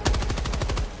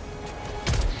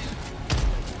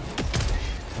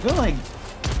 I feel like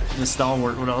the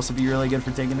stalwart would also be really good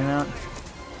for taking it out.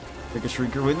 Take a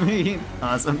shrieker with me.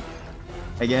 Awesome.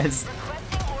 I guess.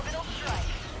 Requesting orbital strike.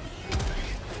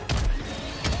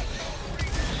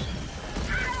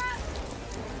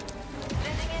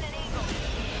 Sending in an eagle.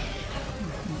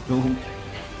 Cool.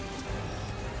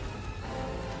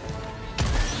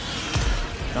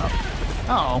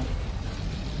 Oh.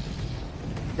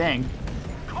 Dang.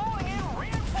 Calling in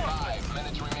reinforcements. 5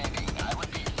 minutes remaining. I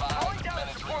repeat, 5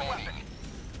 minutes remaining.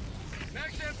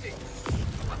 Max empty.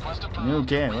 Request approved.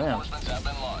 Okay, well. Reinforcements have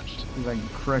been launched. See if I can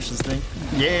crush this thing.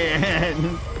 Yeah!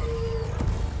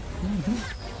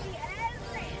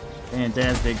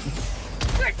 Fantastic.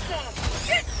 Get some.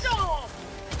 Get some.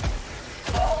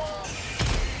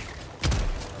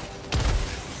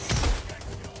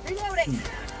 Reloading.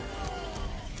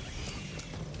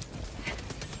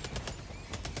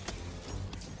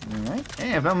 Alright.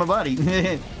 Hey, I found my body.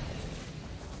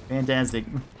 Fantastic.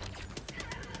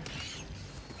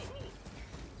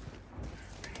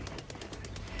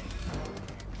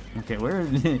 Okay,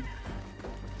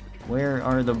 where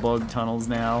are the bug tunnels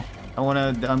now? I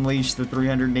want to unleash the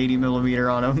 380mm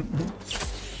on them.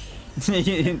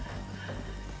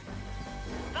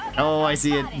 Oh, I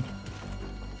see it.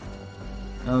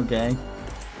 Okay.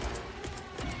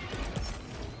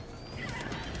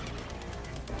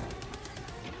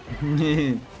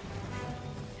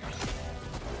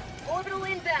 Orbital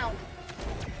inbound.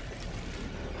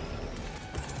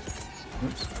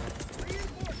 Oops.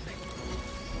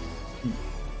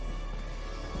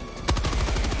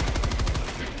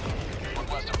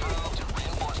 Request approved.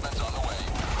 Reinforcements on the way.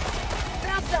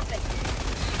 Found something.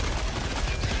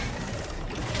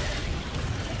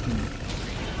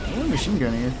 Oh, machine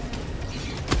gun here.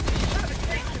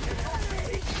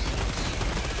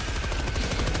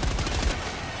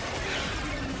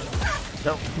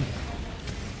 Nope.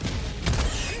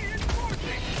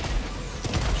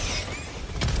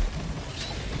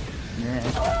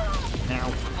 Yeah. Ow.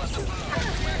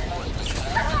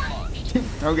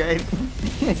 Okay.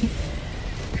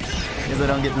 Guess I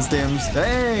don't get the stems.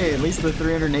 Hey, at least the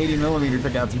 380mm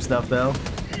took out some stuff, though.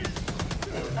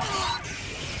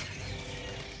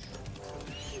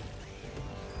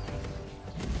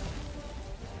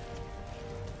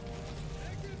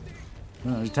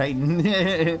 Oh, there's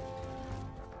Titan.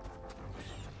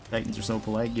 Titans are so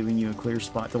polite, giving you a clear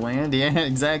spot to land. Yeah,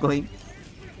 exactly.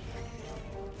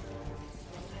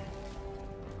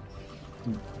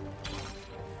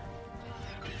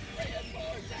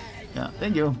 Yeah,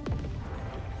 thank you.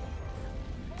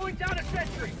 Going down a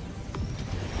sentry.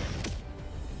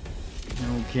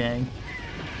 Okay.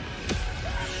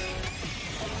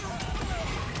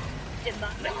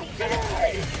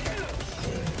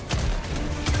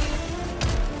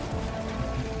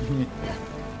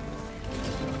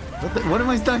 What am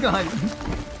I stuck on?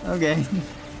 Okay.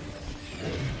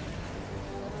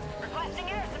 Requesting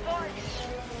air support.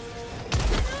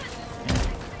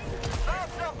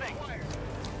 Found something.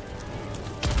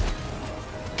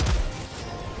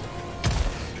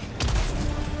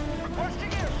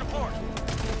 Requesting air support.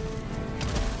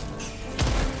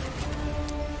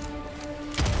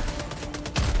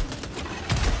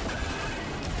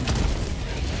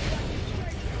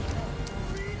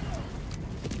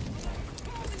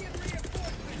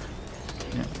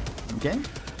 Okay.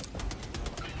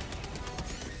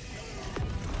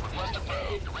 Request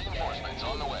approved. Reinforcements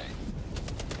on the way.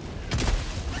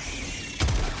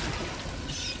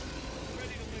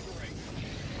 Ready to liberate.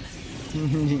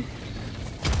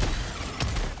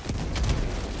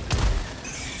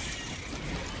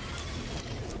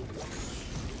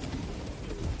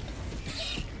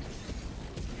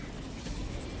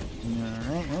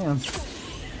 Alright, well.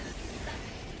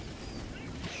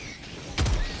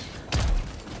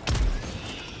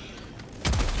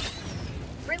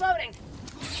 Reloading.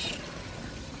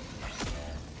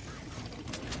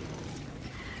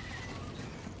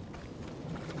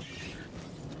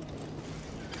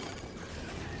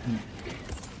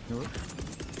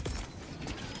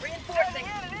 Reinforcing.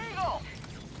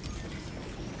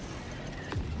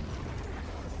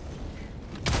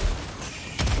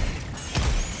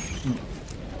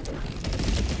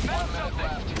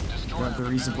 Got the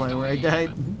resupply where I died.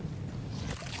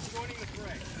 Joining the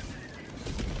fray.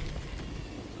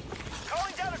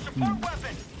 Calling down a support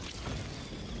weapon.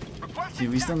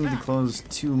 Dude, we still need to close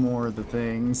 2 more of the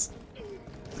things.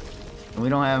 We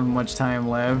don't have much time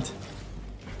left.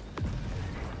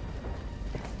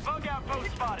 Bug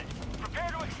outpost spotted. Prepare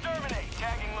to exterminate.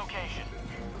 Tagging location.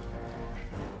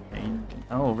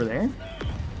 Oh, over there?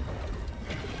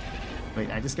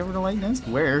 Wait, I discovered a light nest?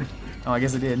 Where? Oh, I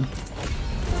guess I did. You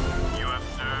have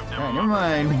served Alright, never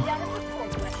mind. Down a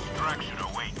support weapon. Extraction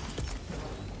awaits.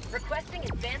 Requesting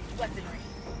advanced weaponry.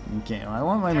 Okay, well, I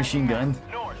want my machine gun.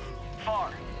 North.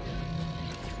 Far.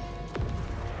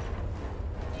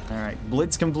 Alright,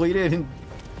 blitz completed.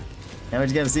 Now we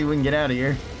just gotta see if we can get out of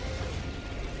here.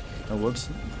 Oh, whoops.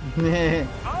 I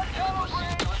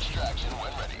Proceed to extraction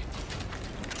when ready.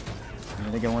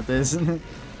 think I want this.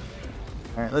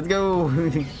 Alright, let's go.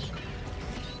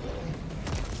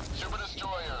 Super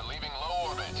destroyer leaving low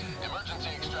orbit. Emergency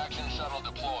extraction shuttle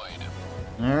deployed.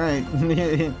 Alright.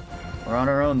 We're on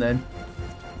our own then.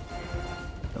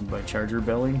 Killed by Charger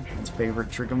Belly. That's a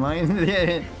favorite trick of mine.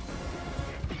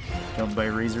 Killed by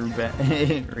Razor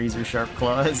Sharp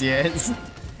Claws, yes.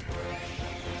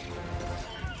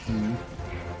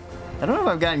 I don't know if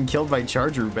I've gotten killed by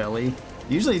Charger Belly.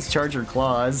 Usually it's Charger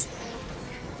Claws.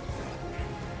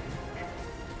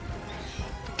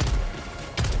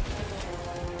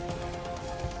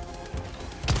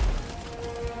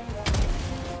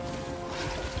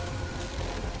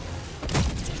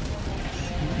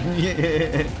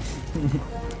 Yeah.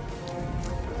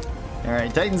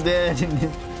 Alright, Titan's dead.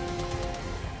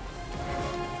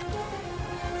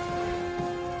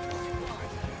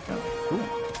 Oh, cool.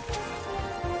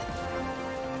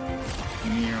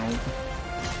 Meow.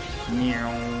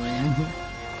 Meow.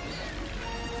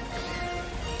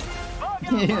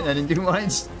 That didn't do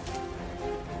much.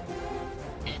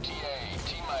 ETA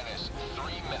T-minus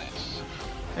 3 minutes.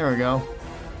 There we go.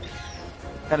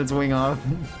 Got its wing off.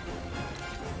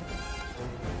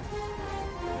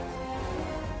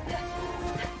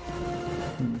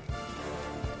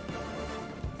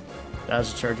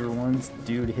 Dodge the Charger once,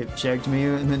 dude hip checked me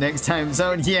in the next time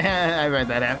zone. Yeah, I bet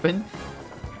that happened.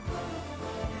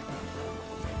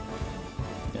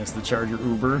 Yes, the Charger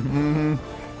Uber.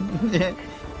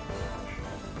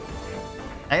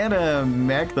 I had a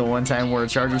mech the one time where a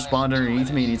Charger spawned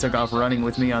underneath me and he took off running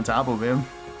with me on top of him.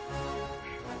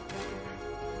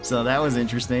 So that was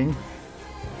interesting.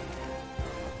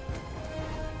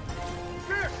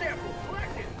 Fair sample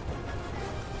collected.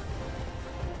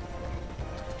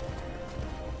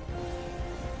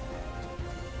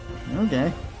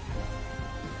 Okay.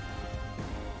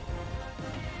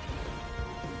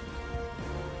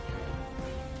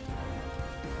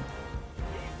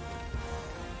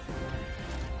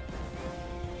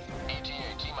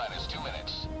 ETA T-minus 2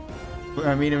 minutes.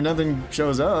 I mean, if nothing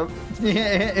shows up,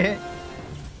 it's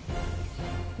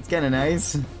kind of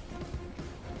nice.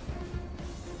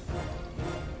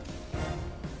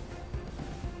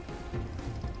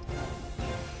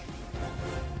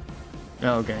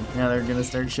 Oh, okay, now they're gonna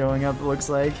start showing up, it looks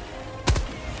like.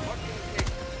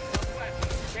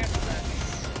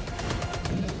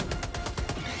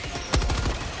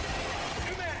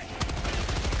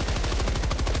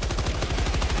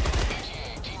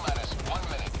 ETA T-minus 1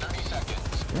 minute 30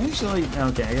 seconds. Actually,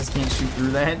 okay, I guess can't shoot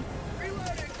through that.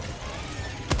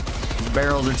 These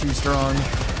barrels are too strong.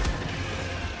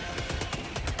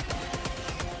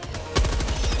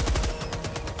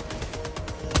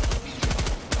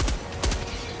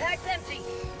 Bag's empty.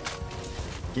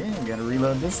 Okay, I gotta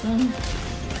reload this thing.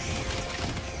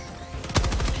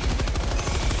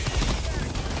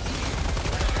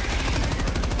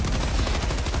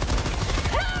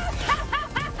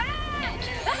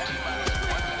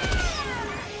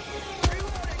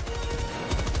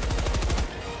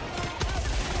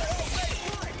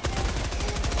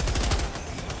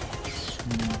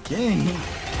 Last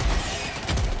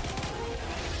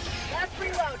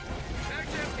reload.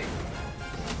 Mag's empty.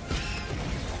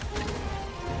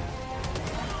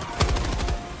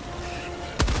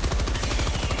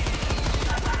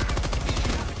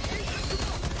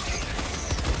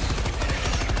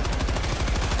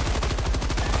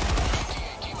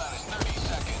 T-minus 30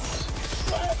 seconds.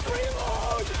 Last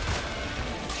reload.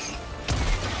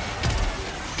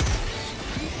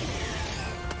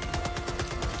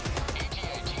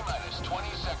 ETA T-minus 20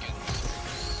 seconds.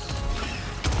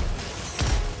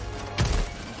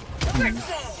 Get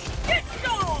some. Get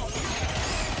some.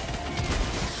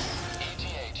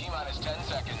 ETA T-minus 10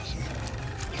 seconds.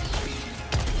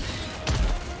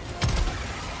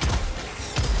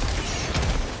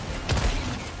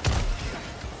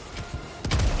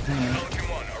 Pelican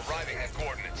 1 arriving at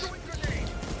coordinates.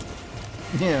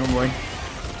 Yeah, oh boy.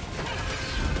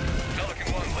 Pelican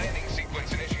 1 landing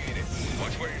sequence initiated.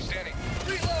 Watch where you're standing.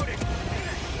 Reloading.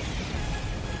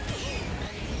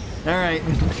 Alright.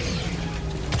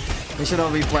 They should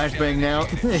all be flashbang now.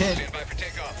 Stand by for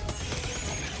takeoff.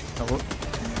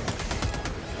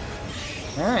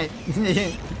 Alright.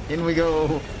 In we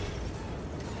go.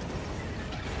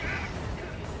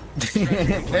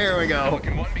 There we go.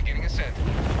 Pelican 1 beginning ascent.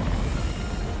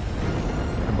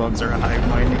 The bugs are a hive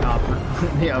mind,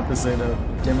 the opposite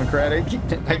of democratic,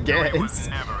 I guess.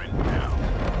 Never in doubt.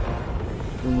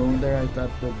 For a moment there, I thought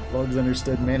the bugs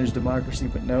understood managed democracy,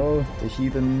 but no, the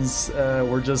heathens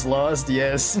were just lost,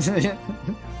 yes.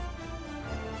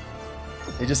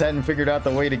 They just hadn't figured out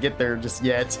the way to get there just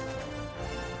yet.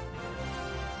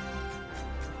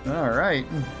 Alright.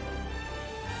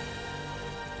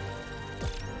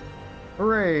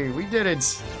 Hooray, we did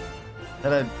it!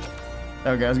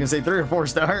 Okay, I was gonna say 3 or 4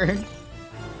 star.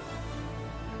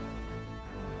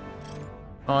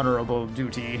 Honorable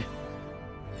duty.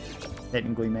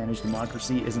 Technically managed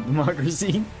democracy isn't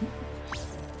democracy.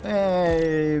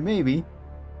 Hey, maybe.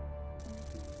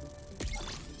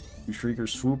 Do Shrieker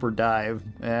swoop or dive?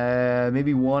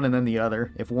 Maybe one and then the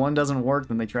other. If one doesn't work,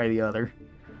 then they try the other.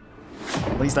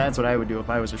 At least that's what I would do if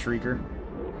I was a Shrieker.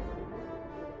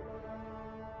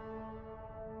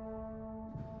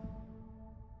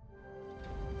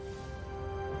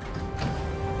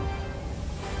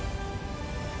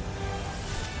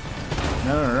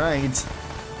 Alright.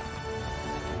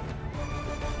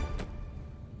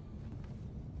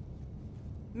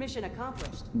 Mission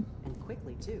accomplished. And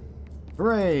quickly, too.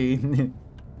 Hooray!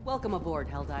 Welcome aboard,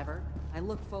 Helldiver. I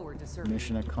look forward to serving.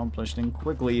 Mission accomplished and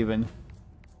quickly even.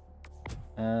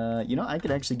 You know, I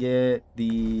could actually get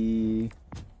the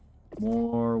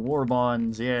more war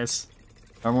bonds, yes.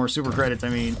 Or more super credits, I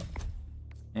mean.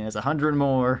 And it's 100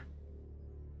 more.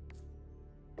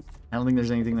 I don't think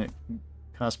there's anything that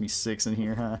cost me 6 in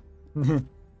here, huh?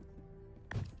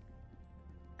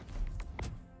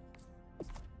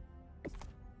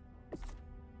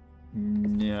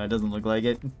 Yeah, it doesn't look like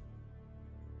it.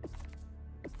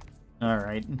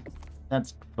 Alright.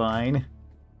 That's fine.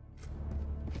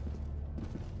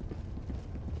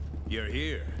 You're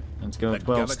here. Let's go. That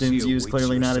 12 galaxy stims used, awaits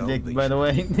clearly your not a dick, by the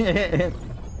way.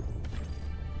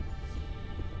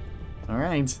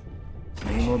 Alright.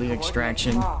 Enable the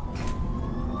extraction.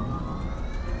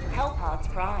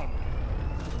 Hellpods primed.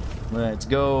 Let's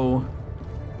go.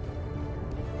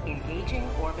 Engaging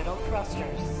orbital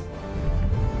thrusters.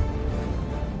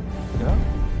 Yeah.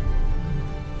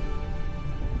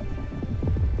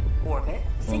 Orbit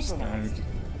Full start. synchronized.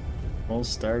 Full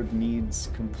start needs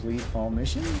complete all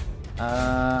mission?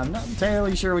 I'm not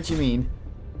entirely sure what you mean.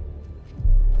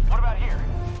 What about here?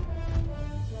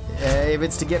 If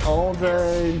it's to get all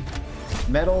the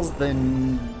medals,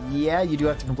 then yeah, you do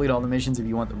have to complete all the missions if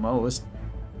you want the most.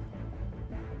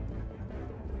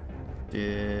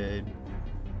 Did...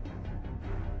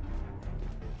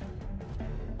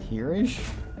 Here-ish?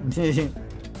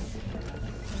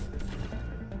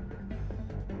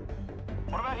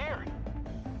 What about here?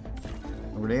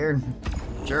 Over there?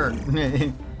 Sure.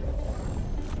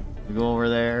 We go over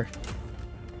there.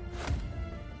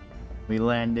 We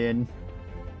land in.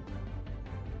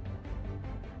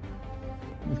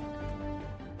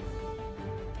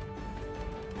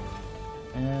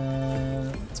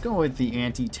 Let's go with the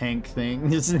anti-tank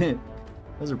thing, isn't it?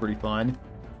 Those are pretty fun.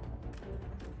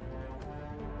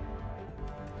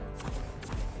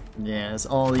 Yeah, it's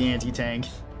all the anti-tank.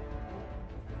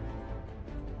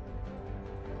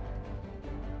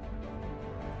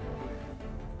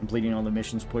 Completing all the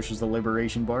missions pushes the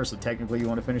liberation bar, so technically you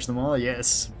want to finish them all?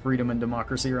 Yes. Freedom and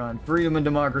democracy are on. Freedom and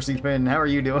democracy, Finn. How are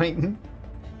you doing?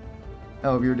 I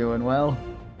hope you're doing well.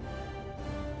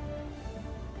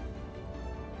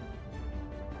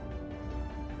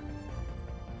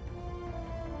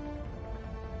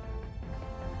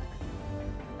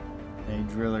 Hey,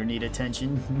 driller need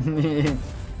attention.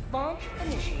 Launch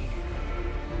initiated.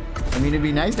 I mean, it'd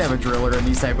be nice to have a driller in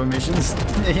these type of missions.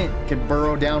 Could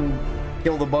burrow down,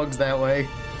 kill the bugs that way.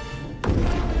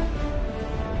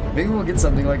 Maybe we'll get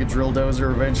something like a drill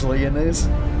dozer eventually in this.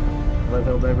 Love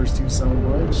Helldivers 2 so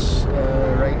much.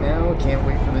 Right now, can't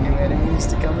wait for the new enemies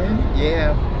to come in.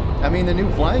 Yeah, I mean, the new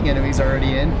flying enemies are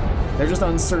already in. They're just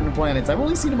on certain planets. I've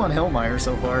only seen them on Hellmire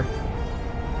so far.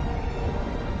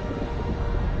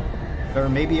 Or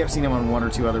maybe I've seen them on 1 or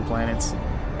 2 other planets.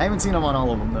 I haven't seen them on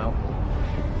all of them, though.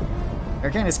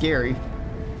 They're kind of scary.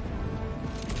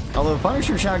 Although the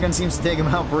Punisher shotgun seems to take them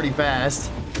out pretty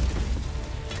fast.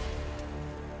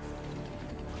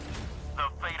 The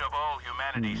fate of all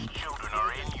humanity's children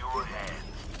are in your hands.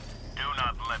 Do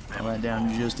not let them. I'll let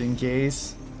down just in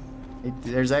case.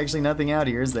 There's actually nothing out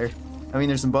here, is there? I mean,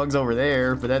 there's some bugs over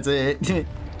there, but that's it.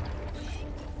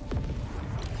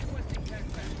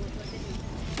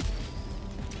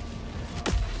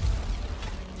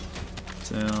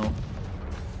 So...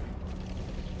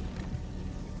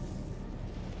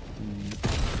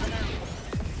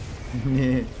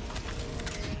 Yeah.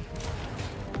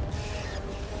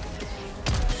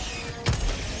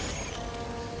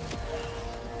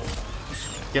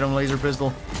 Get him, laser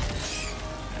pistol.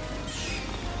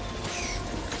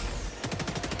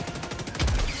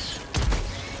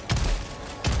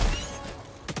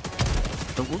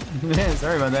 Oh,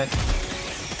 sorry about that.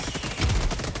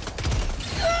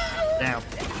 Down.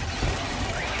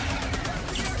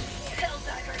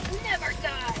 Helldivers never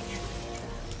die.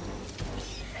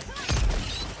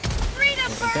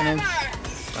 Freedom burner.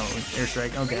 Oh,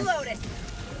 airstrike. Okay. Reload it.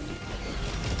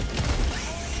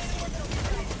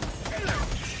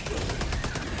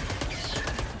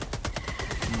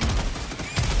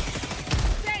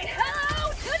 Say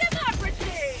hello to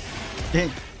democracy.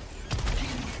 Dang.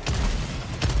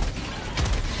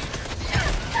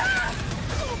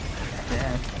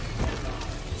 Yeah.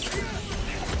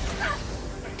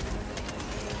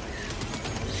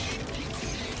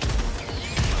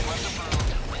 Request approved.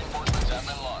 Reinforcements have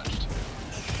been launched.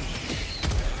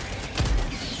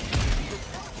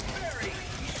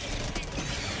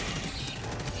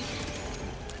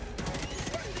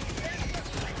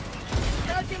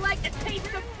 How'd you like the taste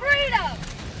of freedom?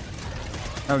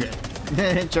 Okay.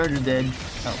 Charger's dead.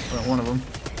 Oh, well, one of them.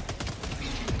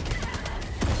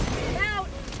 Out.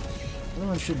 The other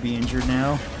one should be injured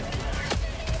now.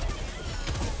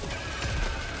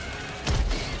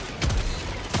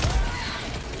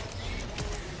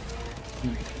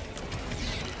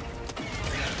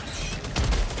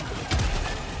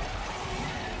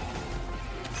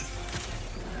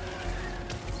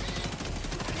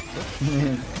 I'm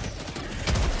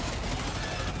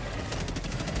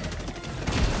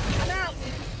out.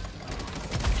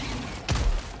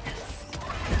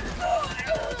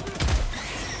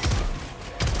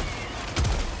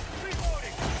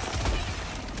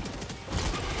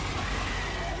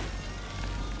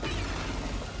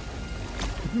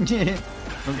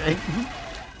 Okay.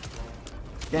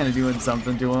 Kind of doing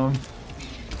something to him.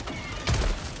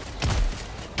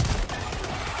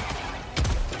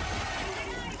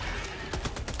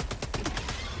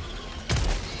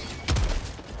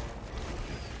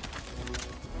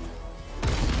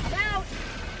 I'm out.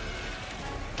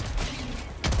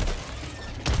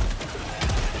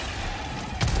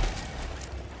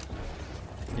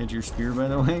 Get your spear, by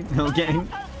the way. Okay. Post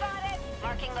spotted.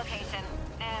 Marking location.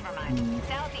 Never mind.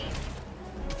 Southeast.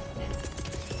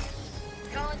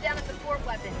 Calling down a support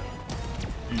weapon.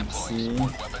 Let's see.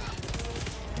 Support weapon.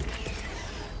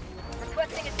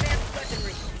 Requesting advanced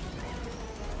weaponry.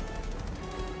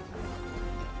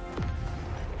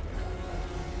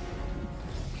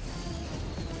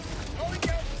 Holding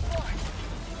down support.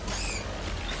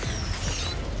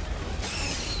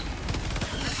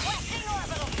 Requesting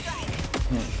orbital strike.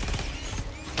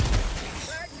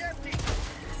 Bag's empty.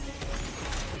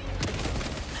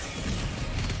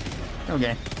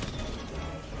 Okay.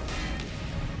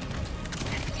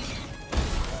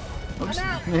 Oops. I'm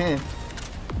out. There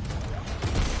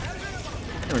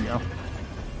we go.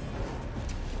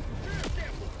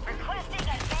 Requesting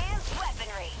advanced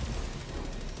weaponry.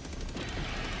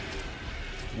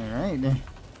 Alright.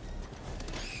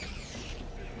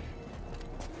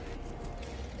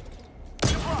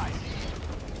 Surprise!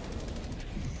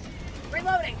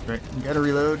 Reloading. Right. Gotta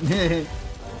reload.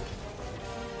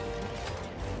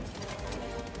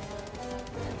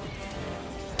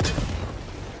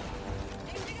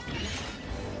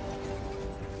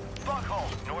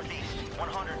 Buckhold, northeast,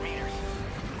 100 meters.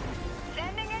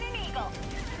 Sending in an eagle.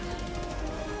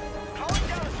 Calling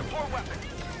down a support weapon.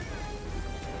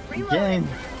 Reloading. Okay.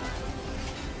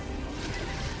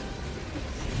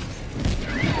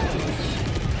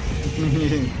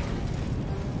 Requesting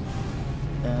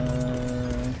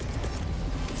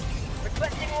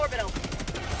orbital.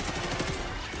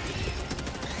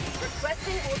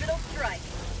 Requesting orbital strike.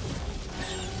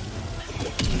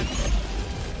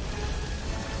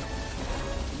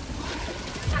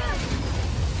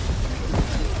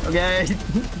 Okay.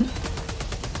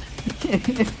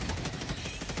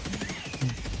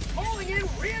 Calling in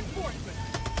reinforcements.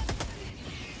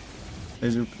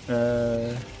 Laser,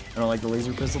 I don't like the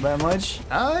laser pistol that much.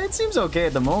 It seems okay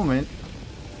at the moment.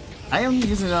 I am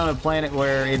using it on a planet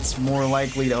where it's more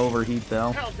likely to overheat,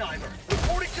 though. Helldiver,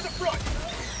 reporting to the front.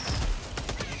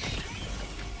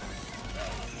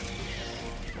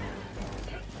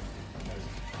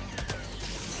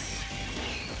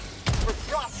 For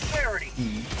prosperity.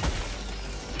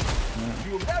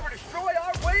 You will never destroy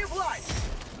our way of life.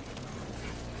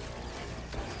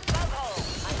 Bugho,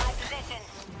 on my position.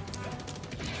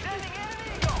 Sending enemy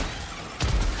eagle.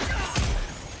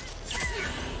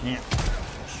 Yeah.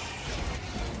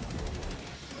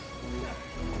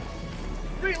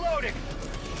 Reloading.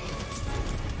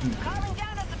 Calling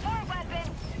down a support weapon.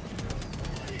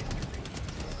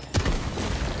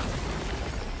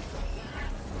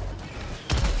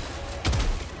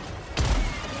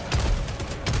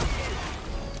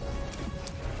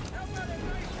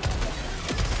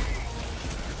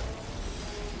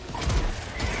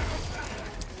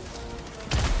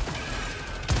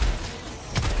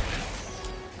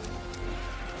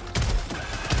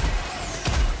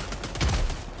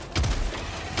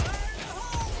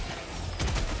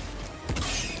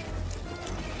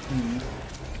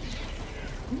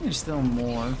 There's still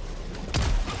more.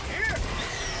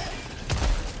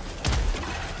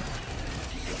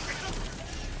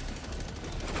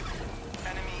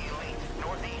 Enemy elite.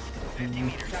 Northeast. 50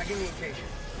 meters. Tagging location.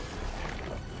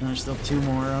 There's still 2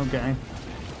 more, okay.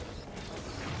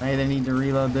 I either need to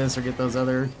reload this or get those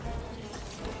other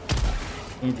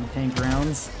anti-tank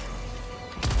rounds.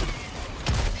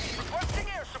 Requesting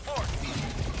air support.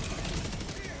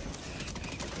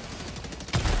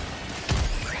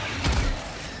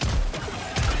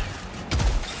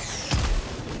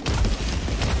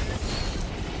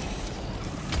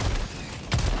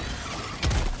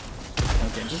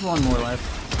 Okay, just 1 more left.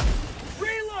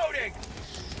 Reloading.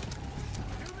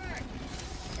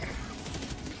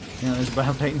 Yeah, there's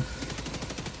Bio Titan.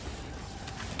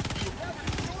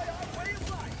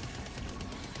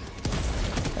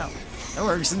 Oh, that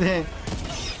works. I'm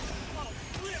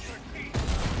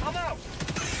out.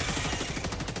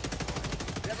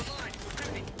 Never mind.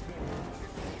 50.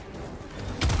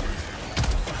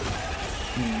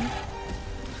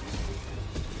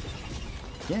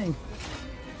 Yay.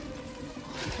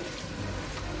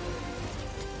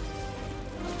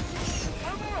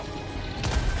 I'm out.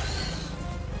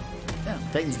 Yeah,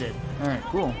 Titan's dead. Alright,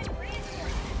 cool.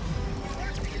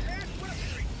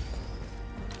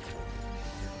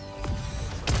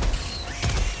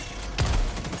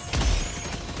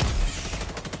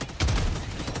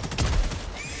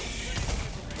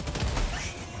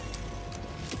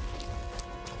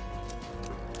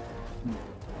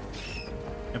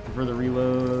 I prefer the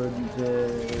reload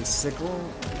the sickle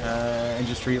and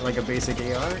just treat it like a basic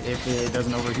AR if it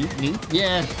doesn't overheat. Neat.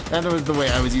 Yeah, that was the way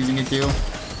I was using it too.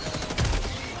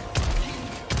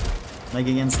 Like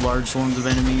against large swarms of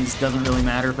enemies, doesn't really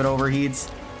matter if it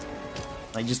overheats.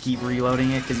 Like just keep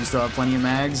reloading it because you still have plenty of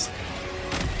mags.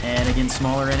 And against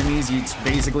smaller enemies, it's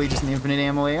basically just an infinite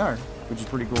ammo AR, which is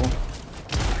pretty cool.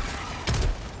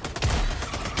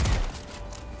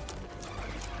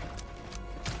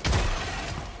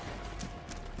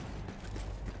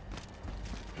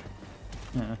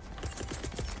 Yeah.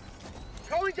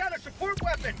 Calling down a support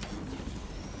weapon.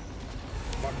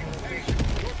 Marking location.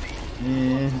 Northeast.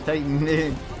 Yeah,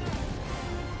 Titan.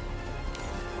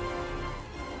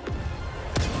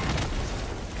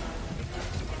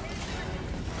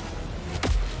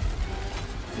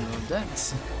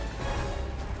 Dex.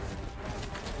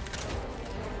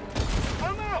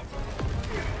 I'm out.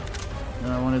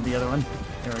 No, I wanted the other one.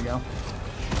 There we go.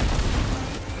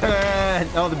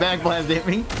 Oh, the back blast hit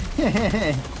me.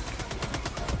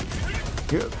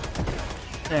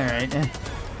 Alright.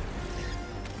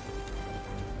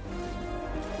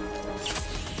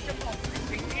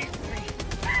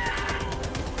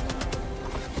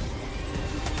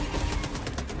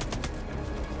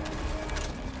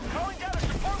 Calling down a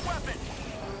support weapon.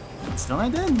 Still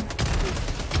not dead.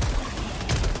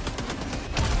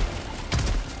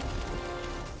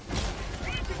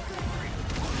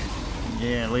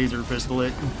 Yeah, laser pistol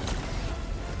it.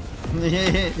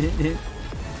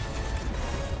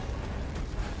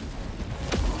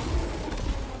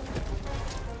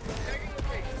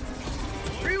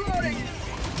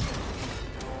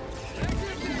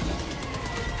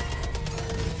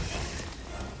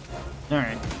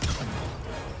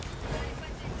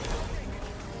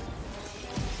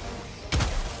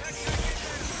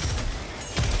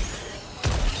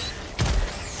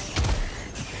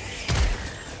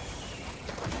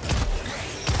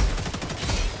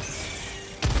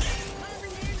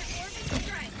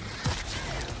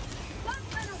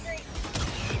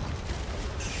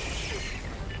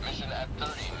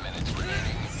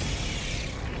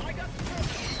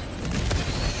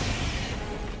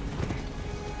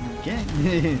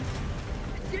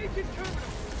 Engaging terminal.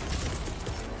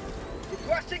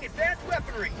 Requesting advanced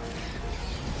weaponry.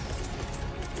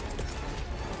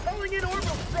 Calling in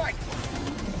orbital strike.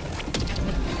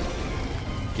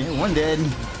 Okay, one dead.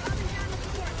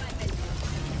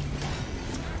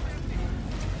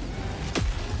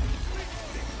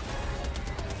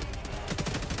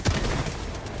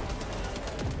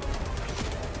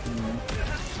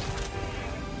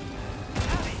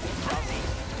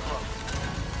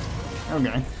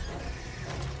 Okay.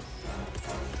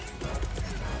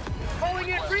 Calling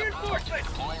in reinforcements.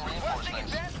 Deploying Requesting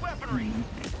reinforcements. advanced weaponry.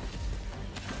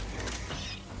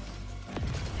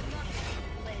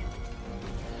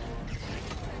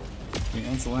 Yeah,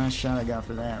 that's the last shot I got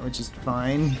for that, which is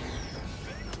fine.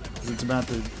 'Cause it's about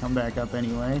to come back up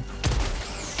anyway.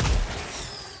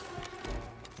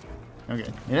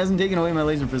 Okay, it hasn't taken away my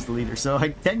laser pistol either, so I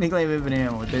technically have infinite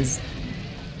ammo with this.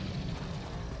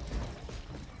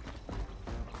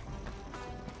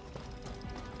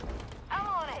 I'm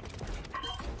on it.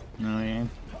 Oh yeah.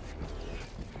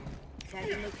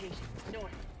 Tagging location.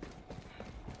 North.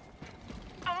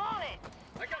 I'm on it.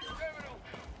 I got the terminal.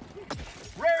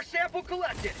 Rare sample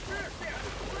collected. Rare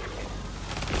sample collected.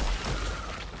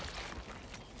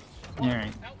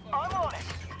 Alright. I'm on it.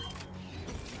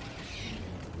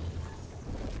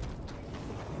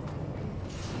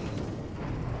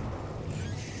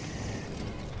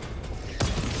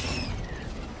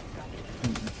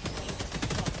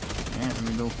 Yeah, let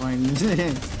me go find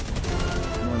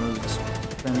one of those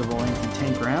expendable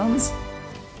anti-tank rounds.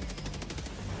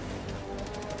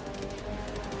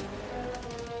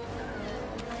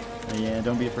 But yeah,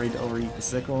 don't be afraid to overheat the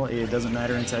sickle. It doesn't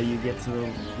matter until you get to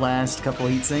the last couple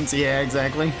heat sinks. Yeah,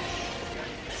 exactly.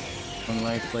 One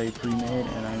life play pre-made,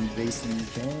 and I'm based in the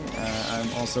UK.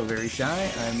 I'm also very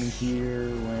shy. I'm here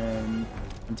when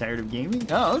I'm tired of gaming.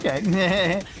 Oh,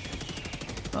 okay.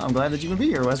 Well, I'm glad that you can be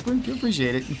here, Westbrook. You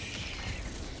appreciate it.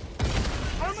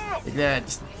 I'm out. Like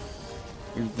that.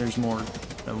 There's more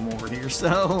of them over here,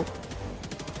 so.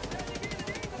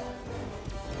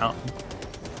 Oh.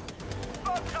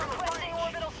 Requesting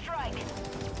orbital strike.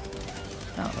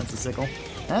 Oh, that's a sickle.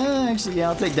 Actually, yeah,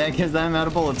 I'll take that because I'm out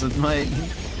of bullets with my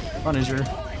Punisher.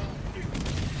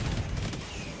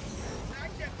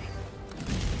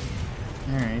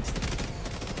 Alright.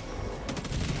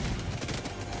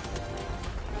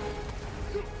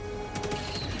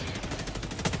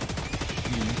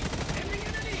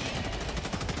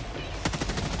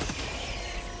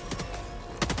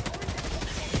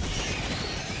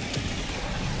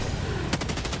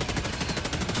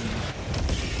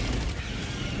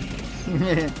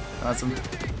 Awesome.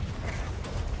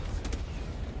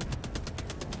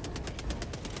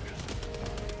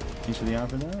 Thanks for the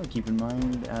offer though. Keep in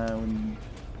mind when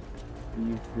you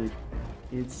leave the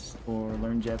kids or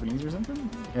learn Japanese or something.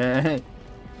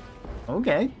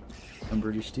 Okay. I'm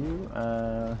British too.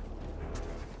 There's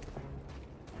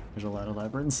a lot of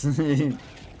labyrinths. Don't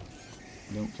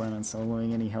plan on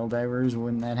soloing any Helldivers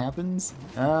when that happens.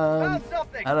 I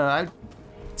don't know.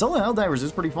 Solo Helldivers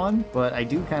is pretty fun, but I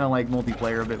do kind of like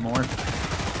multiplayer a bit more.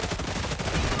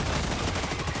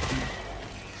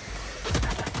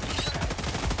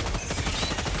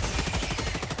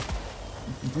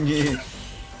 Yeah.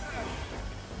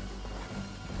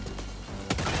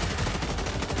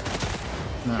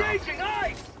 No. Engaging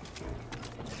ice.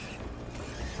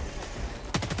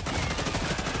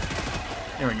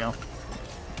 There we go.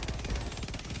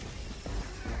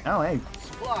 Oh, hey.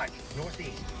 Supplies.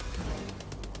 Northeast.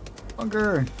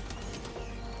 Bunker.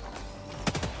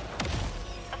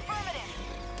 Affirmative.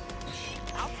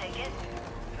 I'll take it.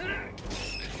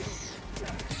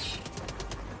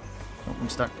 Oh, I'm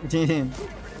stuck.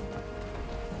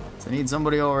 So I need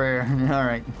somebody over here.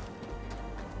 Alright.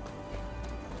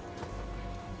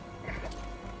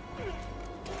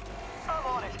 I'm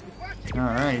on it.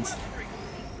 Alright.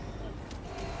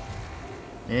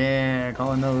 Yeah,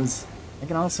 calling those. I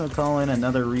can also call in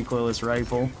another recoilless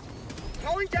rifle.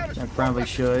 Calling down I probably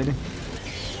should.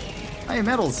 Hey,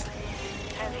 medals!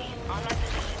 Heavy on my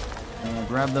position.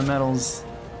 Grab the medals.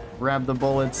 Grab the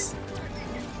bullets.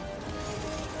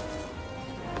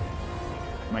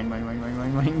 Mine, mine, mine, mine,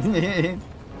 mine, mine.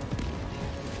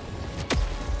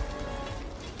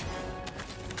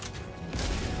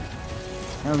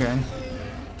 Okay.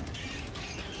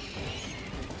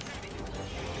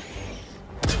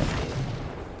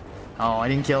 Oh, I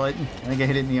didn't kill it. I think I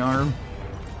hit it in the arm.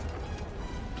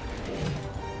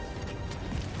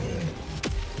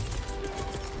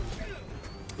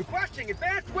 requesting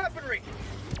advanced weaponry.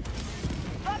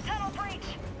 Front tunnel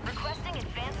breach. Requesting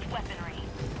advanced weaponry.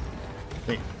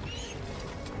 Wait.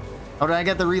 Oh, I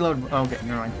got the reload. Oh, okay,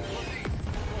 never mind.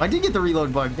 I did get the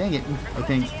reload bug, dang it. I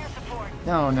think.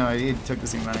 No, it took the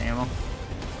same amount of ammo.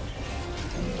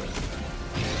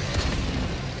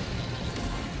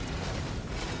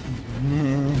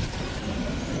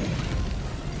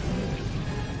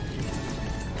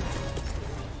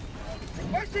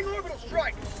 Requesting orbital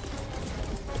strike.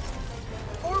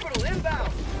 Orbital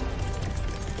inbound.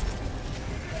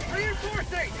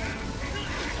 Reinforcing.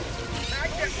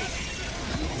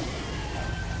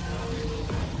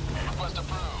 Request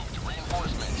approved.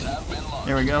 Reinforcements have been launched.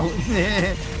 There we go.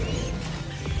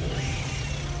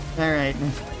 Alright.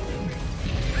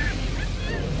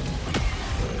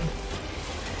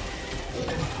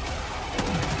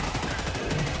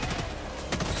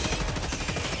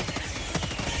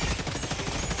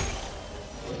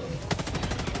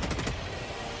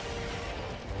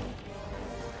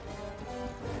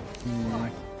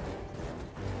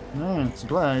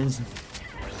 Supplies.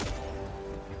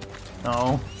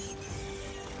 Oh.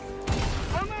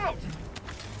 I'm out.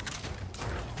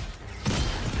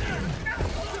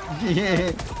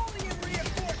 Yeah.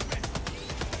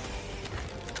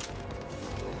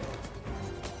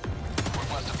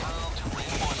 Request approved.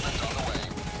 Reinforcements on the way.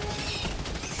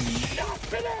 Not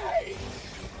today.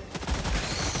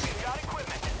 Got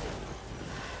equipment.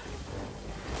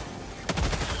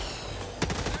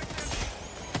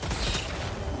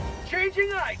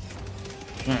 Changing ice.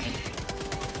 Alright.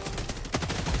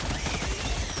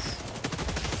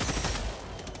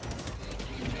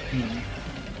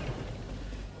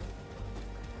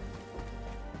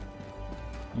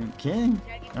 Okay.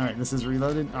 Alright, this is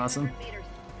reloaded. Awesome.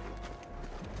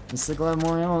 Does Sickle have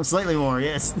more ammo? Slightly more,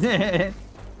 yes.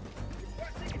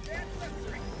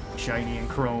 Shiny and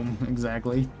chrome,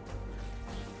 exactly.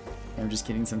 I'm just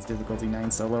kidding, since difficulty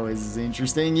 9 solo is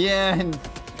interesting. Yeah, and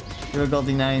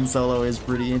difficulty 9 solo is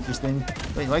pretty interesting.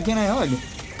 Wait, why can't I hug?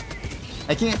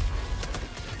 I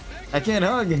can't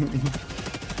hug!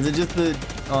 Is it just the...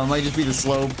 Oh, it might just be the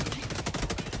slope.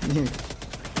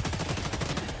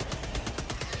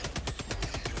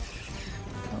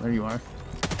 Oh, there you are.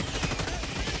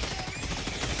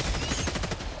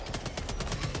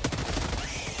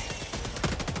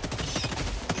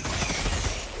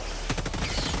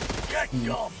 Get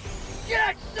some!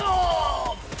 Get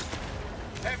some!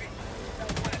 Heavy.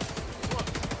 Southwest. Look.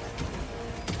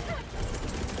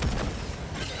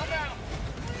 Come out.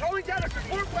 Throwing down a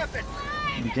support weapon.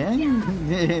 Okay.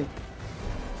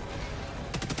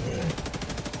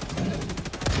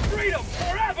 Freedom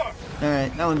forever.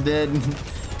 Alright, that one's dead.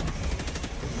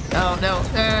 No, no.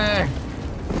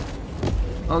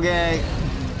 Okay.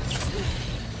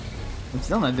 I'm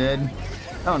still not dead.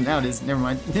 Oh, now it is. Never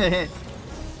mind. There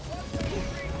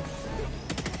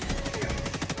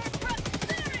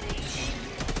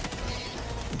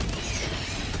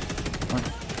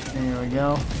we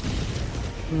go.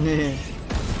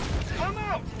 I'm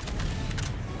out.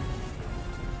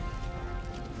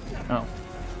 Oh.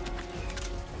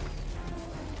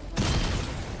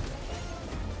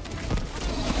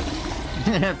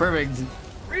 Perfect.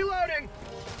 Reloading.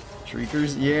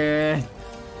 Shriekers, yeah.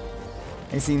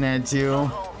 I seen that too.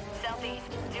 Hole, southeast,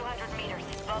 200 meters.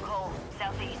 Bug hole,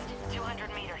 southeast,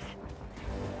 200 meters.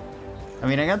 I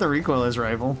mean, I got the recoilless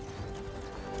rifle.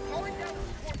 Throwing down a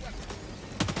support weapon.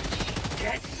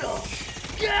 Get some.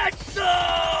 Get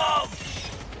some.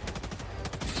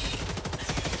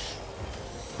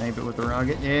 Snipe it with the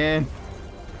rocket, yeah.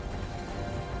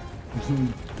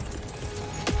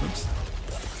 Oops.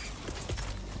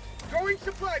 Throwing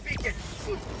supply beacon.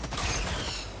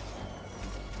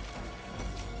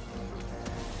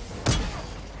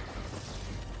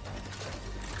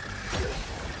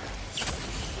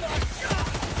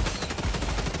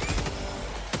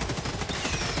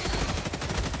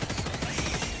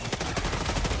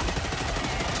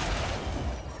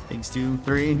 Thanks, 2,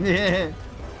 3. Yeah.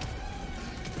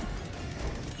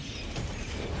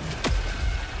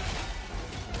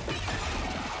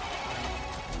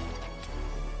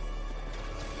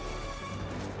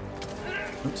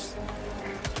 Oops.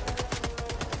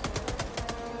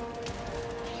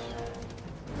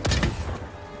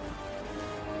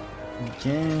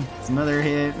 Okay, it's another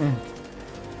hit.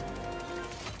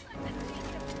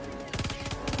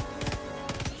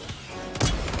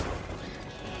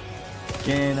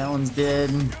 Okay, that one's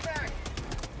dead.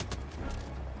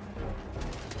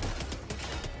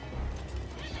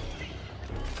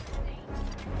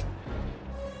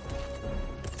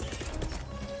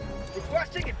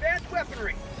 Requesting advanced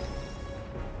weaponry.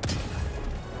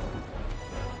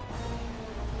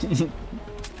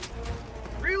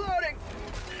 Reloading.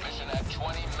 Mission at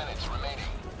 20 minutes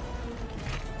remaining.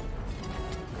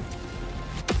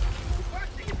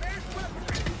 Requesting advanced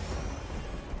weaponry.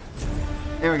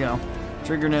 There we go.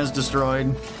 Trigger nest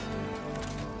destroyed.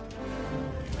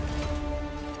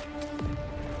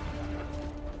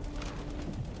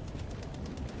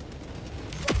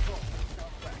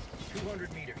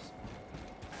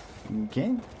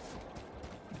 Okay.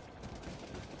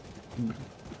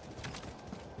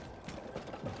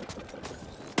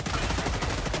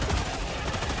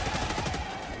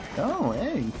 Oh,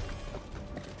 hey.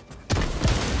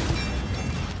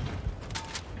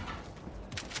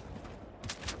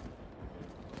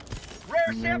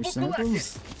 Rare sample collected.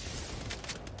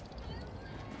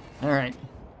 All right.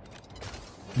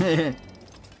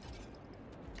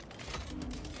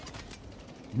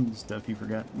 Stuff you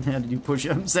forgot. How to do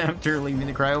push-ups after leaving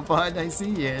the cryopod, I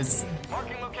see, yes.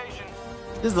 Marking location.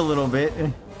 Just a little bit.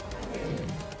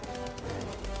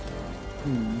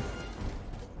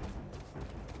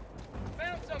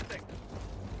 Found something.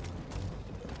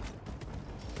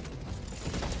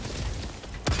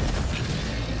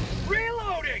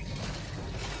 Reloading.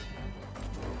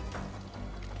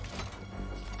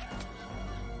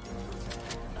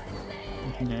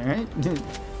 Alright.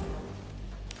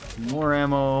 More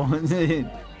ammo.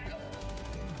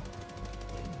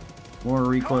 More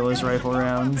recoilless rifle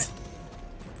rounds.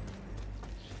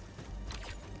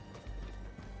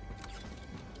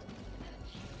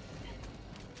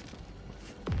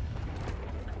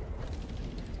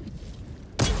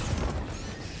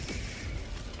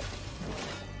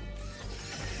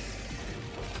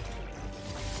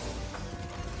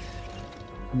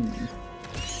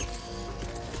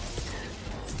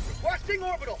 Requesting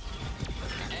orbital.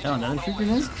 Oh, another trigger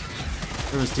nest?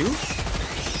 There was two?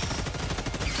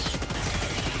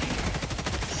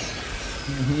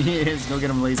 Yes, go get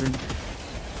them, laser.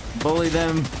 Bully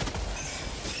them.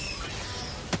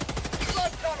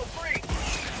 Blood tunnel free.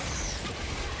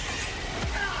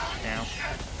 Ow.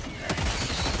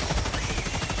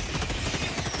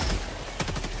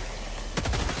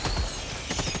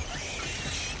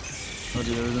 Oh,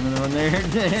 dude, there was another one there.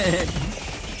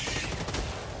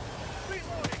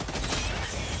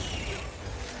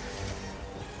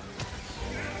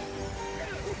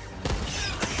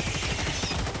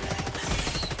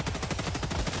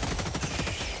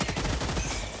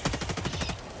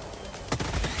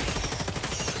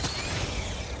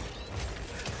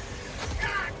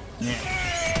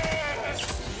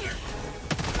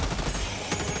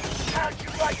 How'd you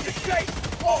like to take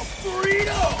all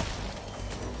freedom?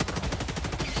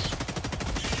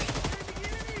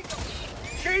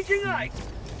 Changing ice.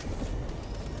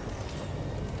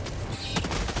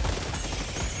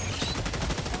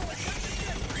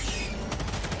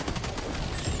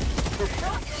 For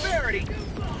prosperity.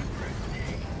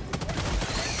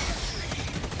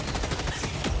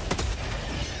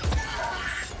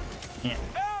 Yeah.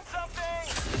 Found something.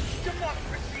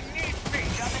 Democracy needs me.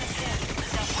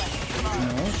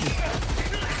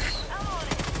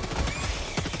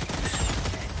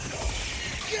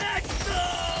 Get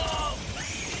some.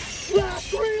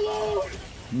 Last reload.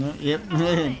 No, yep.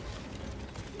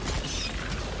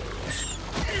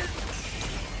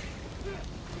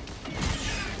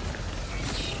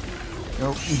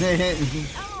 Nope.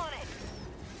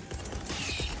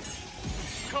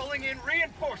 Calling in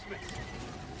reinforcements.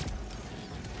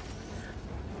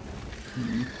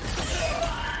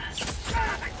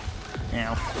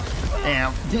 Ow.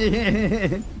 Ow.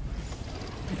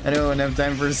 I don't have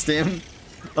time for a stim.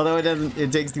 Although it doesn't,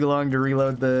 it takes too long to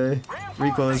reload the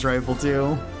recoilless rifle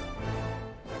too.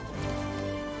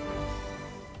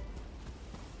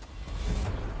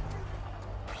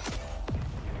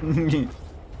 You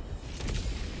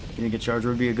think a charger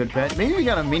would be a good pet? Maybe we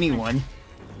got a mini one.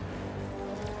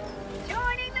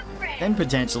 Then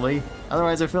potentially.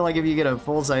 Otherwise, I feel like if you get a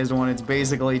full-sized one, it's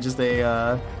basically just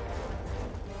a,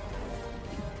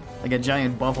 like a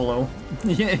giant buffalo.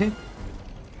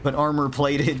 But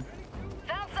armor-plated.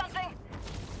 Found something.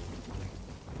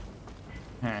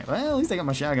 Alright, well, at least I got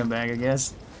my shotgun back, I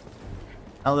guess.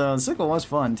 Although, the sickle was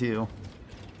fun, too.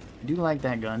 I do like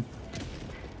that gun.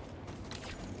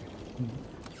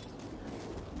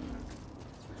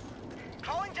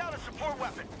 Calling down a support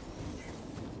weapon.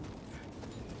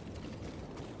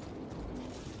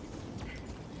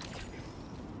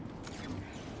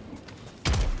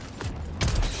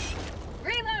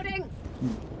 Reloading.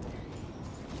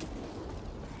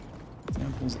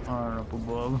 Samples are up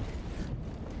above.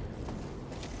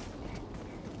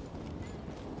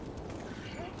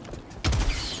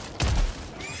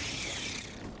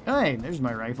 Hey, there's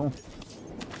my rifle.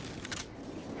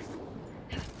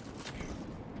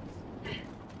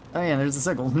 Oh yeah, there's the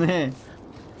sickle. Requesting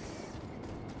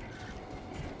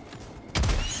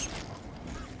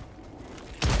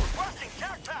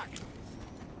tac pack.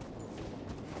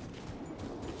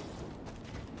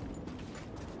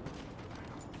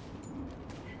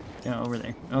 Yeah, over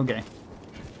there. Okay.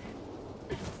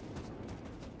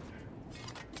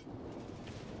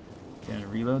 Gotta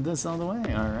reload this all the way.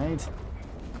 Alright.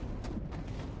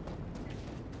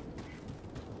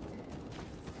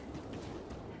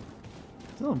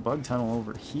 Still a bug tunnel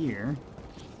over here.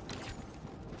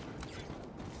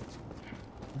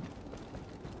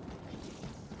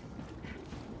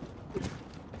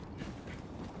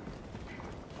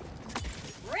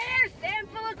 Rare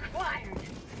sample acquired.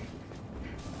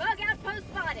 Bug outpost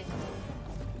spotted.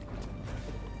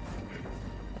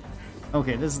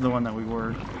 Okay, this is the one that we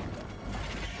were.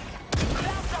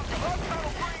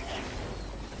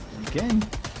 Okay.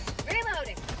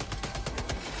 Reloading.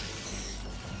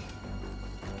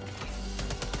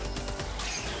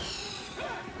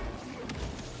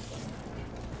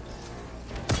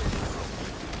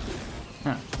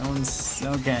 Huh, that one's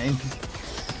okay.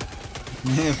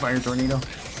 Fire tornado.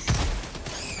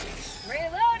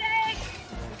 Reloading.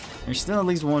 There's still at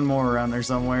least one more around there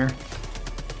somewhere.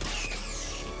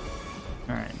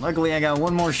 Alright, luckily I got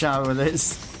one more shot with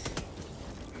this.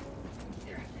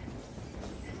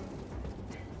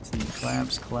 See,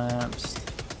 collapsed.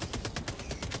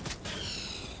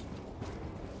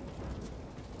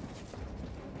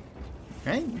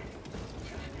 Right?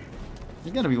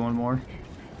 There's gotta be one more.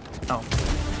 Oh.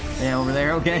 Yeah, over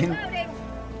there, okay. Reloading.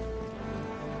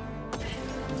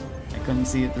 I couldn't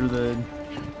see it through the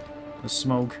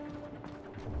smoke.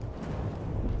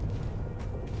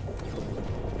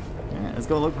 Alright, let's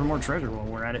go look for more treasure while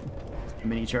we're at it. A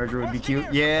mini charger would be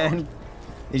cute. Yeah.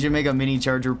 They should make a mini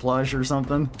charger plush or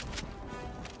something.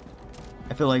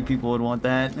 I feel like people would want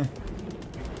that.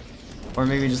 Or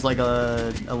maybe just like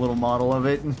a little model of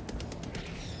it.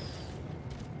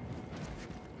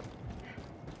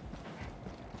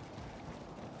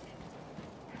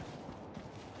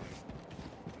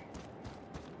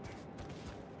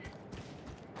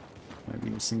 Might be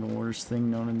the single worst thing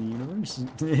known in the universe.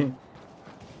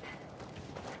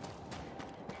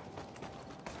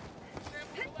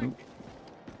 Oop.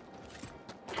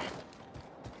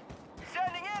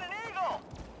 Sending in an eagle.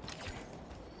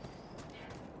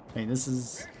 Hey, this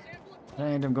is... I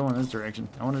end up going this direction.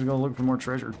 I wanted to go look for more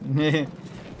treasure.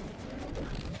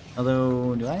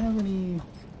 Although, do I have any... I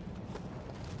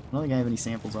don't think I have any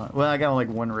samples on. Well, I got like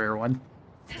one rare one.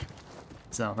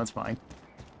 So, that's fine.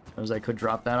 Suppose I could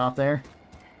drop that off there.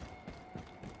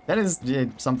 That is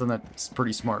something that's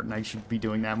pretty smart, and I should be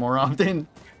doing that more often.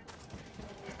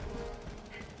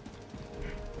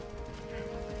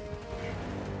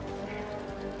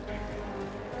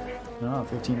 Oh,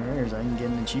 15 rares. I can get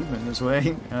an achievement this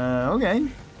way. Okay.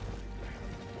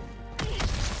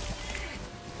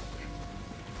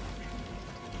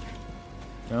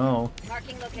 Oh.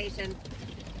 Marking location.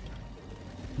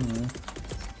 I'm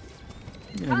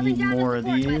gonna need more of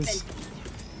these.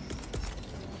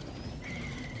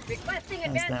 Requesting That's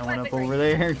advanced that one up weaponry. over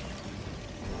there.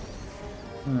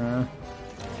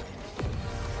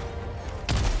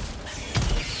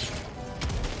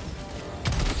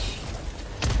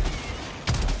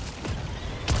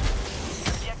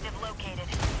 Objective located.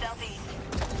 Southeast.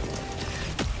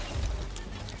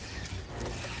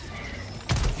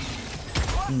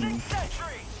 Requesting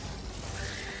sentry.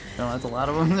 Oh, that's a lot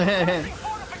of them. Requesting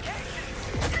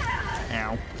fortifications.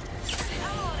 Ow.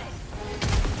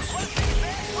 Requesting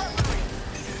advanced weaponry.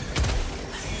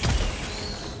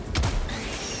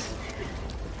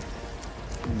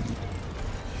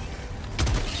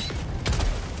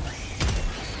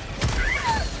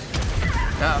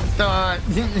 Oh,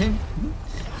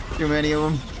 too many of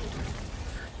them.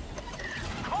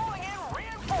 Calling in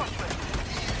reinforcements.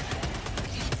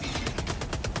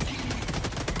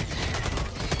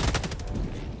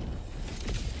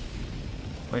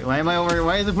 Wait, why am I over here?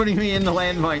 Why is it putting me in the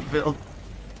landmine field?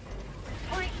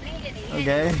 Point needed.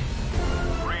 Okay,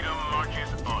 Freedom marches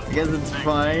on. I guess it's Thank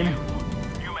fine.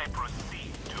 You may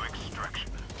proceed to extraction.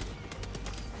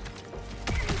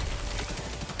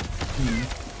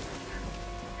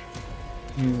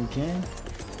 Okay.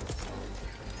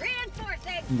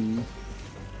 Reinforcing.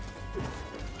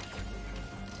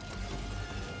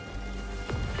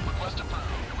 Request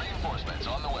approved. Reinforcements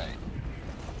on the way.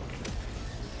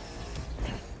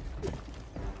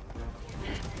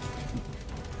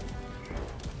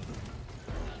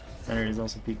 Saturday is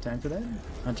also peak time for that.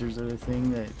 Hunters are the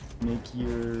thing that make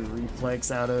your reflex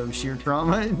out of sheer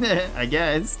trauma, I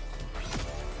guess.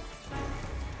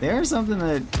 They are something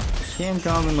that can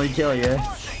commonly kill you.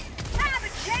 Have a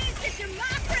taste of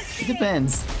democracy. It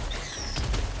depends.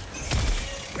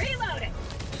 Reloading.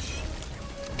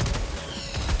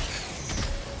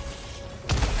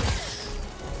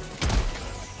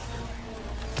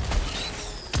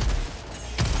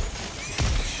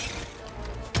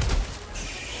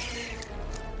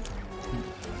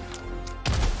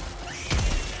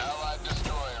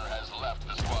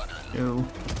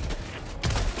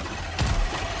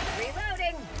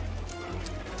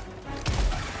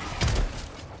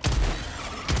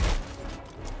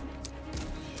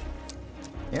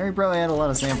 Harry probably had a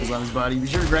lot of samples on his body. Be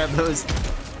sure to grab those.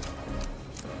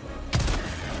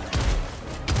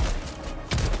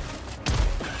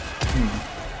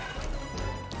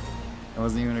 That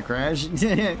wasn't even a crash.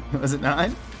 Was it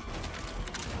not?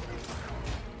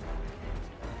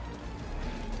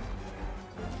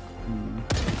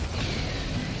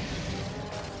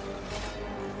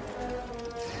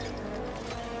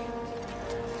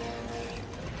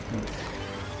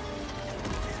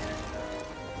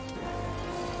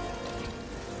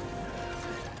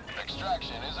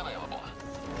 Extraction is available.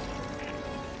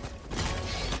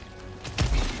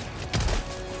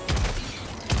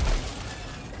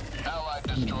 Allied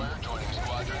destroyer joining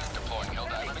squadron, deploying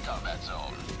Helldiver to combat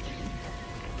zone.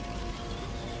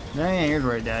 Dang, here's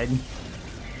where I died.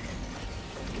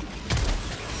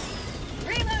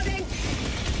 Reloading!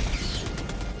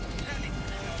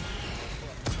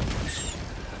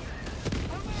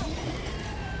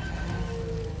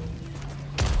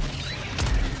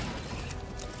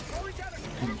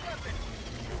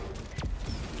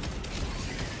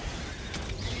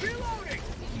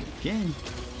 Okay.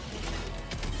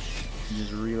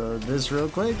 Just reload this real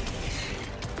quick.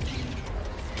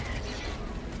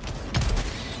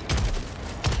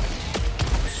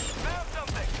 Found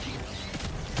something.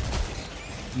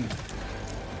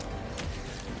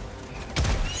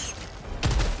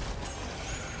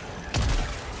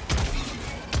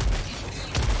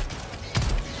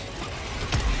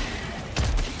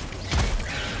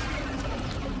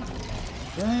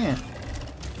 Yeah.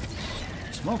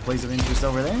 Small place of interest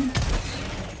over there.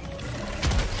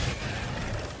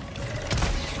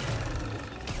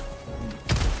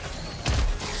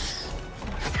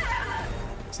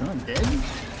 It's not dead.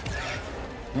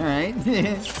 Alright.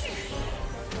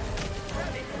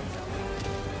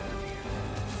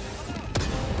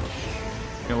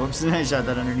 Oh, whoops, I shot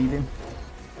that underneath him.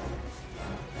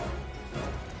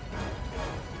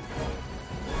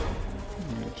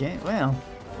 Okay, well.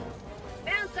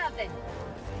 Found something.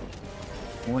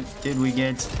 What did we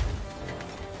get?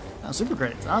 Oh, super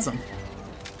credits. Awesome.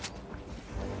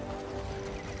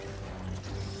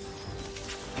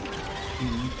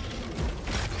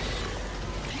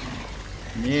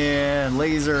 Yeah,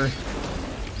 laser.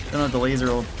 Don't know what the laser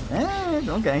will.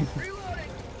 Okay.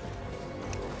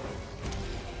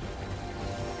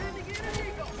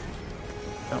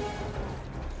 Oh.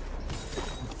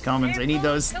 Commons, I need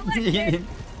those. It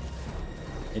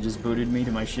just booted me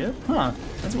to my ship? Huh,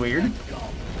 that's weird.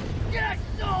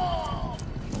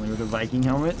 Only with a Viking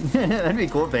helmet? That'd be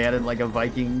cool if they added like a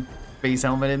Viking face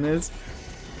helmet in this.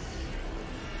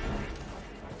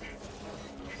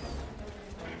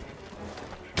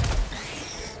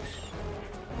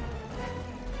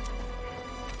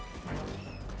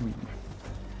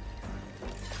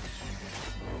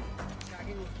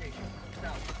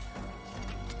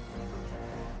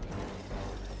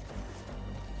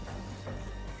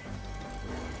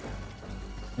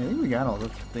 I think we got all the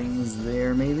things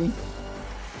there, maybe?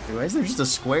 Wait, why is there just a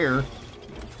square?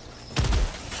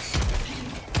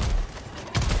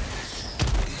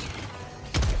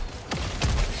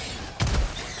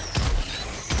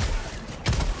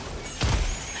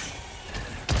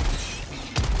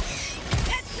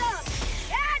 Heads up!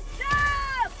 Heads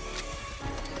up!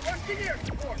 Engineer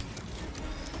support.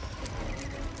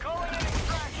 Calling in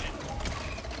extraction.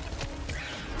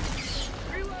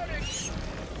 Reloading.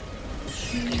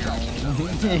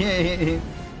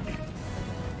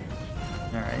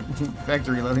 Alright, back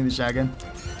to reloading the shotgun.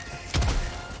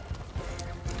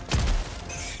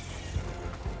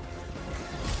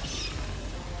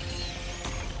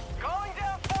 Calling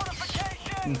down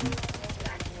fortification.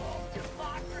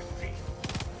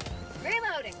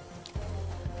 Reloading.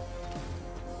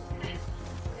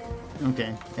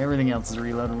 Okay, everything else is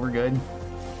reloaded. We're good.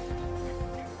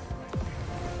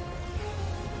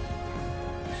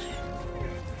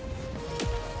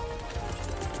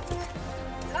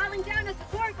 Calling down a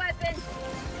support weapon.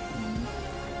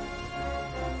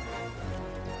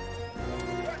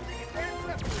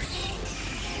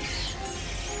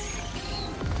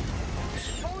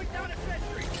 Calling down a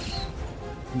sentry.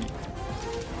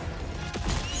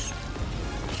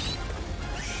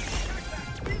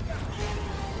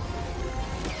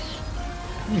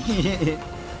 ETA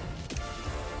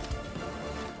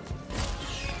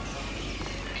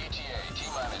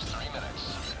T-minus 3 minutes.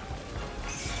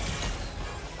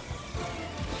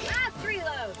 Last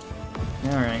reload.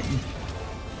 Alright.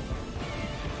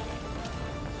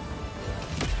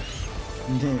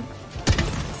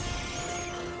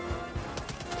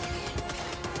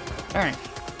 Alright.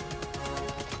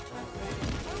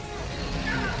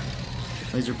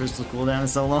 Laser pistol cooldown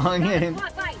is so long. Got a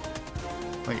spot fight.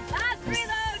 Wait. Last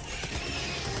reload.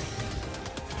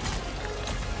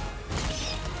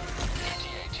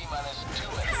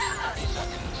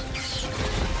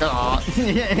 Aw.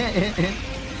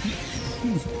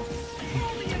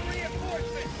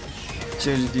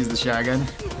 Should've just used the shotgun. I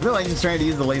feel like he's trying to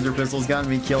use the laser pistol's gotten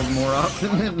me killed more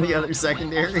often than the other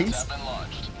secondaries.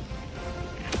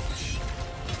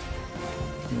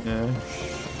 Yeah.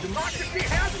 Democracy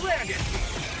has landed.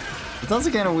 It's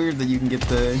also kind of weird that you can get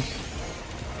the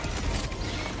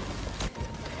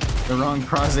wrong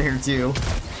crosshair too.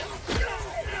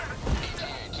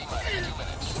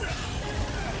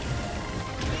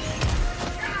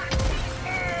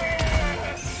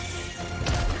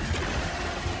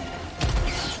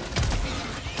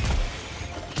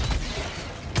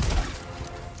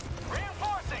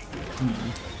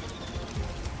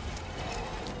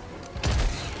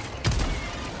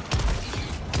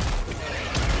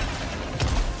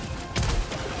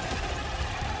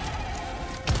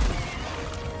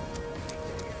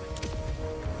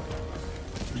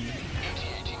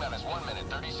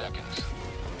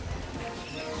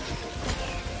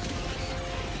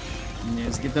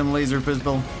 Yes, get them laser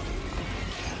pistol.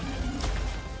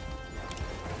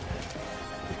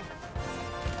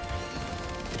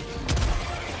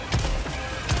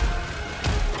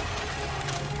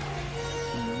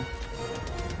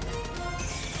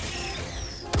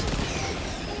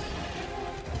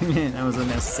 That was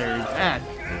unnecessary. Ah.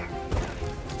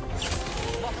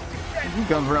 Where'd you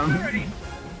come from?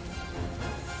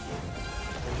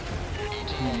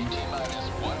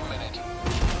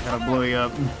 Gotta blow you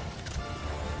up.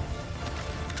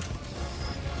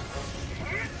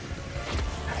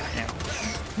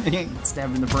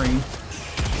 Stabbed in the brain.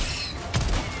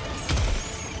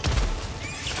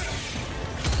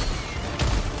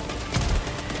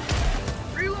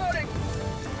 Reloading.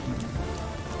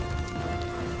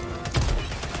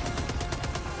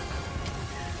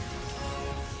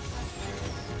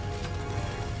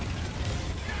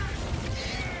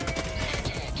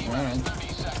 Alright.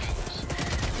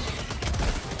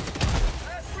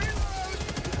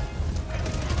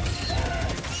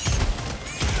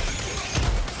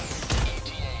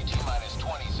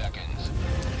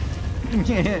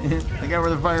 The guy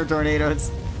with the fire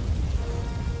tornadoes.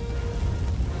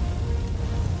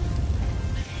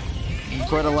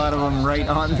 Put a lot of them right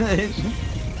on the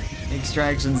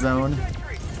extraction zone.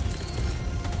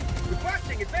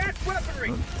 Requesting advanced weaponry.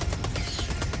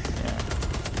 Yeah.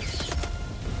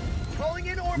 Calling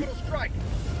in orbital strike.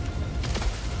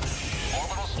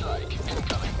 Orbital strike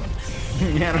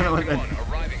incoming. Yeah, I don't know what that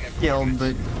killed,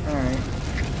 but alright.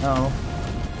 Oh.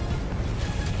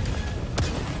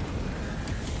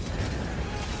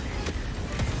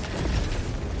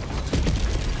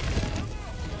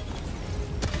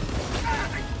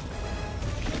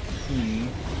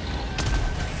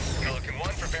 Pelican 1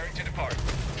 preparing to depart.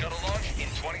 Shuttle launch in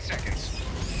 20 seconds.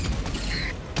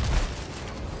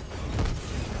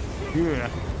 Yeah.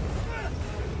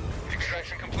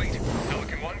 Extraction complete.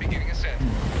 Pelican 1 beginning ascent.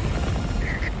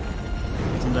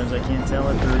 Sometimes I can't tell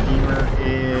if the Redeemer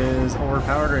is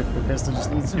overpowered or if the pistol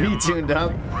just needs to be tuned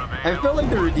up. I feel like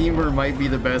the Redeemer might be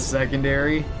the best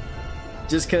secondary.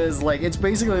 Just because, like, it's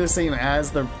basically the same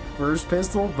as the first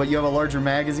pistol, but you have a larger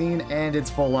magazine and it's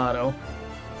full auto.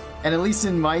 And at least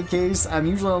in my case, I'm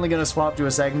usually only going to swap to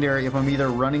a secondary if I'm either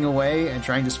running away and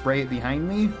trying to spray it behind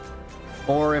me,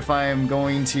 or if I'm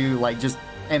going to, like, just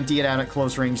empty it out at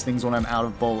close range things when I'm out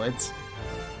of bullets.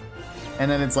 And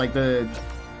then it's like the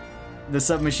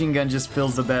submachine gun just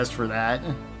feels the best for that.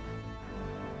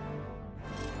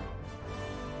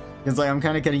 Because, like, I'm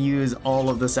kind of going to use all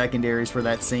of the secondaries for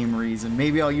that same reason.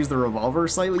 Maybe I'll use the revolver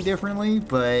slightly differently,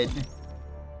 but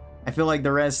I feel like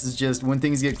the rest is just, when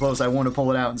things get close, I want to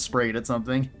pull it out and spray it at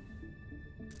something.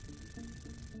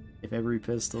 If every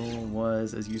pistol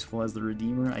was as useful as the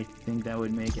Redeemer, I think that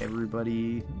would make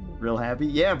everybody real happy.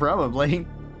 Yeah, probably.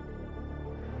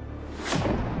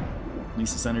 At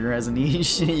least the Senator has a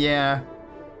niche. Yeah.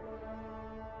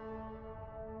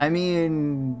 I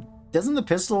mean, doesn't the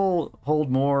pistol hold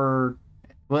more...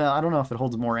 Well, I don't know if it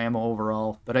holds more ammo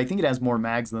overall, but I think it has more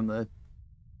mags than the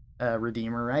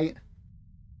Redeemer, right?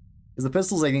 Because the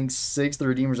pistol's, I think, 6, the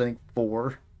Redeemer's, I think,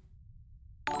 4.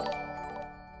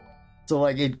 So,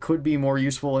 like, it could be more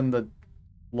useful in the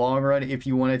long run if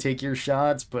you want to take your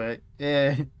shots, but,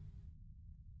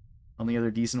 Only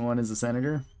other decent one is the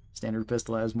Senator. Standard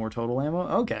pistol has more total ammo?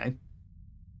 Okay.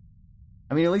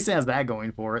 I mean, at least it has that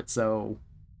going for it, so...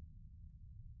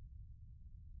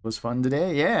 Was fun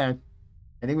today? Yeah.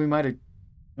 I think we might have...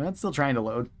 Well, it's still trying to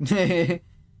load. Hey,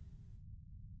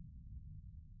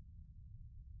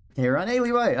 Ron. Hey,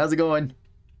 Levi. How's it going?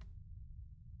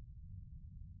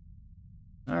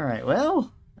 Alright,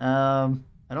 well... I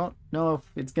don't know if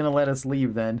it's gonna let us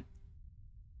leave then.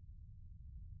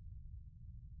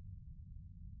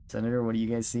 Senator, what are you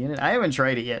guys seeing it? I haven't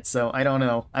tried it yet, so I don't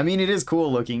know. I mean, it is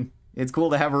cool looking. It's cool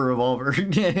to have a revolver.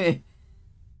 Something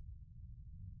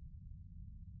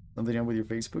up with your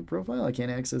Facebook profile? I can't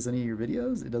access any of your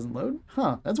videos? It doesn't load?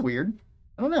 Huh, that's weird.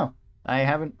 I don't know. I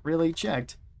haven't really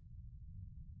checked.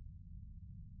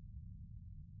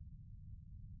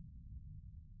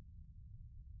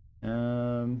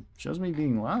 Shows me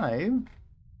being live.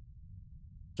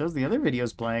 Shows the other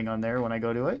videos playing on there when I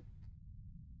go to it.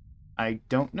 I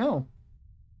don't know.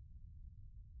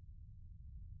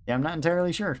 Yeah, I'm not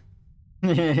entirely sure.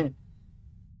 It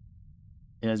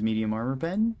has medium armor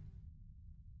pen.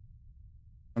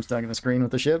 I'm stuck in the screen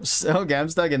with the ships. Okay, I'm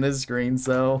stuck in this screen,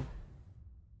 so...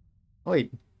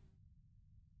 Wait.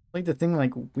 Like the thing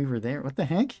like we were there. What the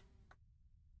heck?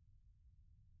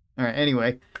 Alright,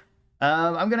 anyway.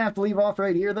 I'm gonna have to leave off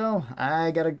right here, though.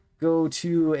 I gotta go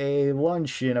to a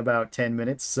lunch in about 10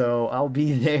 minutes, so I'll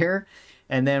be there.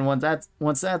 And then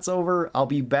once that's over, I'll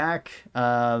be back,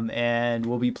 and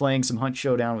we'll be playing some Hunt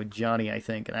Showdown with Johnny, I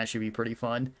think, and that should be pretty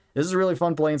fun. This is really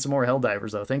fun playing some more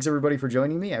Helldivers, though. Thanks, everybody, for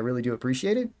joining me. I really do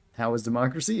appreciate it. How was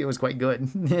Democracy? It was quite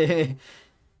good.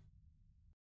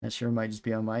 Not sure, might just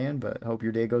be on my end, but hope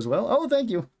your day goes well. Oh, thank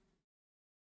you.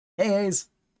 Hey, Hayes.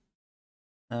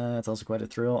 It's also quite a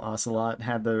thrill. Ocelot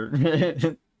had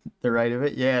the the right of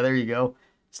it. Yeah, there you go.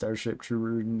 Starship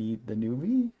Trooper need the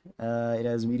newbie. It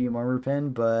has medium armor pen,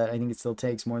 but I think it still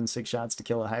takes more than 6 shots to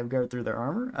kill a hive guard through their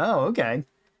armor. Oh, okay.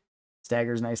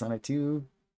 Stagger's nice on it too,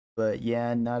 but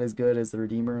yeah, not as good as the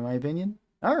Redeemer in my opinion.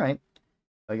 All right.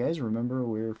 Bye, guys. Remember,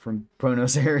 we're from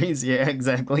Pronos Ares. Yeah,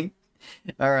 exactly.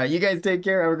 All right, you guys take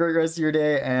care. Have a great rest of your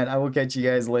day, and I will catch you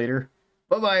guys later.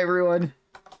 Bye-bye, everyone.